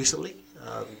recently,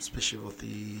 especially with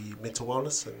the mental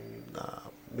wellness and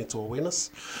mental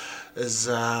awareness, is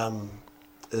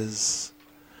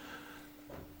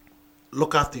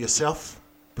look after yourself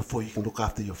before you can look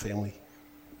after your family.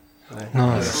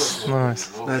 Nice.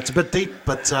 It's a bit deep,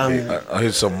 but I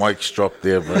heard some mics drop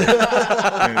there, bro.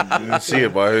 I didn't see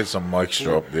it, but I heard some mics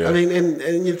drop there. I mean,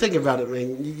 and you think about it, I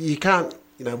mean, you can't,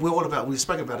 we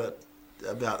spoke about it,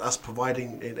 about us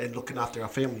providing and looking after our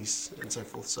families and so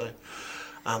forth. So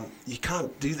you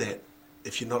can't do that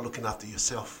if you're not looking after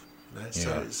yourself.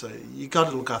 So you got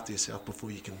to look after yourself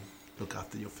before you can look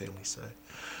after your family. So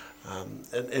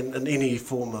in any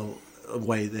form of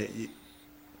way that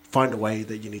find a way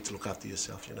that you need to look after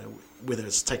yourself, you know, whether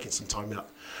it's taking some time out.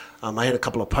 I had a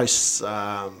couple of posts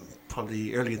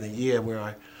probably early in the year where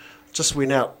I just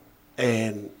went out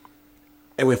and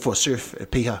went for a surf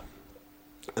at Piha.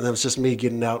 And that was just me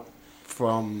getting out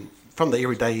from the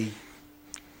everyday,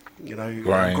 you know,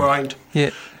 grind.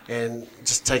 Yeah. And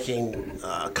just taking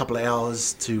a couple of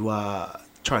hours to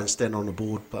try and stand on the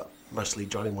board, but mostly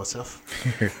drying myself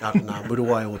out in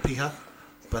Muruwai or Piha.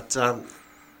 But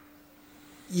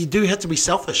you do have to be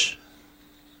selfish.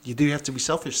 You do have to be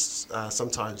selfish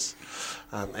sometimes,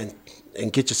 and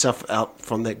get yourself out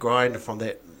from that grind and from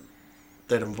that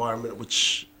environment,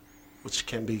 which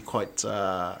can be quite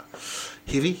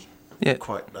heavy,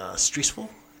 quite stressful,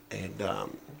 and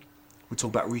we talk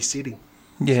about resetting.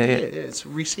 Yeah, it's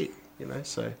reset, you know.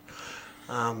 So,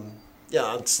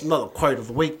 it's not a quote of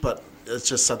the week, but it's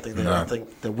just something that I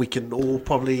think that we can all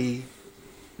probably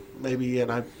maybe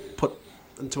put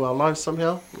into our lives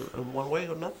somehow in one way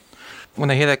or another. When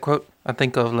I hear that quote, I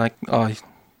think of like, oh,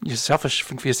 you're selfish,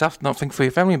 think for yourself, not think for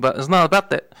your family. But it's not about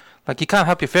that. Like, you can't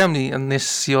help your family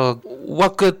unless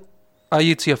what good are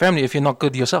you to your family if you're not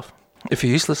good yourself? If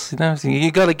you're useless, you know, you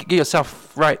gotta get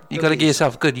yourself right. You gotta get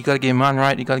yourself good. You gotta get your mind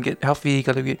right. You gotta get healthy. You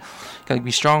gotta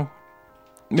be strong,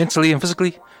 mentally and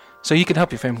physically, so you can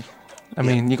help your family. I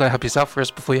mean, you gotta help yourself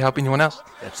first before you help anyone else.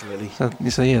 Absolutely.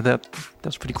 So yeah,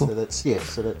 that's pretty cool. So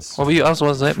that's. What about you? What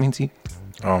does that mean to you?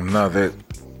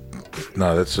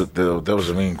 That was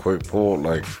a mean quote, Paul.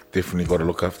 Like, definitely got to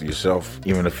look after yourself,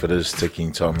 even if it is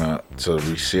taking time out to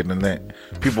reset and that.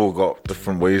 People got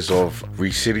different ways of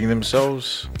resetting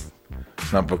themselves.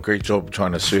 No, but great job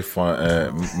trying to surf on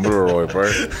Muruwai, bro.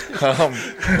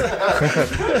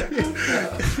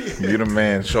 You're the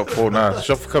man. Shot Paul.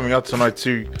 Shot for coming out tonight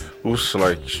too. Also,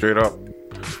 like, straight up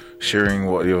sharing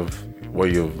what you've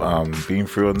been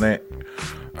through on that,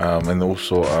 and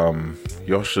also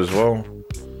Yosh as well.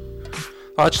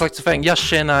 I'd just like to thank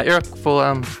Yash and Eric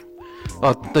for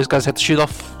those guys had to shoot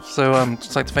off, so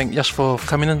just like to thank Yash for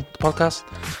coming in the podcast.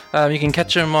 You can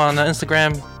catch him on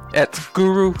Instagram at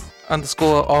guru_of_gains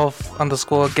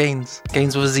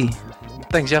with a Z.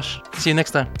 Thanks, Yash. See you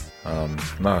next time.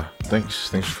 Thanks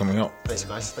for coming up. Thanks,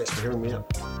 guys. Thanks for hearing me out.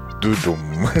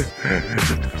 Dudum.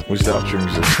 What's the outro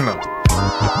music?